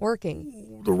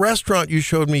 working. The restaurant you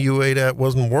showed me you ate at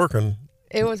wasn't working.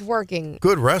 It was working.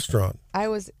 Good restaurant. I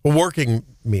was A working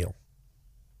meal.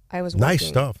 working. Nice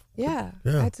stuff. Yeah.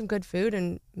 Yeah. I had some good food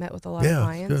and met with a lot of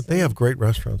clients. Good. They have great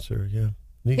restaurants there. Yeah.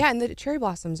 Neat. Yeah, and the cherry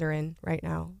blossoms are in right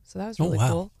now. So that was really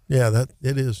cool. Yeah, that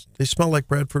it is. They smell like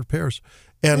Bradford pears.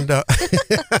 And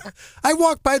I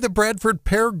walked by the Bradford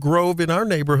pear grove in our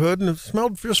neighborhood, and it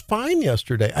smelled just fine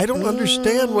yesterday. I don't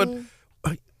understand what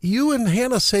you and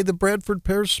Hannah say the Bradford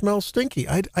pears smell stinky.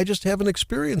 I just haven't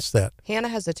experienced that. Hannah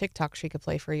has a TikTok she could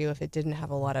play for you if it didn't have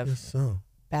a lot of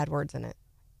bad words in it.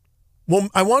 Well,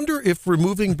 I wonder if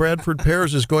removing Bradford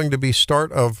pears is going to be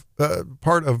part of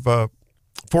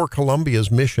For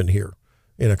Columbia's mission here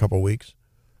in a couple of weeks.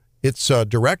 Its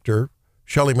director,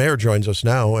 Shelley Meyer, joins us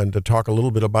now and to talk a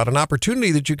little bit about an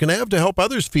opportunity that you can have to help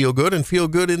others feel good and feel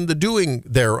good in the doing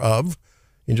thereof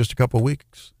in just a couple of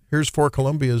weeks. Here's For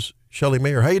Columbia's Shelley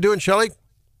Meyer. How you doing, Shelley?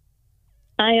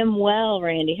 I am well,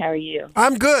 Randy. How are you?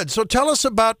 I'm good. So tell us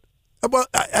about, well,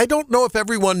 I don't know if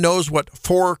everyone knows what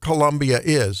For Columbia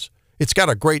is. It's got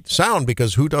a great sound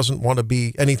because who doesn't want to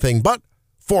be anything but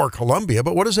for Columbia?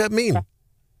 But what does that mean?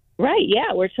 Right.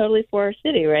 Yeah, we're totally for our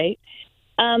city, right?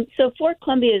 So For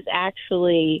Columbia is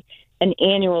actually an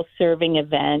annual serving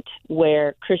event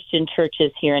where Christian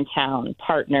churches here in town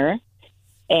partner.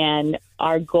 And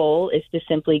our goal is to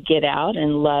simply get out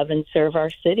and love and serve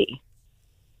our city.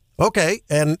 Okay.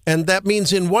 And that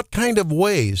means in what kind of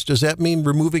ways? Does that mean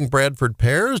removing Bradford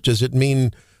pears? Does it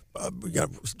mean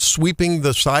sweeping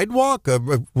the sidewalk,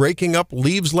 raking up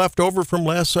leaves left over from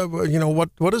last,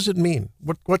 what does it mean?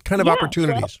 What kind of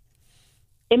opportunities? Well,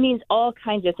 it means all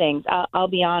kinds of things. I'll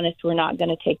be honest, we're not going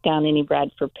to take down any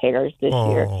Bradford pears this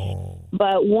year.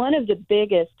 But one of the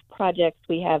biggest projects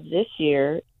we have this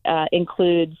year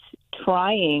includes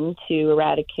trying to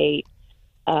eradicate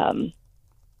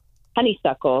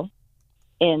honeysuckle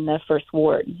in the first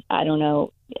ward. I don't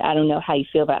know how you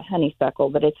feel about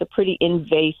honeysuckle, but it's a pretty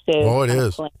invasive. Oh, it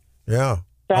is. Plant. Yeah.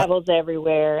 Travels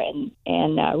everywhere and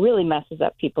really messes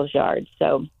up people's yards.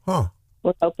 So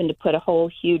we're hoping to put a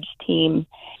whole huge team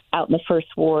out in the first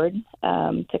ward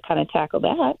to kind of tackle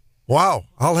that. Wow.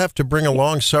 I'll have to bring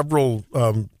along several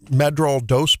Medrol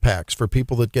dose packs for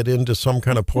people that get into some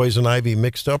kind of poison ivy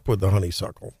mixed up with the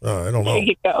honeysuckle. I don't know. There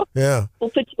you go. Yeah.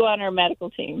 We'll put you on our medical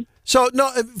team. So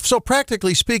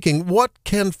practically speaking, what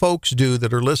can folks do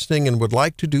that are listening and would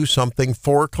like to do something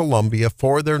for Columbia,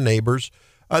 for their neighbors?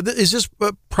 Is this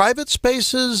private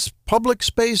spaces, public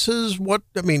spaces?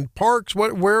 Parks?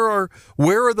 Where are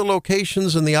the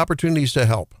locations and the opportunities to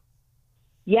help?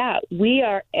 Yeah, we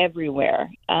are everywhere.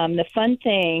 The fun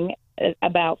thing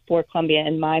about For Columbia,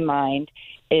 in my mind,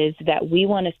 is that we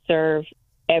want to serve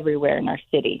everywhere in our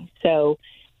city. So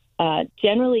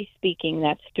generally speaking,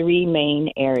 that's three main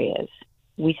areas.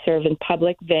 We serve in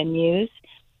public venues,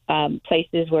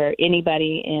 places where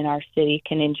anybody in our city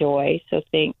can enjoy. So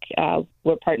think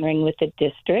we're partnering with the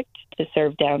district to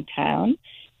serve downtown.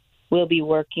 We'll be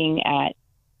working at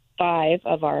 5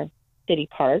 of our city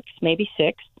parks, maybe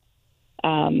 6.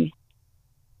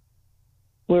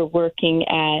 We're working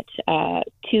at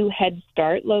 2 Head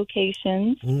Start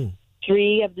locations,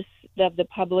 3 of the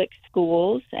public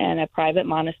schools, and a private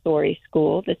Montessori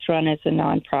school that's run as a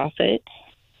nonprofit.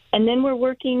 And then we're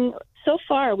working, so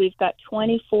far we've got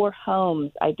 24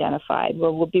 homes identified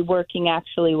where we'll be working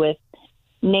actually with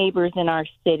neighbors in our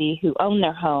city who own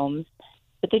their homes,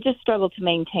 but they just struggle to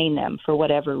maintain them for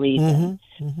whatever reason.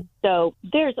 So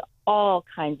there's all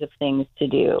kinds of things to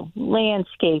do: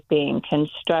 landscaping,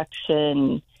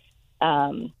 construction,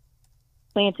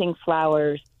 planting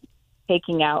flowers,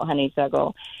 taking out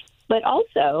honeysuckle. But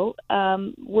also,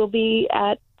 we'll be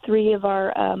at 3 of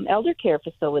our elder care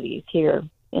facilities here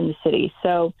in the city.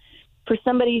 So for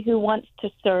somebody who wants to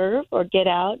serve or get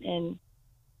out and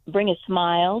bring a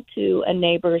smile to a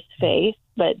neighbor's face,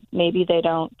 but maybe they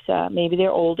don't, maybe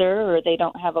they're older or they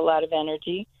don't have a lot of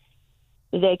energy,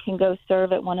 they can go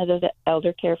serve at one of those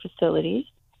elder care facilities.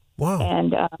 Wow.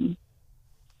 And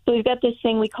so we've got this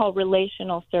thing we call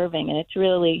relational serving, and it's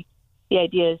really, the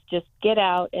idea is just get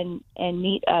out and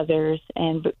meet others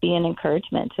and be an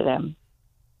encouragement to them.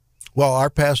 Well, our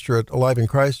pastor at Alive in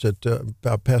Christ,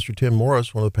 Pastor Tim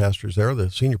Morris, one of the pastors there, the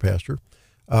senior pastor,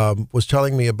 was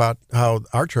telling me about how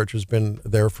our church has been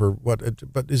there for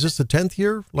but is this the 10th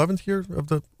year, 11th year of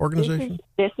the organization?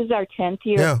 This is our 10th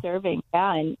year of serving,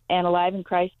 and Alive in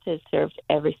Christ has served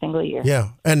every single year.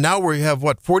 Yeah, and now we have,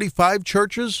 45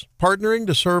 churches partnering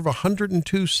to serve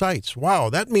 102 sites. Wow,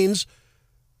 that means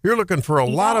you're looking for a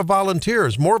lot of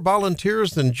volunteers, more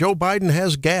volunteers than Joe Biden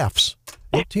has gaffes.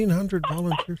 1,800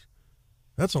 volunteers.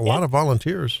 That's a lot of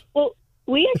volunteers. Well,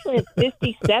 we actually have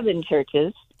 57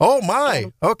 churches. Oh,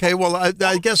 my. Okay, well,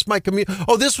 I guess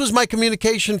this was my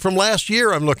communication from last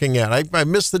year I'm looking at. I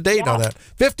missed the date on that.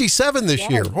 57 this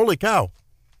year. Holy cow.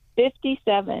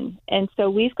 57. And so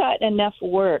we've got enough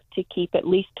work to keep at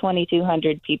least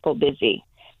 2,200 people busy.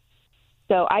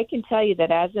 So I can tell you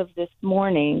that as of this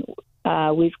morning,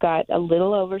 we've got a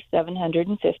little over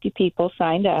 750 people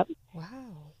signed up. Wow.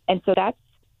 And so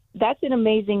that's an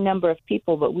amazing number of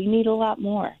people, but we need a lot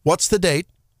more. What's the date?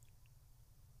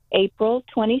 April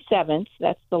 27th.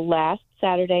 That's the last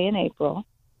Saturday in April.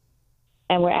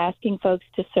 And we're asking folks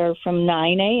to serve from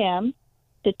 9 a.m.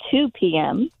 to 2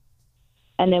 p.m.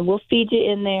 And then we'll feed you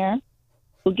in there.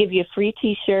 We'll give you a free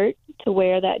T-shirt to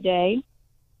wear that day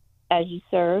as you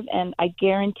serve. And I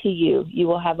guarantee you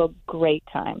will have a great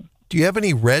time. Do you have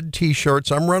any red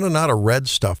T-shirts? I'm running out of red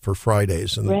stuff for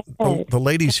Fridays. And the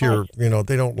ladies here, they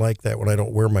don't like that when I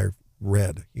don't wear my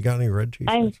red. You got any red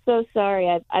T-shirts? I'm so sorry.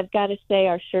 I've got to say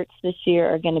our shirts this year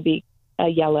are going to be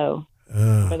yellow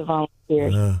for the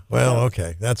volunteers. Well,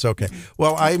 okay. That's okay.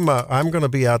 Well, I'm going to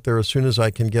be out there as soon as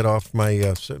I can get off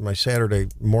my my Saturday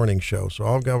morning show. So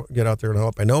I'll get out there and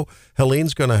help. I know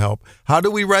Helene's going to help. How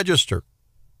do we register?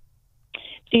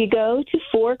 So you go to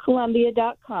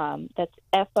forcolumbia.com. That's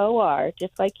FOR,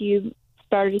 just like you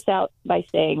started us out by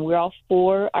saying. We're all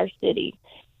for our city.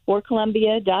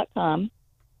 forcolumbia.com.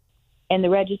 And the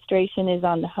registration is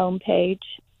on the homepage.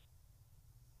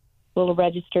 Little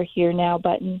register here now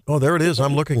button. Oh, there it is.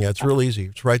 I'm looking at it. It's real easy.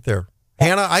 It's right there.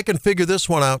 Hannah, I can figure this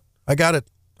one out. I got it.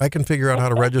 I can figure out how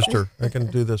to register. I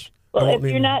can do this. Well, if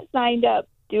you're not signed up,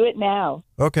 do it now.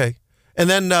 Okay. And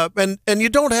then, and you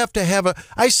don't have to have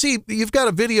I see you've got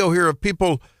a video here of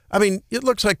people. I mean, it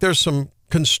looks like there's some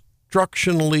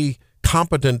constructionally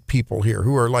competent people here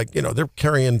who are like, they're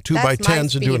carrying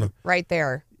 2x10s and doing right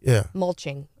there. Yeah.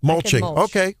 Mulching. Mulching.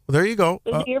 Okay. Well, there you go.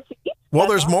 Well,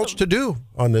 there's awesome. mulch to do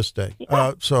on this day.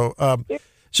 Yeah. So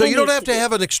you don't have to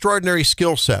have an extraordinary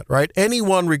skill set, right?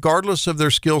 Anyone, regardless of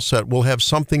their skill set, will have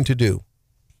something to do.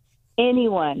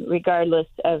 Anyone, regardless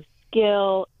of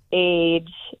skill,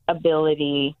 age,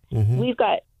 ability. Mm-hmm.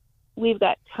 We've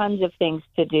got tons of things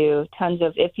to do.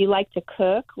 If you like to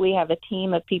cook, we have a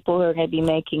team of people who are going to be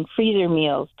making freezer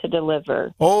meals to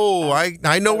deliver. Oh,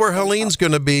 I know where Helene's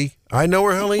going to be.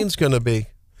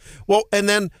 Well, and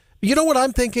then, you know what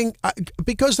I'm thinking?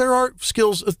 Because there are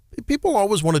skills, people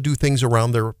always want to do things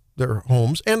around their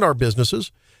homes and our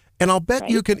businesses. And I'll bet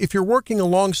you can, if you're working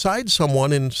alongside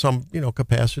someone in some,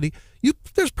 capacity,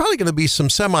 there's probably going to be some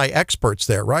semi-experts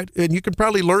there, right? And you can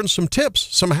probably learn some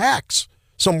tips, some hacks,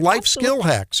 some life skill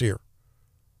hacks here.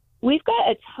 We've got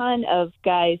a ton of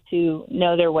guys who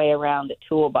know their way around the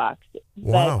toolbox,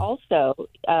 but also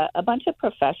a bunch of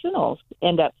professionals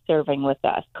end up serving with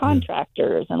us,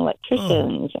 contractors and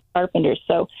electricians, and carpenters.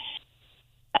 So,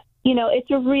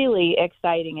 it's a really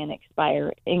exciting and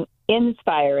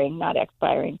inspiring, not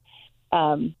expiring,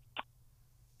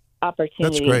 opportunity.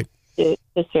 That's great.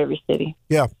 To serve your city.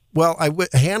 Yeah. Well,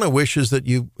 Hannah wishes that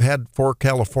you had For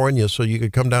California so you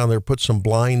could come down there, put some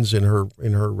blinds in her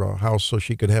house so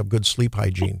she could have good sleep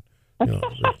hygiene.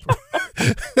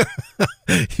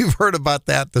 You've heard about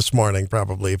that this morning,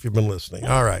 probably, if you've been listening.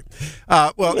 All right.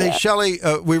 Hey, Shelley,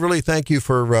 we really thank you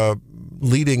for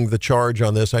leading the charge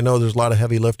on this. I know there's a lot of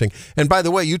heavy lifting. And by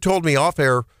the way, you told me off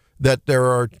air that there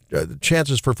are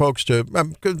chances for folks to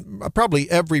probably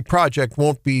every project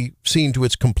won't be seen to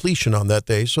its completion on that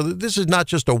day. So this is not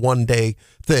just a one-day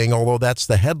thing, although that's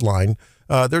the headline.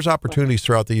 There's opportunities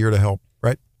throughout the year to help,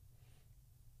 right?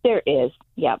 There is,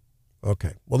 yeah.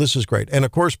 Okay. Well, this is great. And, of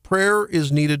course, prayer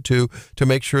is needed, too, to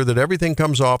make sure that everything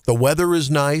comes off. The weather is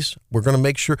nice. We're going to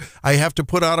make sure. I have to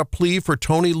put out a plea for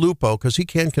Tony Lupo because he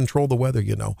can't control the weather,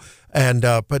 And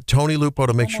but Tony Lupo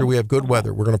to make sure we have good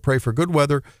weather. We're going to pray for good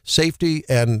weather, safety,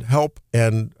 and help,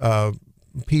 and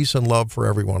peace and love for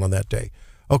everyone on that day.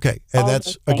 Okay. And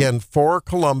that's, again, For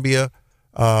Columbia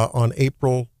on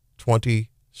April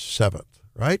 27th,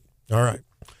 right? All right.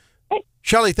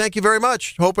 Shelley, thank you very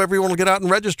much. Hope everyone will get out and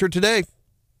register today.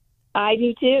 I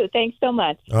do too. Thanks so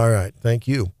much. All right. Thank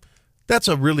you. That's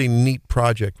a really neat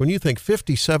project. When you think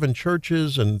 57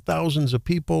 churches and thousands of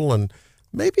people, and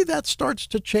maybe that starts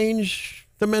to change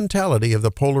the mentality of the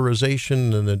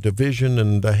polarization and the division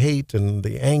and the hate and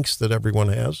the angst that everyone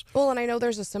has. Well, and I know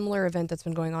there's a similar event that's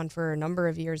been going on for a number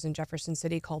of years in Jefferson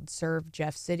City called Serve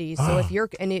Jeff City. So if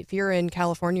you're in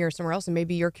California or somewhere else and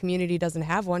maybe your community doesn't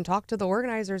have one, talk to the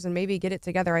organizers and maybe get it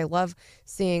together. I love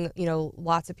seeing,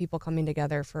 lots of people coming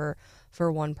together for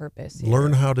one purpose.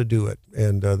 Learn how to do it.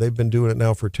 And they've been doing it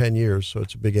now for 10 years, so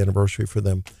it's a big anniversary for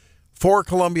them.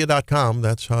 forcolumbia.com,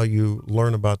 that's how you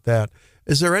learn about that.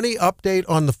 Is there any update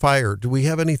on the fire? Do we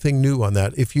have anything new on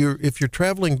that? If you're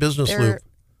traveling business loop,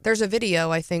 there's a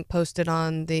video I think posted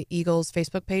on the Eagles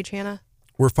Facebook page, Hannah.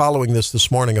 We're following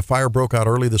this morning. A fire broke out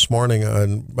early this morning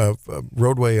on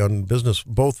roadway on business,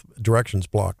 both directions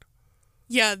blocked.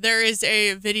 Yeah, there is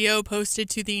a video posted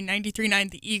to the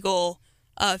 93.9 The Eagle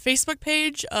Facebook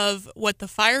page of what the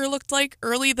fire looked like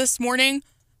early this morning.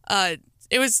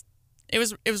 It was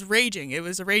raging. It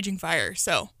was a raging fire.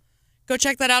 So go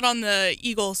check that out on the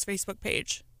Eagles Facebook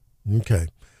page. Okay.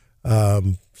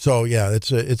 So yeah,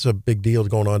 it's a big deal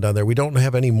going on down there. We don't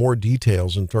have any more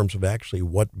details in terms of actually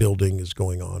what building is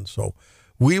going on. So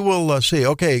we will see.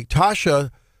 Okay,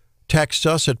 Tasha texts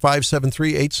us at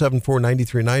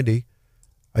 573-874-9390.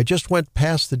 I just went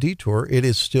past the detour. It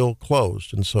is still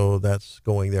closed, and so that's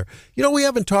going there. You know, we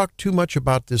haven't talked too much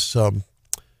about this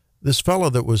this fellow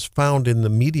that was found in the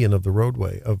median of the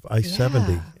roadway of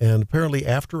I-70, and apparently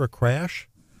after a crash.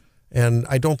 And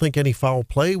I don't think any foul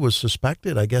play was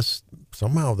suspected. I guess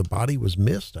somehow the body was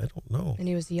missed. I don't know. And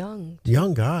he was young.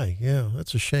 Young guy. Yeah,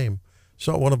 that's a shame.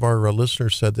 So one of our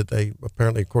listeners said that they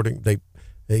apparently,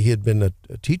 he had been a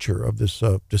teacher of this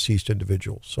deceased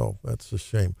individual. So that's a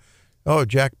shame. Oh,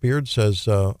 Jack Beard says,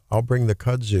 I'll bring the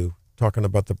kudzu, talking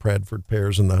about the Bradford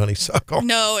pears and the honeysuckle.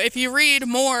 No, if you read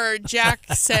more, Jack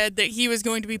said that he was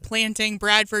going to be planting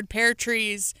Bradford pear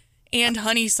trees and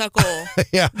honeysuckle.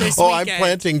 Yeah. This I'm weekend.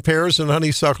 planting pears and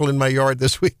honeysuckle in my yard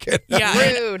this weekend. Yeah.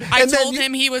 Rude. I told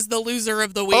him he was the loser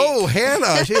of the week. Oh,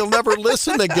 Hannah, he'll never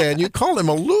listen again. You call him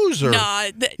a loser.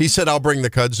 Nah, he said, I'll bring the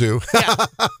kudzu. Yeah.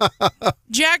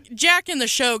 Jack and the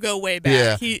show go way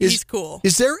back. Yeah. He's cool.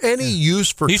 Is there any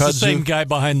use for He's kudzu? the same guy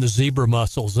behind the zebra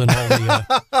mussels and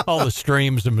all the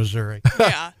streams in Missouri.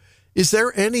 Yeah. Is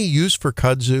there any use for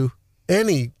kudzu?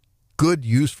 Any good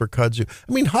use for kudzu?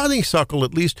 I mean, honeysuckle,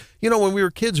 at least, you know, when we were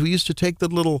kids, we used to take the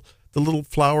little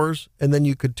flowers, and then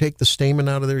you could take the stamen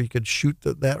out of there. You could shoot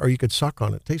that, or you could suck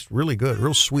on it. It tastes really good,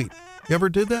 real sweet. You ever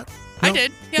did that? No? I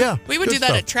did. Yeah. We would good do that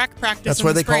stuff. at track practice. That's in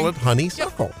why the they spring. call it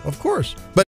honeysuckle, of course.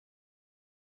 But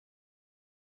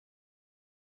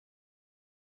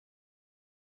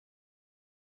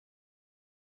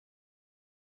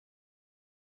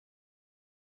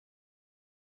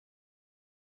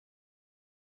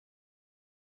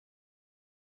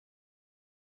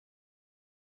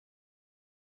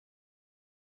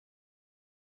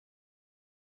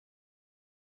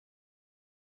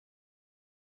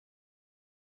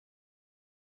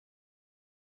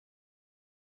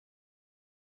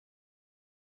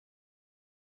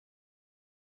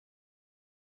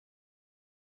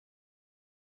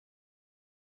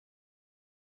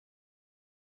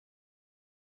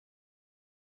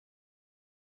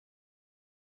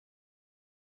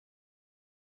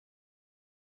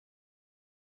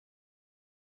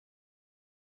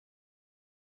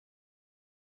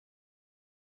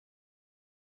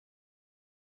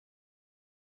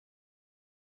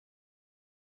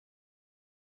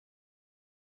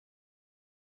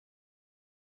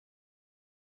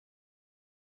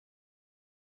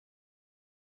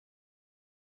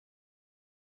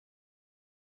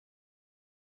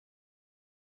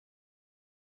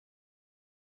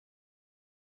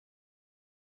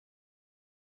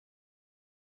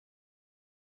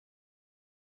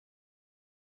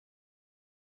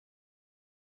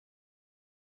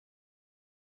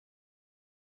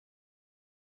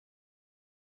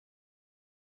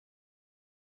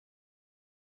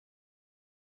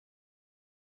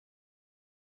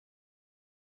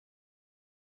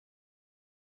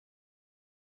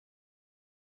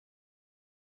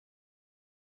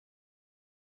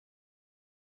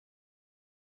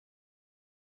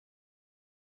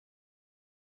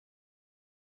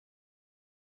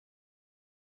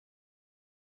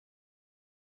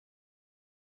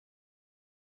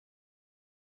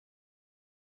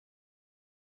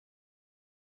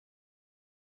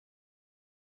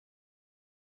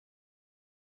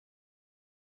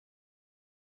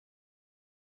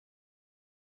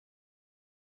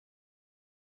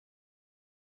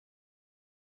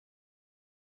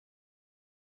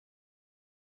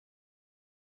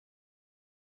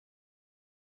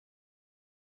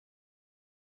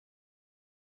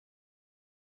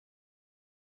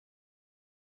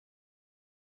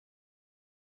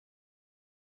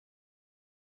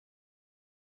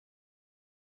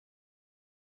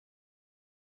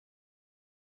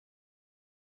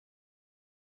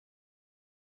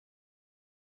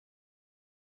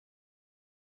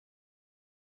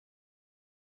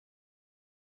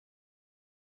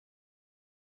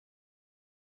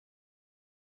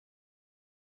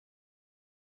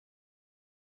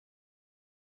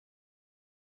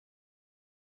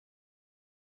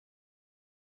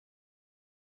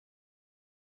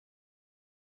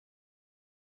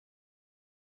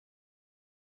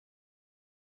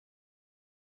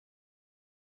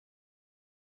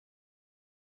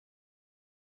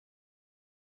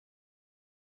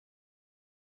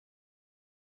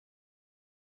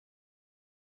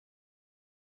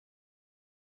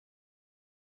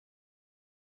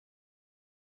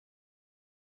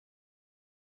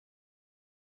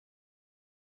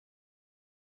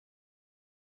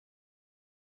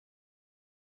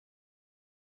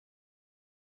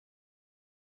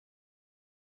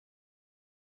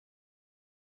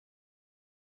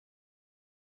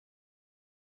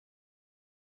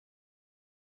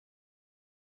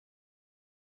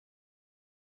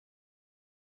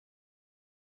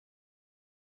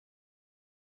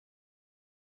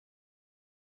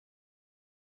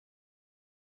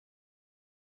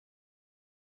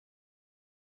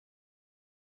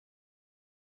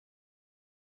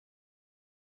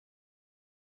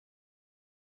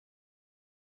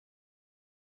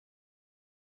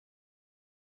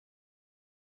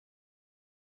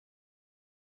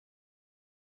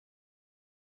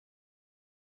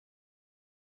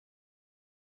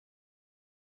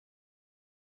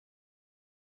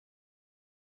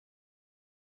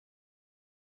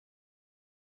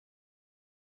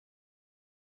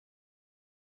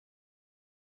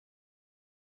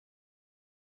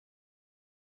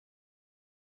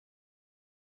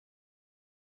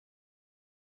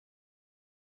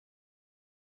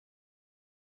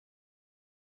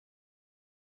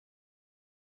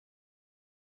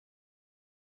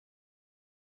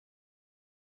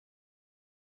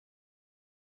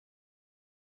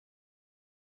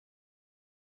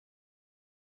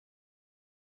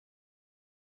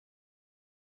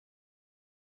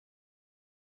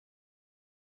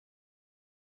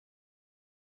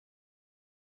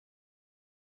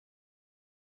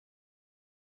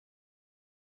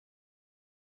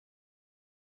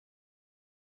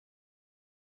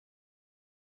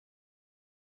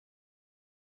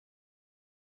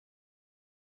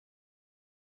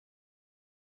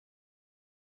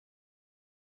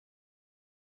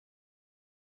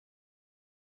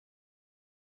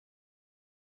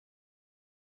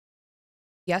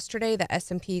yesterday, the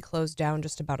S&P closed down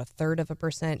just about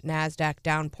 1/3%. NASDAQ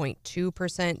down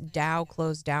 0.2%. Dow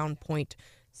closed down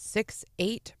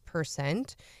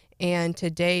 0.68%. And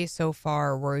today, so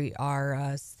far, we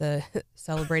are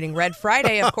celebrating Red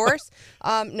Friday, of course.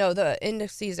 No, the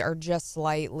indices are just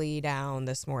slightly down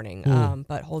this morning,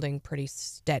 but holding pretty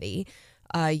steady.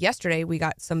 Yesterday, we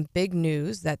got some big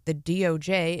news that the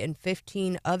DOJ and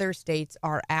 15 other states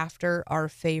are after our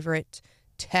favorite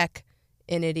tech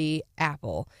entity,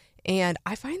 Apple. And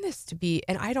I find this to be,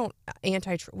 and I don't,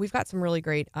 we've got some really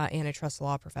great antitrust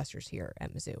law professors here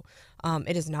at Mizzou.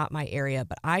 It is not my area,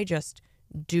 but I just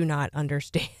do not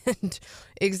understand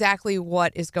exactly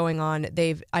what is going on.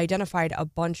 They've identified a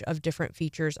bunch of different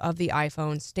features of the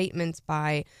iPhone, statements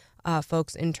by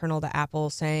folks internal to Apple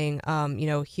saying,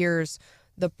 here's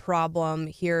the problem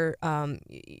here,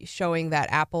 showing that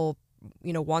Apple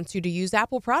wants you to use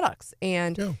Apple products,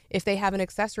 and if they have an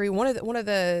accessory, one of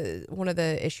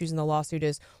the issues in the lawsuit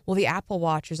is, well, the Apple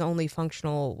Watch is only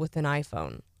functional with an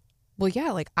iPhone. Well,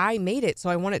 yeah, like I made it, so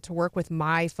I want it to work with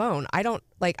my phone. I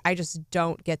just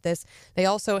don't get this. They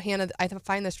also, Hannah, I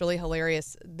find this really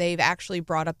hilarious. They've actually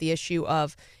brought up the issue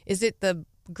of, is it the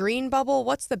green bubble?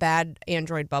 What's the bad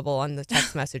Android bubble on the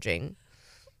text messaging?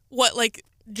 What, like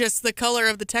just the color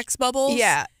of the text bubbles?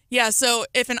 Yeah. Yeah, so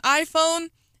if an iPhone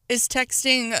is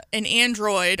texting an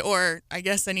Android, or I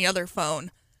guess any other phone,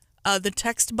 the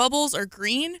text bubbles are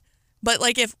green. But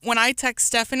like when I text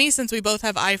Stephanie, since we both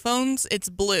have iPhones, it's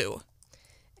blue.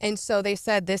 And so they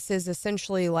said this is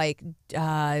essentially like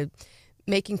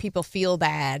making people feel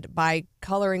bad by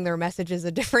coloring their messages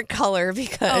a different color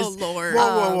because... Oh, Lord.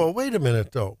 Whoa. Wait a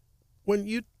minute, though. When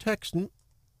we're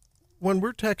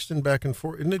texting back and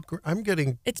forth, I'm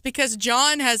getting... It's because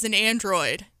John has an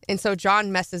Android. And so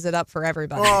John messes it up for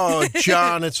everybody. Oh,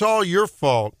 John, it's all your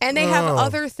fault. And they have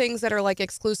other things that are like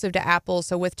exclusive to Apple.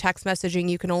 So with text messaging,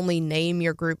 you can only name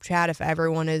your group chat if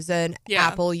everyone is an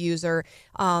Apple user.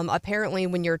 Apparently,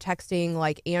 when you're texting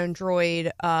like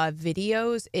Android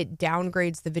videos, it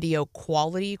downgrades the video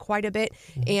quality quite a bit.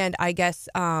 And I guess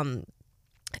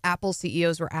Apple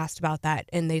CEOs were asked about that.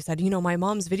 And they said, my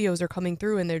mom's videos are coming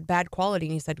through and they're bad quality.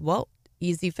 And he said, well,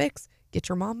 easy fix. Get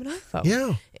your mom an iPhone.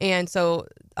 Yeah. And so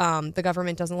the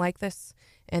government doesn't like this,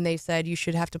 and they said you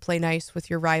should have to play nice with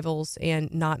your rivals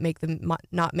and not make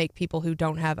people who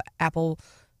don't have Apple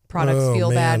products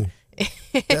feel bad.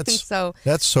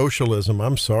 That's socialism.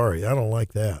 I'm sorry, I don't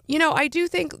like that.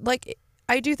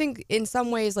 I do think in some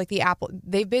ways, like the Apple,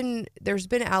 there's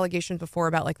been allegations before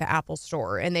about like the Apple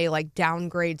Store, and they like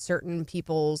downgrade certain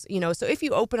people's, so if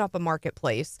you open up a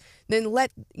marketplace, then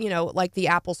let, like the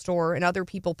Apple Store and other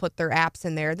people put their apps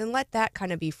in there, then let that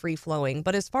kind of be free flowing.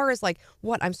 But as far as like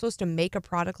what I'm supposed to make a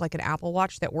product like an Apple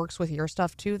Watch that works with your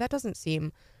stuff too, that doesn't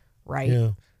seem right.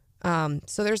 Yeah.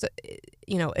 So there's,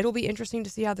 it'll be interesting to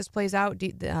see how this plays out.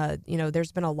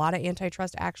 There's been a lot of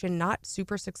antitrust action, not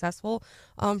super successful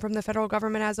from the federal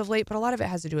government as of late, but a lot of it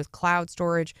has to do with cloud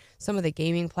storage, some of the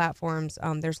gaming platforms.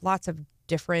 There's lots of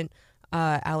different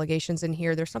allegations in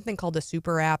here. There's something called a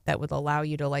super app that would allow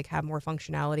you to like have more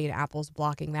functionality, and Apple's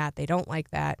blocking that. They don't like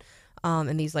that.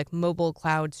 And these like mobile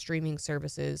cloud streaming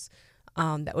services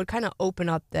that would kind of open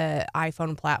up the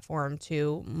iPhone platform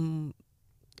to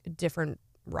different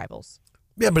rivals.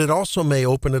 Yeah, but it also may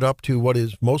open it up to what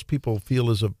is most people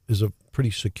feel is a pretty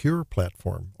secure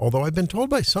platform. Although I've been told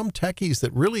by some techies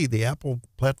that really the Apple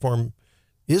platform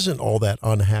isn't all that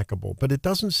unhackable, but it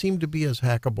doesn't seem to be as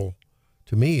hackable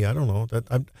to me. I don't know.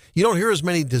 You don't hear as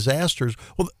many disasters.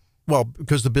 Well,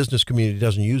 because the business community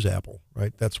doesn't use Apple,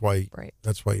 right? That's why you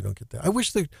don't get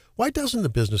that. Why doesn't the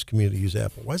business community use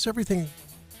Apple? Why is everything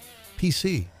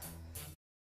PC?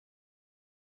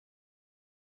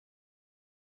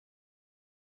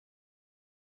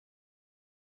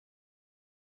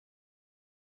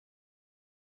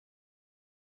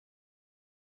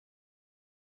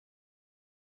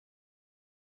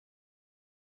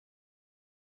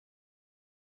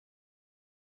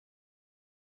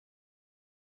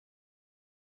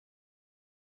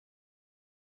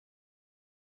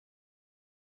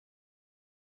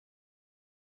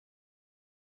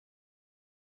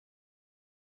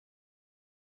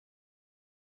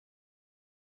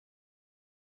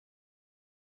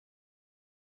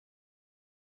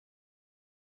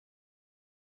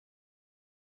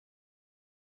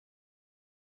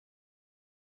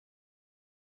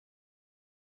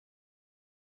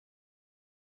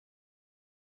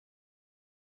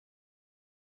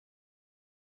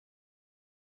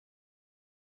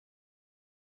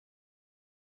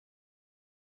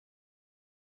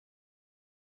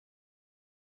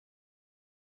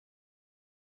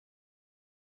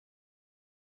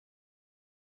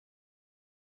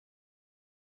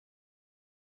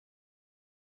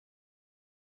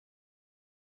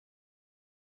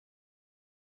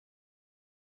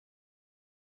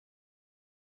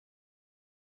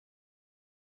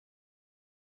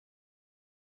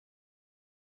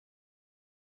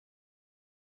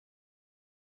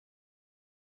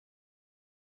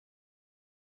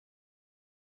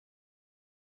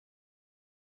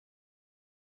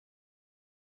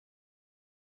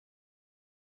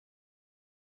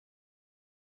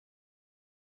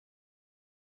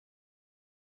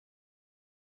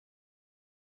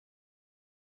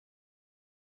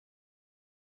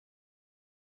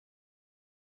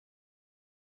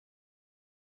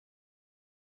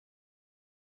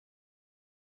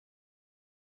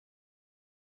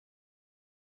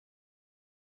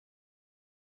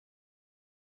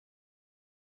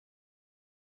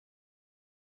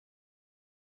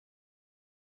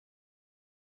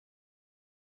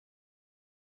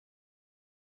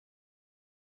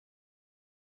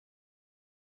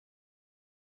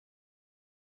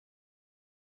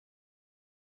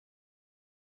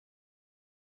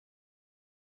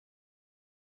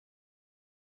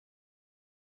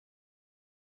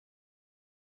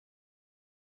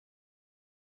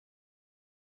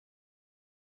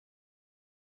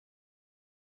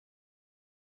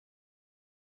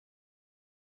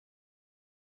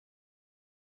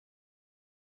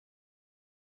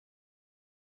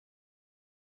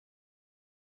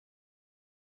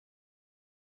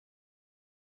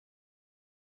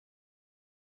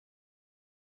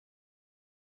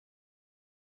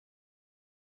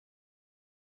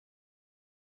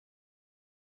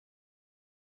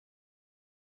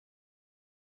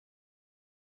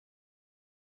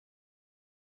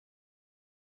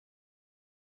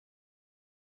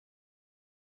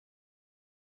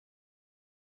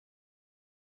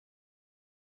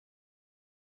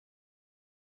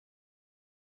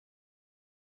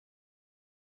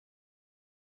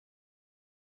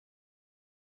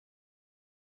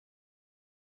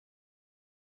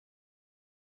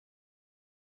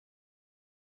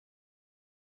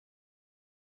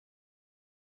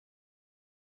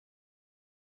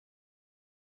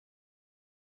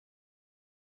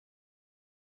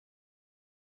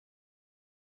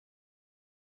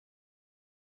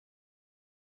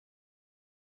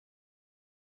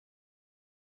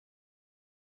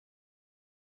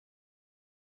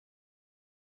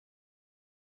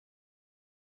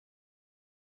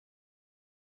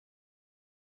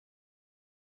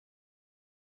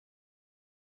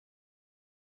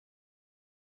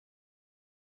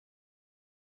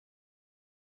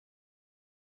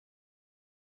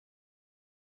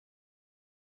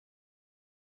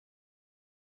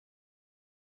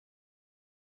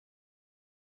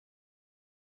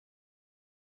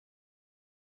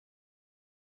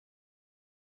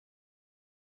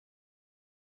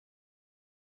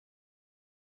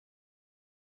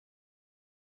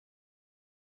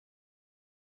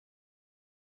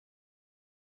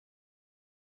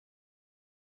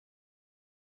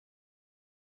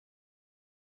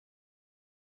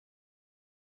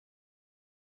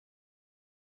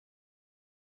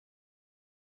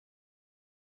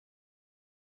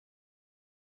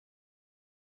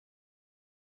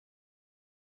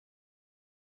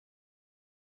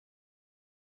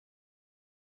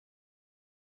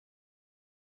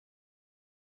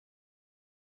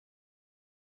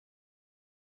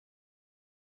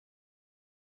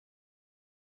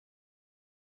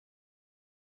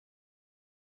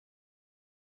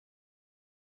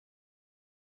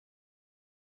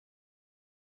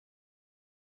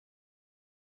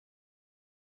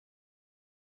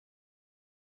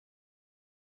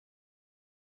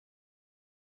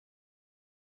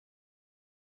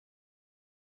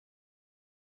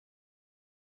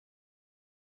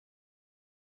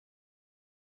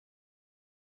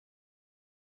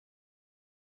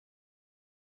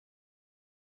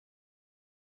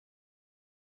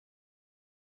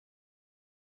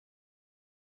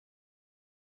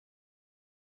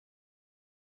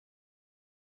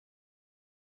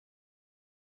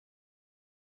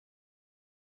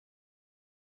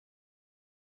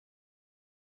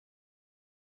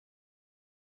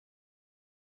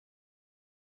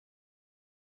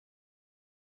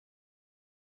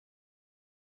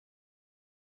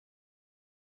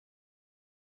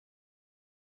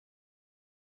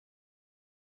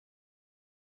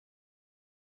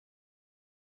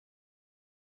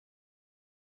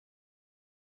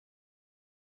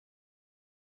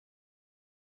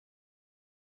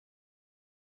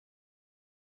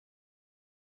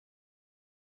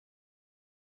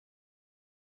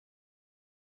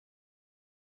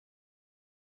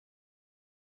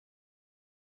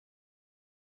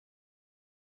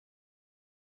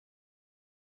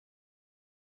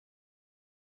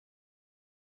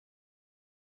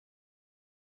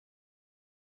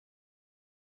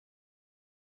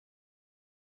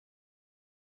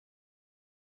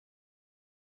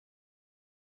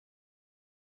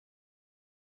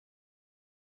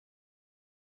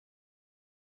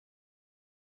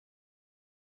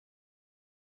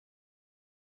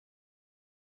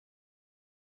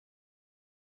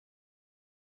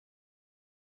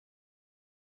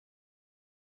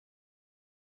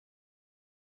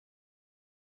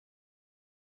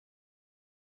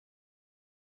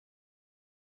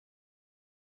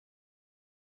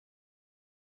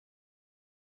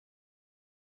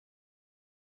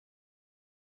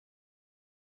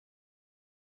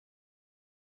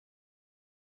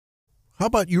 How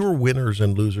about your winners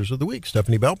and losers of the week,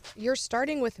 Stephanie Bell? You're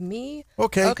starting with me?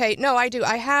 Okay. Okay, no, I do.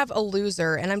 I have a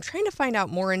loser, and I'm trying to find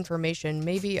out more information.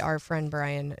 Maybe our friend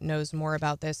Brian knows more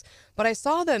about this. But I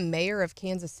saw the mayor of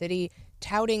Kansas City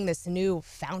touting this new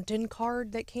fountain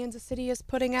card that Kansas City is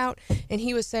putting out. And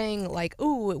he was saying, like,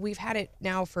 ooh, we've had it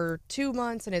now for 2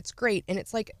 months, and it's great. And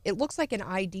it's like, it looks like an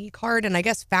ID card, and I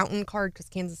guess fountain card, because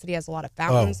Kansas City has a lot of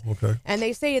fountains. Oh, okay. And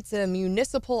they say it's a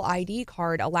municipal ID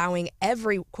card allowing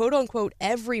quote-unquote,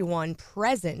 everyone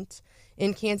present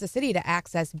in Kansas City to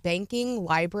access banking,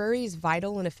 libraries,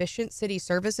 vital and efficient city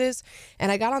services.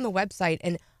 And I got on the website,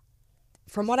 and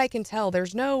from what I can tell,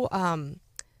 there's no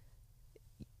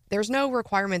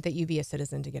requirement that you be a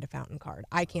citizen to get a fountain card.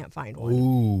 I can't find one.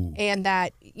 Ooh. And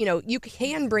that, you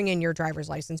can bring in your driver's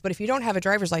license, but if you don't have a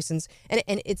driver's license, and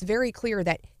it's very clear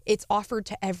that it's offered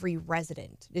to every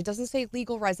resident. It doesn't say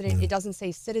legal resident. It doesn't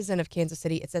say citizen of Kansas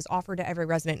City. It says offered to every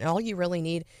resident. And all you really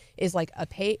need is like a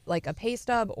pay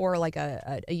stub or like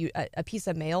a piece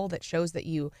of mail that shows that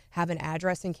you have an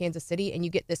address in Kansas City, and you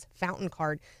get this fountain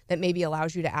card that maybe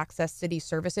allows you to access city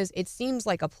services. It seems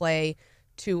like a play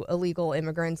to illegal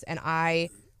immigrants, and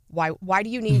why do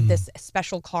you need this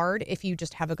special card if you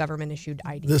just have a government issued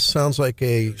ID? This sounds like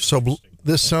a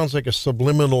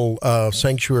subliminal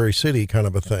sanctuary city kind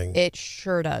of a thing. It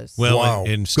sure does. Well, wow.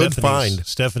 and Good find.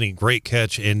 Stephanie, great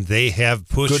catch, and they have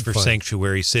pushed for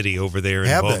sanctuary city over there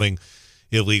involving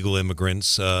illegal immigrants.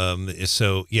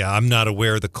 So, yeah, I'm not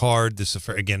aware of the card. This is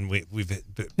again, we've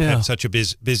had such a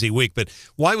busy week, but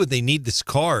why would they need this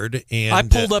card? And I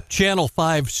pulled up Channel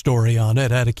 5 story on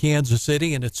it out of Kansas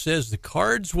City, and it says the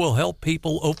cards will help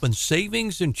people open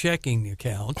savings and checking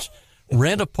accounts,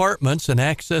 rent apartments, and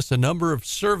access a number of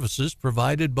services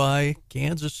provided by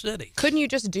Kansas City. Couldn't you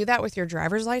just do that with your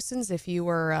driver's license if you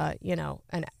were, a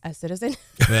citizen?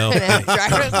 Well, and a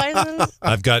driver's license?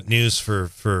 I've got news for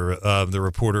the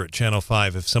reporter at Channel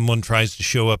 5. If someone tries to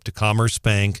show up to Commerce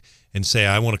Bank and say,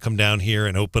 I want to come down here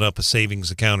and open up a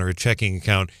savings account or a checking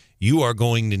account, you are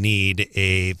going to need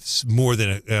more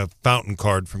than a fountain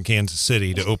card from Kansas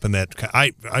City to open that.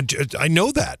 I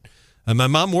know that. My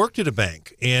mom worked at a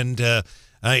bank, and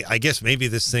I guess maybe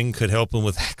this thing could help them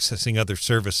with accessing other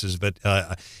services. But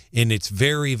and it's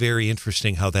very, very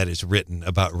interesting how that is written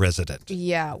about resident.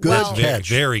 Yeah, good catch.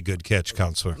 Very good catch,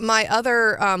 Counselor. My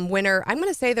other winner, I'm going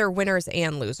to say they're winners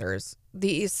and losers.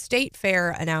 The State Fair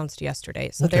announced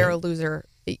yesterday, so they're a loser.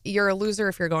 You're a loser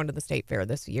if you're going to the State Fair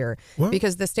this year. What?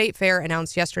 Because the State Fair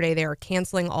announced yesterday they are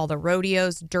canceling all the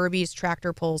rodeos, derbies,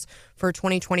 tractor pulls for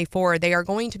 2024. They are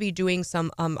going to be doing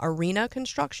some arena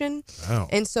construction. Wow.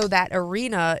 And so that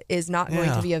arena is not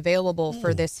going to be available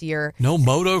for this year. No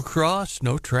motocross,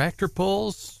 no tractor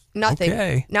pulls. Nothing.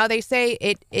 Okay. Now, they say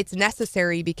it's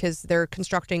necessary because they're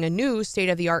constructing a new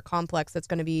state-of-the-art complex that's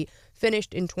going to be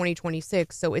finished in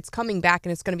 2026. So it's coming back,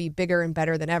 and it's going to be bigger and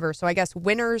better than ever. So I guess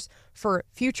winners for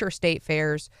future state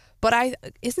fairs. But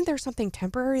isn't there something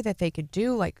temporary that they could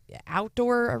do, like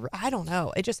outdoor? I don't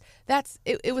know.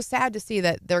 It was sad to see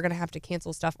that they're going to have to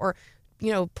cancel stuff or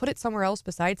put it somewhere else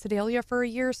besides Sedalia for a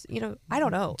year. I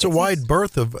don't know. It's a wide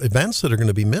berth of events that are going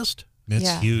to be missed.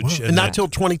 It's huge. Wow. And not till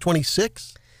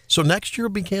 2026? So next year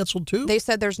will be canceled too? They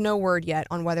said there's no word yet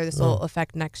on whether this will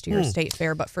affect next year's state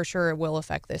fair, but for sure it will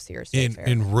affect this year's state fair.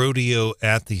 And rodeo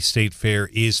at the state fair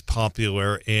is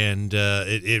popular, and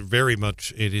it very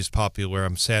much is popular.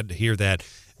 I'm sad to hear that.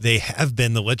 They have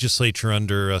been the legislature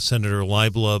under Senator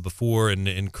Leibla before,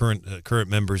 and current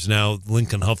members now.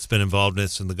 Lincoln Huff's been involved in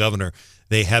this, and the governor.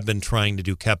 They have been trying to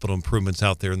do capital improvements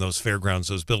out there in those fairgrounds,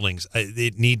 those buildings.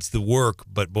 It needs the work,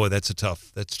 but boy, that's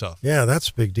tough. Yeah, that's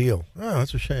a big deal. Oh,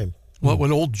 that's a shame. What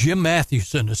would old Jim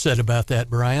Mathewson have said about that,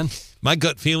 Brian? My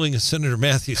gut feeling is Senator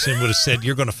Mathewson would have said,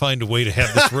 "You're going to find a way to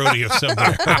have this rodeo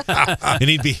somewhere," and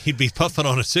he'd be puffing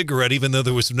on a cigarette, even though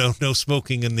there was no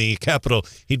smoking in the Capitol.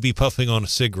 He'd be puffing on a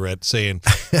cigarette, saying,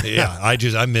 "Yeah,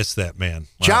 I miss that man."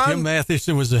 Wow. John Jim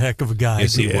Mathewson was a heck of a guy.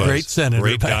 Yes, he was. Great senator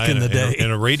Great back guy in the day,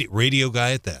 and a radio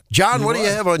guy at that. John, what do you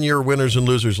have on your winners and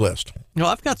losers list?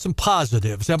 I've got some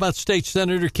positives. How about State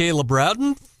Senator Caleb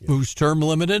Rowden, who's term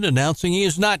limited, announcing he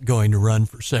is not going to run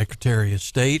for Secretary of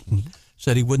State, and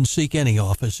said he wouldn't seek any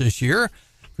office this year.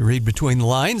 If you read between the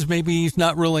lines, maybe he's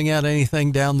not ruling out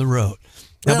anything down the road.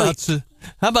 How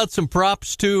about some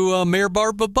props to Mayor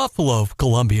Barb of Buffalo of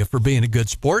Columbia for being a good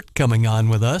sport, coming on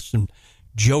with us and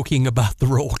joking about the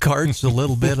roll cards a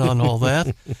little bit on all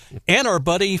that. And our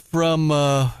buddy from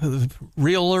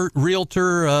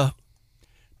Realtor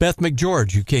Beth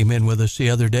McGeorge, who came in with us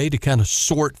the other day to kind of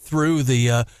sort through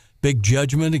the big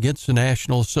judgment against the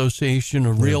National Association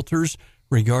of Realtors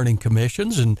regarding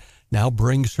commissions, and now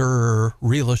brings her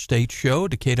real estate show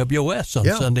to KWS on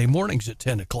Sunday mornings at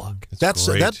 10 o'clock.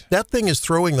 That thing is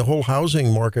throwing the whole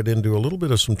housing market into a little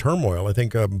bit of some turmoil. I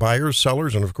think buyers,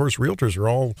 sellers, and of course realtors are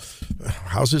all,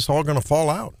 how's this all going to fall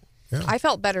out? Yeah. I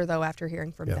felt better, though, after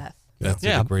hearing from Beth. Beth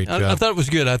did a great job. I thought it was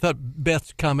good. I thought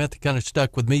Beth's comment that kind of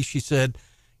stuck with me. She said,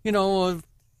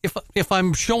 if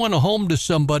I'm showing a home to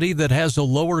somebody that has a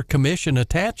lower commission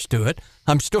attached to it,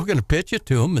 I'm still going to pitch it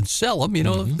to them and sell them.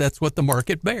 If that's what the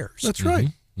market bears. That's right.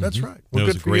 That's right. Well,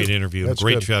 that was a great interview. That's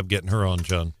great job getting her on,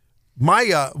 John.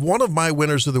 One of my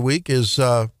winners of the week is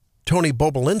Tony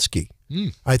Bobulinski.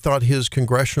 I thought his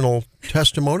congressional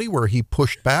testimony, where he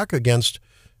pushed back against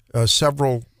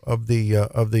several of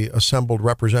the assembled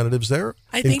representatives there.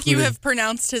 I think you have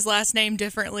pronounced his last name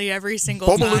differently every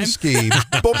single time.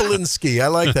 Bobulinski. I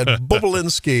like that.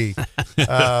 Bobulinski.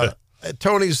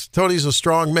 Tony's a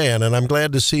strong man, and I'm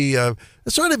glad to see it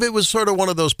was sort of one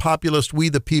of those populist, we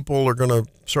the people are going to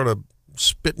sort of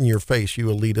spit in your face, you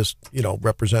elitist,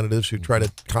 representatives who try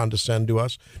to condescend to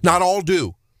us. Not all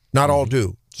do.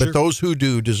 But those who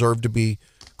do deserve to be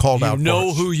called out. You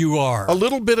know who you are. A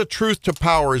little bit of truth to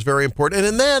power is very important.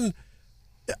 And then,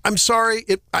 I'm sorry,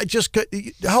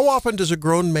 how often does a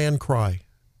grown man cry?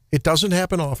 It doesn't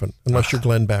happen often, unless you're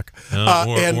Glenn Beck.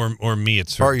 Or me at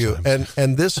certain Are you? times.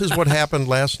 And this is what happened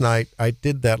last night. I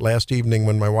did that last evening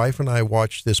when my wife and I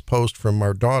watched this post from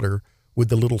our daughter with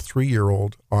the little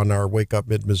 3-year-old on our Wake Up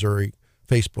Mid-Missouri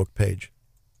Facebook page.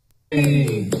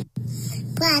 Blessing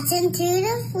to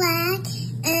the flag of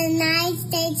the United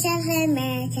States of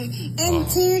America, and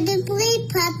to the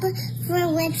republic for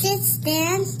which it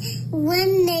stands,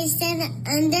 one nation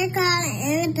under God,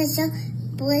 indivisible,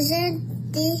 blizzard.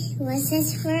 For all.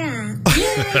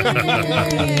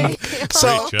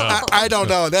 So I don't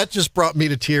know. That just brought me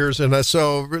to tears, and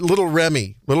so little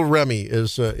Remy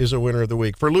is a winner of the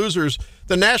week. For losers,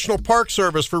 the National Park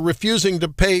Service for refusing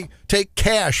to take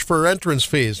cash for entrance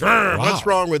fees. Wow. What's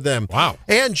wrong with them? Wow.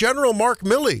 And General Mark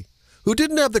Milley, who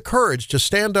didn't have the courage to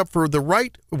stand up for the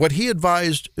right, what he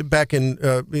advised back in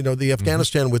the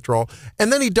Afghanistan withdrawal,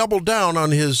 and then he doubled down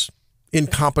on his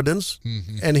incompetence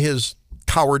and his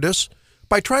cowardice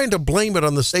by trying to blame it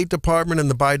on the State Department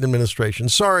and the Biden administration.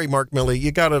 Sorry, Mark Milley,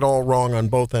 you got it all wrong on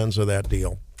both ends of that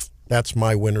deal. That's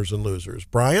my winners and losers.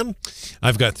 Brian?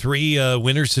 I've got 3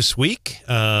 winners this week.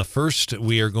 First, I'm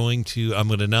going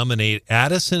to nominate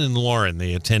Addison and Lauren.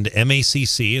 They attend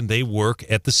MACC, and they work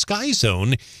at the Sky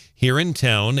Zone here in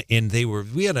town. And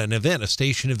we had a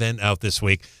station event out this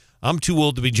week. I'm too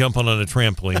old to be jumping on a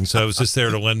trampoline, so I was just there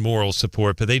to lend moral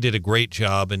support. But they did a great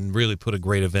job and really put a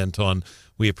great event on.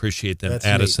 We appreciate them, That's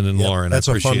Addison neat. and Lauren. That's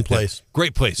I appreciate a fun place. That.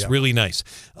 Great place, really nice.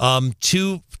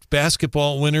 2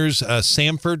 basketball winners.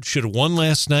 Samford should have won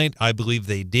last night. I believe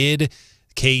they did.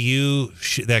 KU,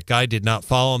 that guy did not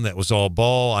foul him. That was all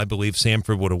ball. I believe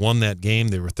Samford would have won that game.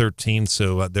 They were 13,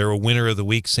 so they're a winner of the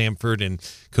week, Samford and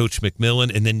Coach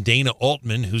McMillan. And then Dana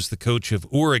Altman, who's the coach of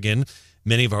Oregon.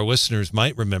 Many of our listeners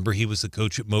might remember he was the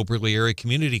coach at Moberly Area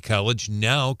Community College,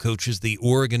 now coaches the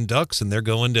Oregon Ducks, and they're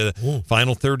going to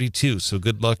Final 32. So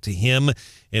good luck to him.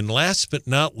 And last but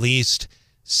not least,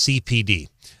 CPD.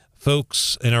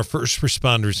 Folks, and our first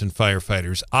responders and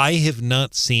firefighters, I have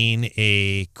not seen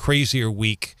a crazier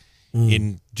week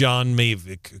in, John may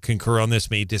concur on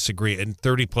this, may disagree. In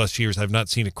 30-plus years, I've not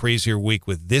seen a crazier week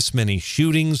with this many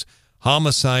shootings,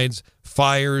 homicides,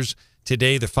 fires.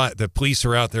 Today, the police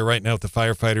are out there right now with the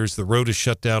firefighters. The road is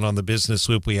shut down on the business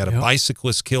loop. We had a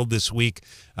bicyclist killed this week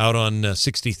out on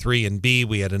 63 and B.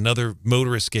 We had another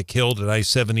motorist get killed at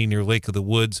I-70 near Lake of the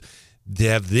Woods. They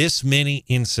have this many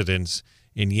incidents,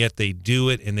 and yet they do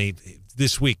it. And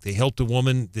this week they helped a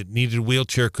woman that needed a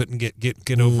wheelchair, couldn't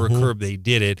get over a curb. They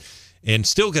did it, and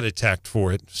still get attacked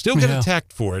for it.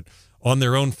 Attacked for it on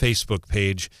their own Facebook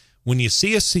page. When you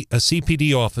see a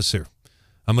CPD officer,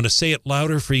 I'm going to say it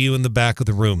louder for you in the back of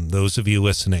the room, those of you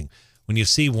listening. When you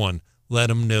see one, let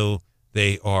them know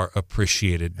they are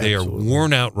appreciated. They are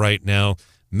worn out right now.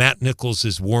 Matt Nichols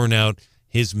is worn out.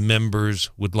 His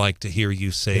members would like to hear you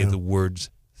say the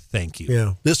words, thank you.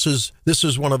 Yeah, this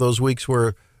is one of those weeks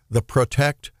where the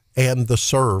protect and the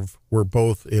serve were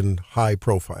both in high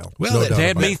profile. Well, it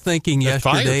had me thinking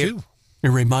yesterday. It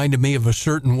reminded me of a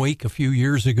certain week a few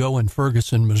years ago in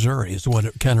Ferguson, Missouri, is what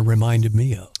it kind of reminded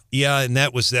me of. Yeah, and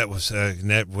that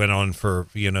went on for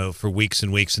weeks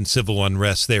and weeks, and civil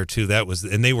unrest there too.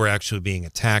 And they were actually being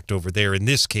attacked over there. In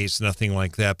this case, nothing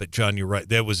like that. But John, you're right.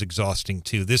 That was exhausting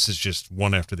too. This is just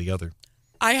one after the other.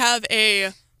 I have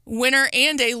a winner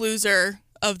and a loser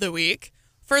of the week.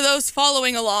 For those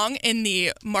following along in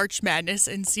the March Madness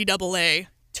NCAA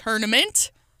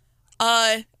tournament,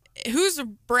 whose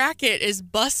bracket is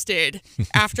busted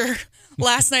after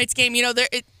last night's game? You know,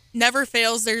 it never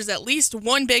fails. There's at least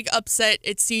one big upset,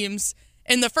 it seems,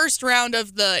 in the first round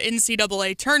of the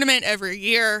NCAA tournament every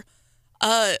year.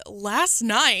 Last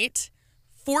night,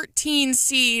 14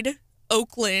 seed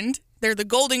Oakland, they're the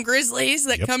Golden Grizzlies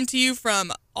that come to you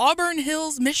from Auburn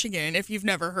Hills, Michigan, if you've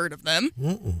never heard of them.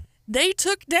 They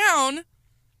took down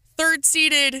third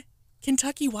seeded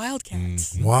Kentucky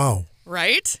Wildcats. Wow.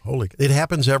 Right? It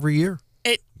happens every year.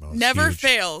 It never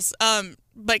fails.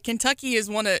 But Kentucky is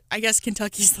I guess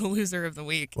Kentucky's the loser of the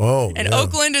week. Oh, and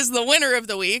Oakland is the winner of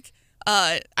the week.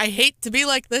 I hate to be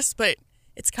like this, but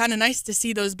it's kind of nice to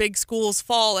see those big schools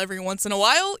fall every once in a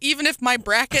while, even if my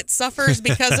bracket suffers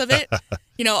because of it.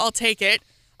 You know, I'll take it.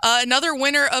 Another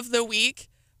winner of the week,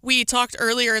 we talked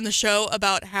earlier in the show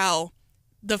about how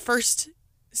the first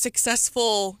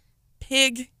successful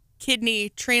pig kidney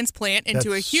transplant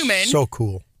into a human so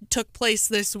cool took place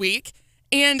this week.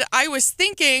 And I was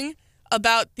thinking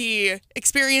about the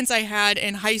experience I had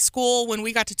in high school when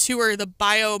we got to tour the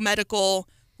biomedical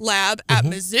lab at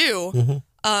Mizzou.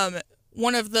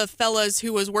 One of the fellas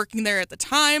who was working there at the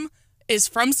time is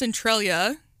from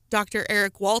Centralia, Dr.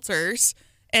 Eric Walters.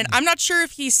 And I'm not sure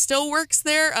if he still works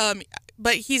there,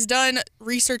 but he's done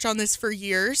research on this for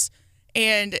years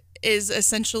and is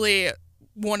essentially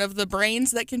one of the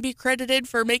brains that can be credited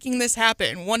for making this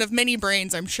happen. One of many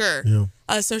brains, I'm sure. Yeah.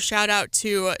 So shout out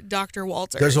to Dr.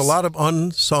 Walters. There's a lot of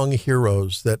unsung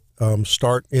heroes that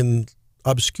start in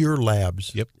obscure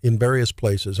labs in various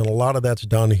places, and a lot of that's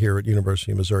done here at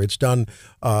University of Missouri. It's done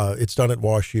at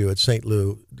Wash U, at St.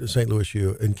 Louis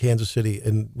U, in Kansas City,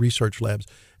 in research labs,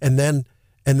 and then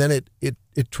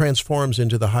it transforms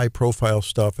into the high profile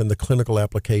stuff and the clinical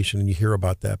application, and you hear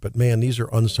about that. But man, these are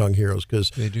unsung heroes because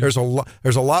there's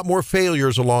a lot more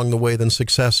failures along the way than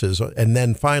successes, and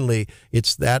then finally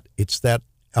it's that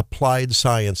applied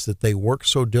science that they work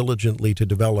so diligently to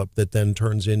develop that then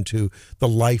turns into the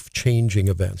life-changing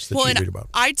events that you read about.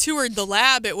 I toured the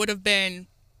lab, it would have been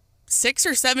 6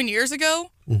 or 7 years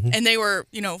ago, and they were,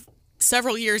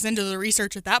 several years into the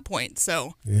research at that point.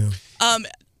 So,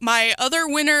 my other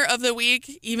winner of the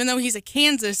week, even though he's a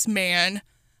Kansas man,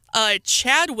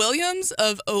 Chad Williams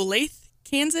of Olathe,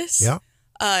 Kansas. Yeah.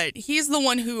 He's the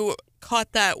one who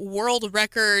caught that world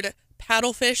record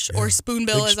paddlefish or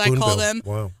spoonbill, as I call them.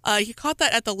 Wow. He caught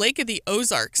that at the Lake of the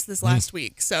Ozarks this last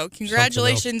week. So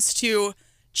congratulations to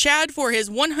Chad for his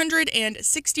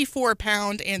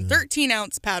 164-pound and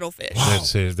 13-ounce paddlefish. Wow.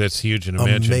 That's huge. And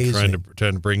imagine trying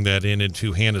to bring that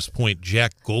into Hannah's point.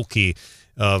 Jack Golke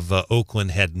of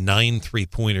Oakland had 9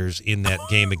 3-pointers in that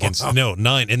game against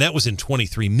 9, and that was in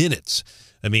 23 minutes.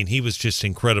 I mean, he was just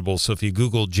incredible. So if you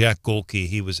Google Jack Golke,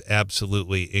 he was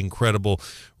absolutely incredible.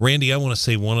 Randy, I want to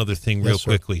say one other thing real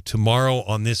quickly. Tomorrow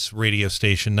on this radio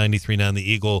station, 93.9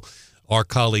 The Eagle, our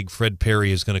colleague Fred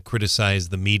Perry is going to criticize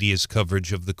the media's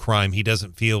coverage of the crime. He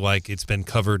doesn't feel like it's been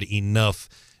covered enough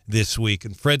this week.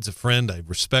 And Fred's a friend. I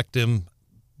respect him,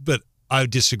 but I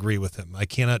disagree with him. I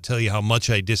cannot tell you how much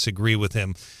I disagree with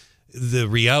him. The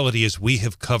reality is we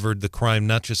have covered the crime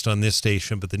not just on this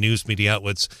station, but the news media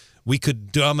outlets. We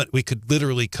could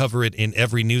literally cover it in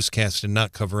every newscast and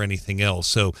not cover anything else.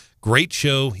 So great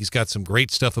show. He's got some great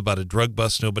stuff about a drug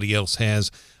bust nobody else has.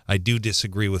 I do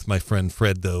disagree with my friend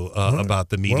Fred, though, about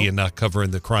the media not covering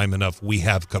the crime enough. We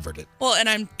have covered it. Well,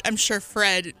 and I'm sure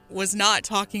Fred was not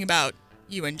talking about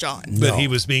you and John. But he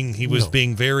was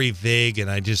being very vague, and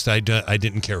I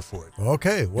didn't care for it.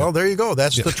 Okay, well, there you go.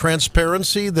 That's the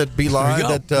transparency that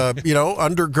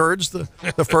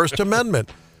undergirds the First Amendment.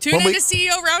 Tune in to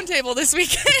CEO Roundtable this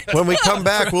weekend. When we come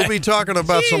back, we'll be talking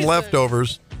about some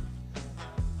leftovers.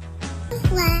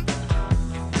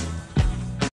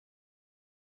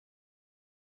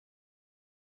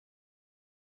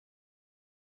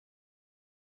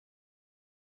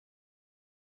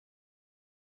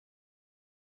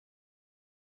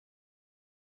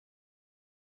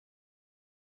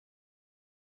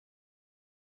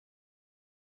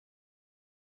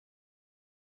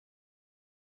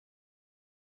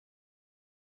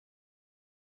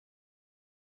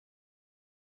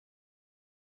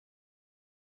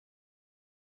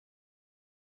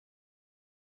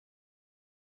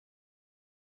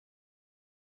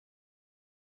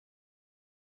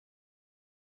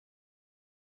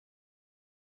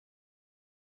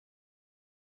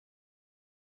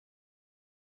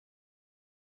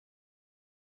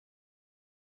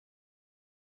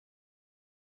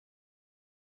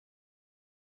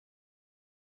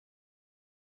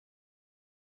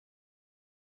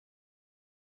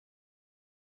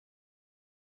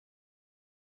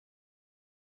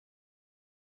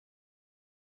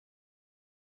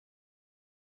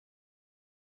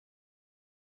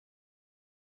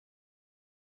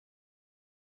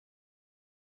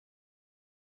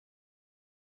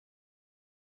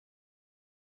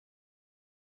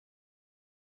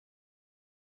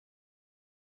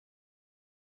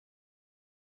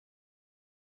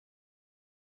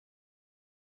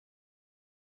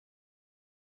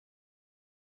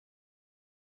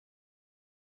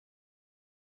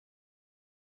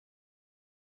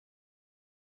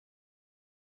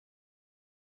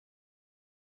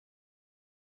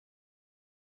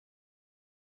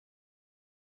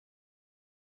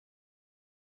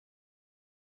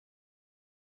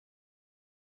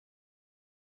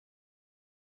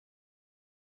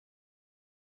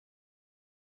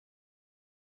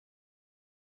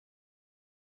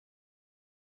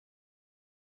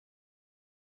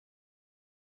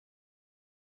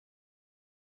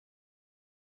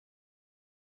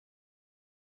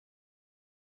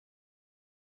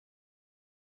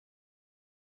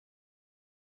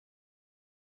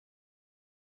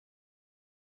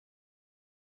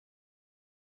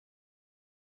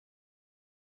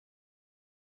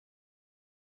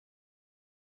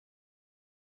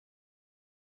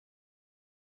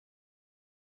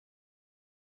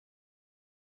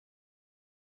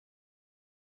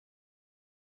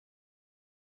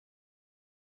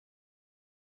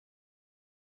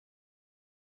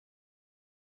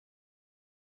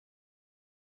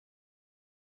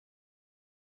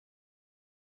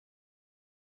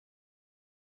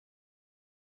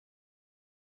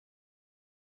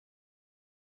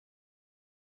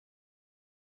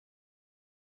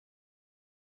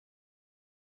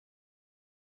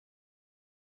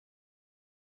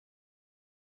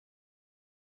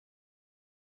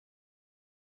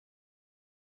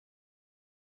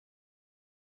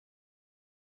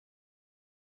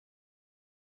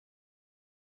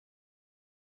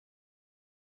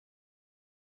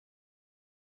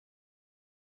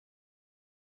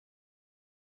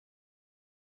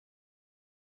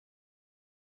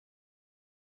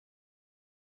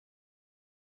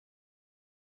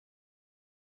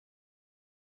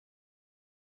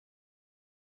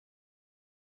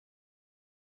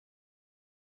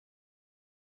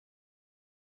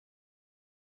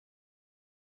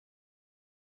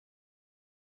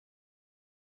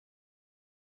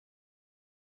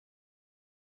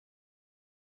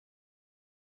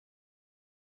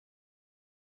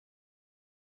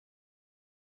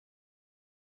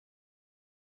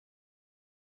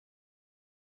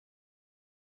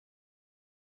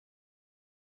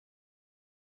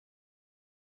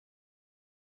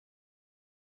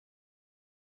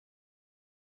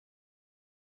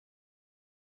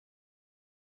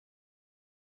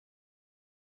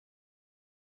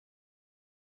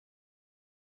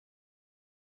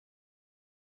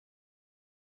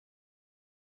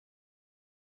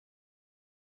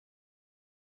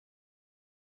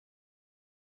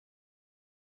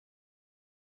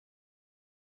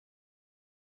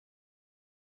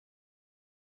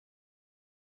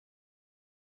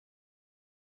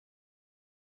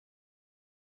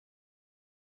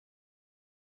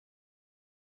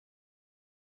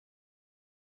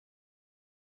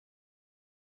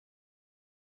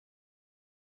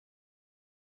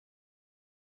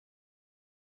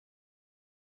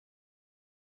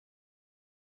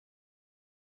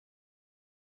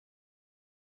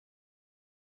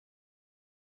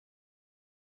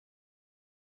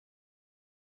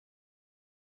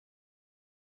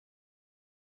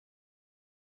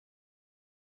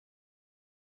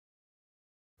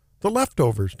 the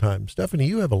leftovers time. Stephanie,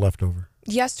 you have a leftover.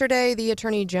 Yesterday, the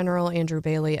Attorney General, Andrew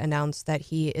Bailey, announced that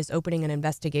he is opening an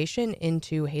investigation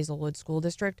into Hazelwood School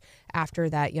District after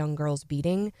that young girl's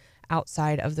beating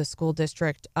outside of the school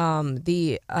district.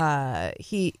 He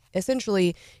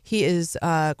is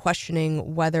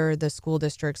questioning whether the school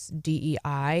district's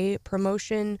DEI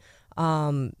promotion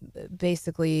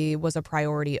basically was a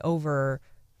priority over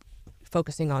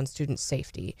focusing on student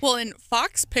safety. Well, and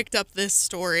Fox picked up this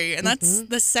story, and that's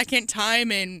the second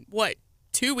time in,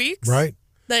 2 weeks? Right.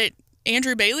 That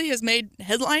Andrew Bailey has made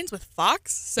headlines with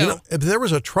Fox. So there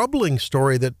was a troubling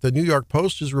story that the New York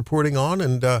Post is reporting on,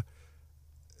 and the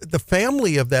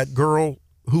family of that girl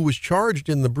who was charged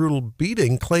in the brutal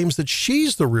beating claims that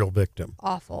she's the real victim.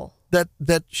 Awful.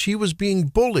 That she was being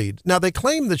bullied. Now, they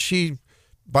claim that she,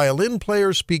 violin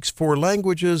player, speaks 4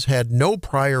 languages, had no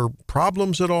prior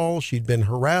problems at all. She'd been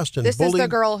harassed and bullied. This is the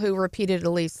girl who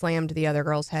repeatedly slammed the other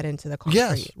girl's head into the concrete.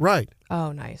 Yes, right.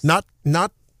 Oh, nice. Not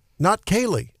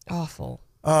Kaylee. Awful.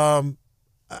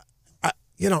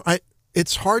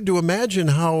 It's hard to imagine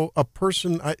how a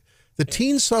person. The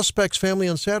teen suspect's family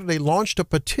on Saturday launched a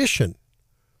petition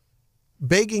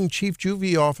begging Chief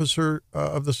Juvie Officer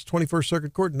of the 21st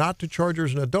Circuit Court not to charge her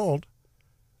as an adult.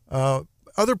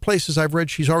 Other places I've read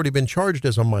she's already been charged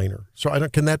as a minor. So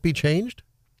can that be changed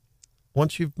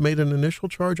once you've made an initial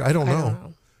charge? I don't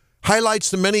know.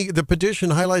 The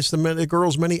petition highlights the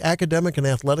girl's many academic and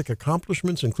athletic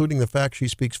accomplishments, including the fact she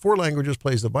speaks 4 languages,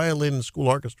 plays the violin in the school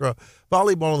orchestra,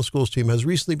 volleyball on the school's team, has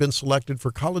recently been selected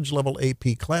for college-level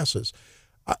AP classes.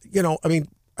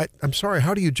 I'm sorry,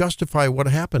 how do you justify what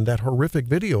happened, that horrific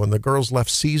video? And the girl's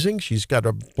left seizing. She's got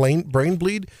a brain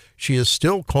bleed. She is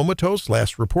still comatose,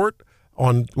 last report,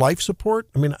 on life support.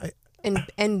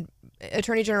 And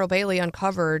Attorney General Bailey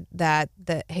uncovered that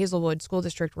the Hazelwood School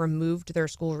District removed their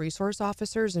school resource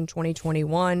officers in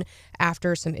 2021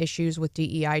 after some issues with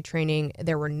DEI training.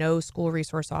 There were no school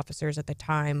resource officers at the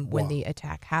time when the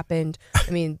attack happened.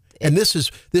 And this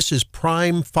is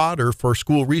prime fodder for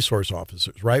school resource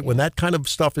officers, right? Yeah. When that kind of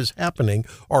stuff is happening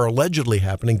or allegedly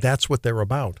happening, that's what they're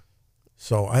about.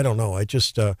 So I don't know. I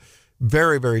just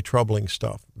very, very troubling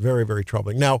stuff. Very, very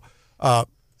troubling. Now,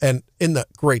 and in the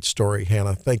great story,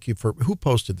 Hannah, thank you for, who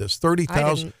posted this?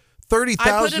 30,000.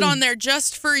 I put it on there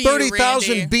just for you,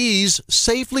 30,000 bees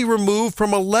safely removed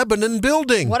from a Lebanon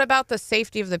building. What about the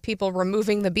safety of the people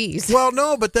removing the bees? Well,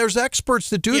 no, but there's experts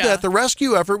that do that. The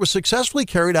rescue effort was successfully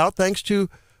carried out thanks to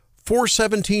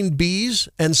 417 Bees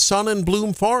and Sun and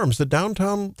Bloom Farms, the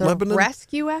downtown Lebanon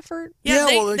rescue effort.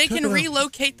 Yeah, they can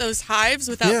relocate those hives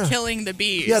without killing the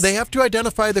bees. Yeah, they have to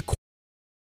identify the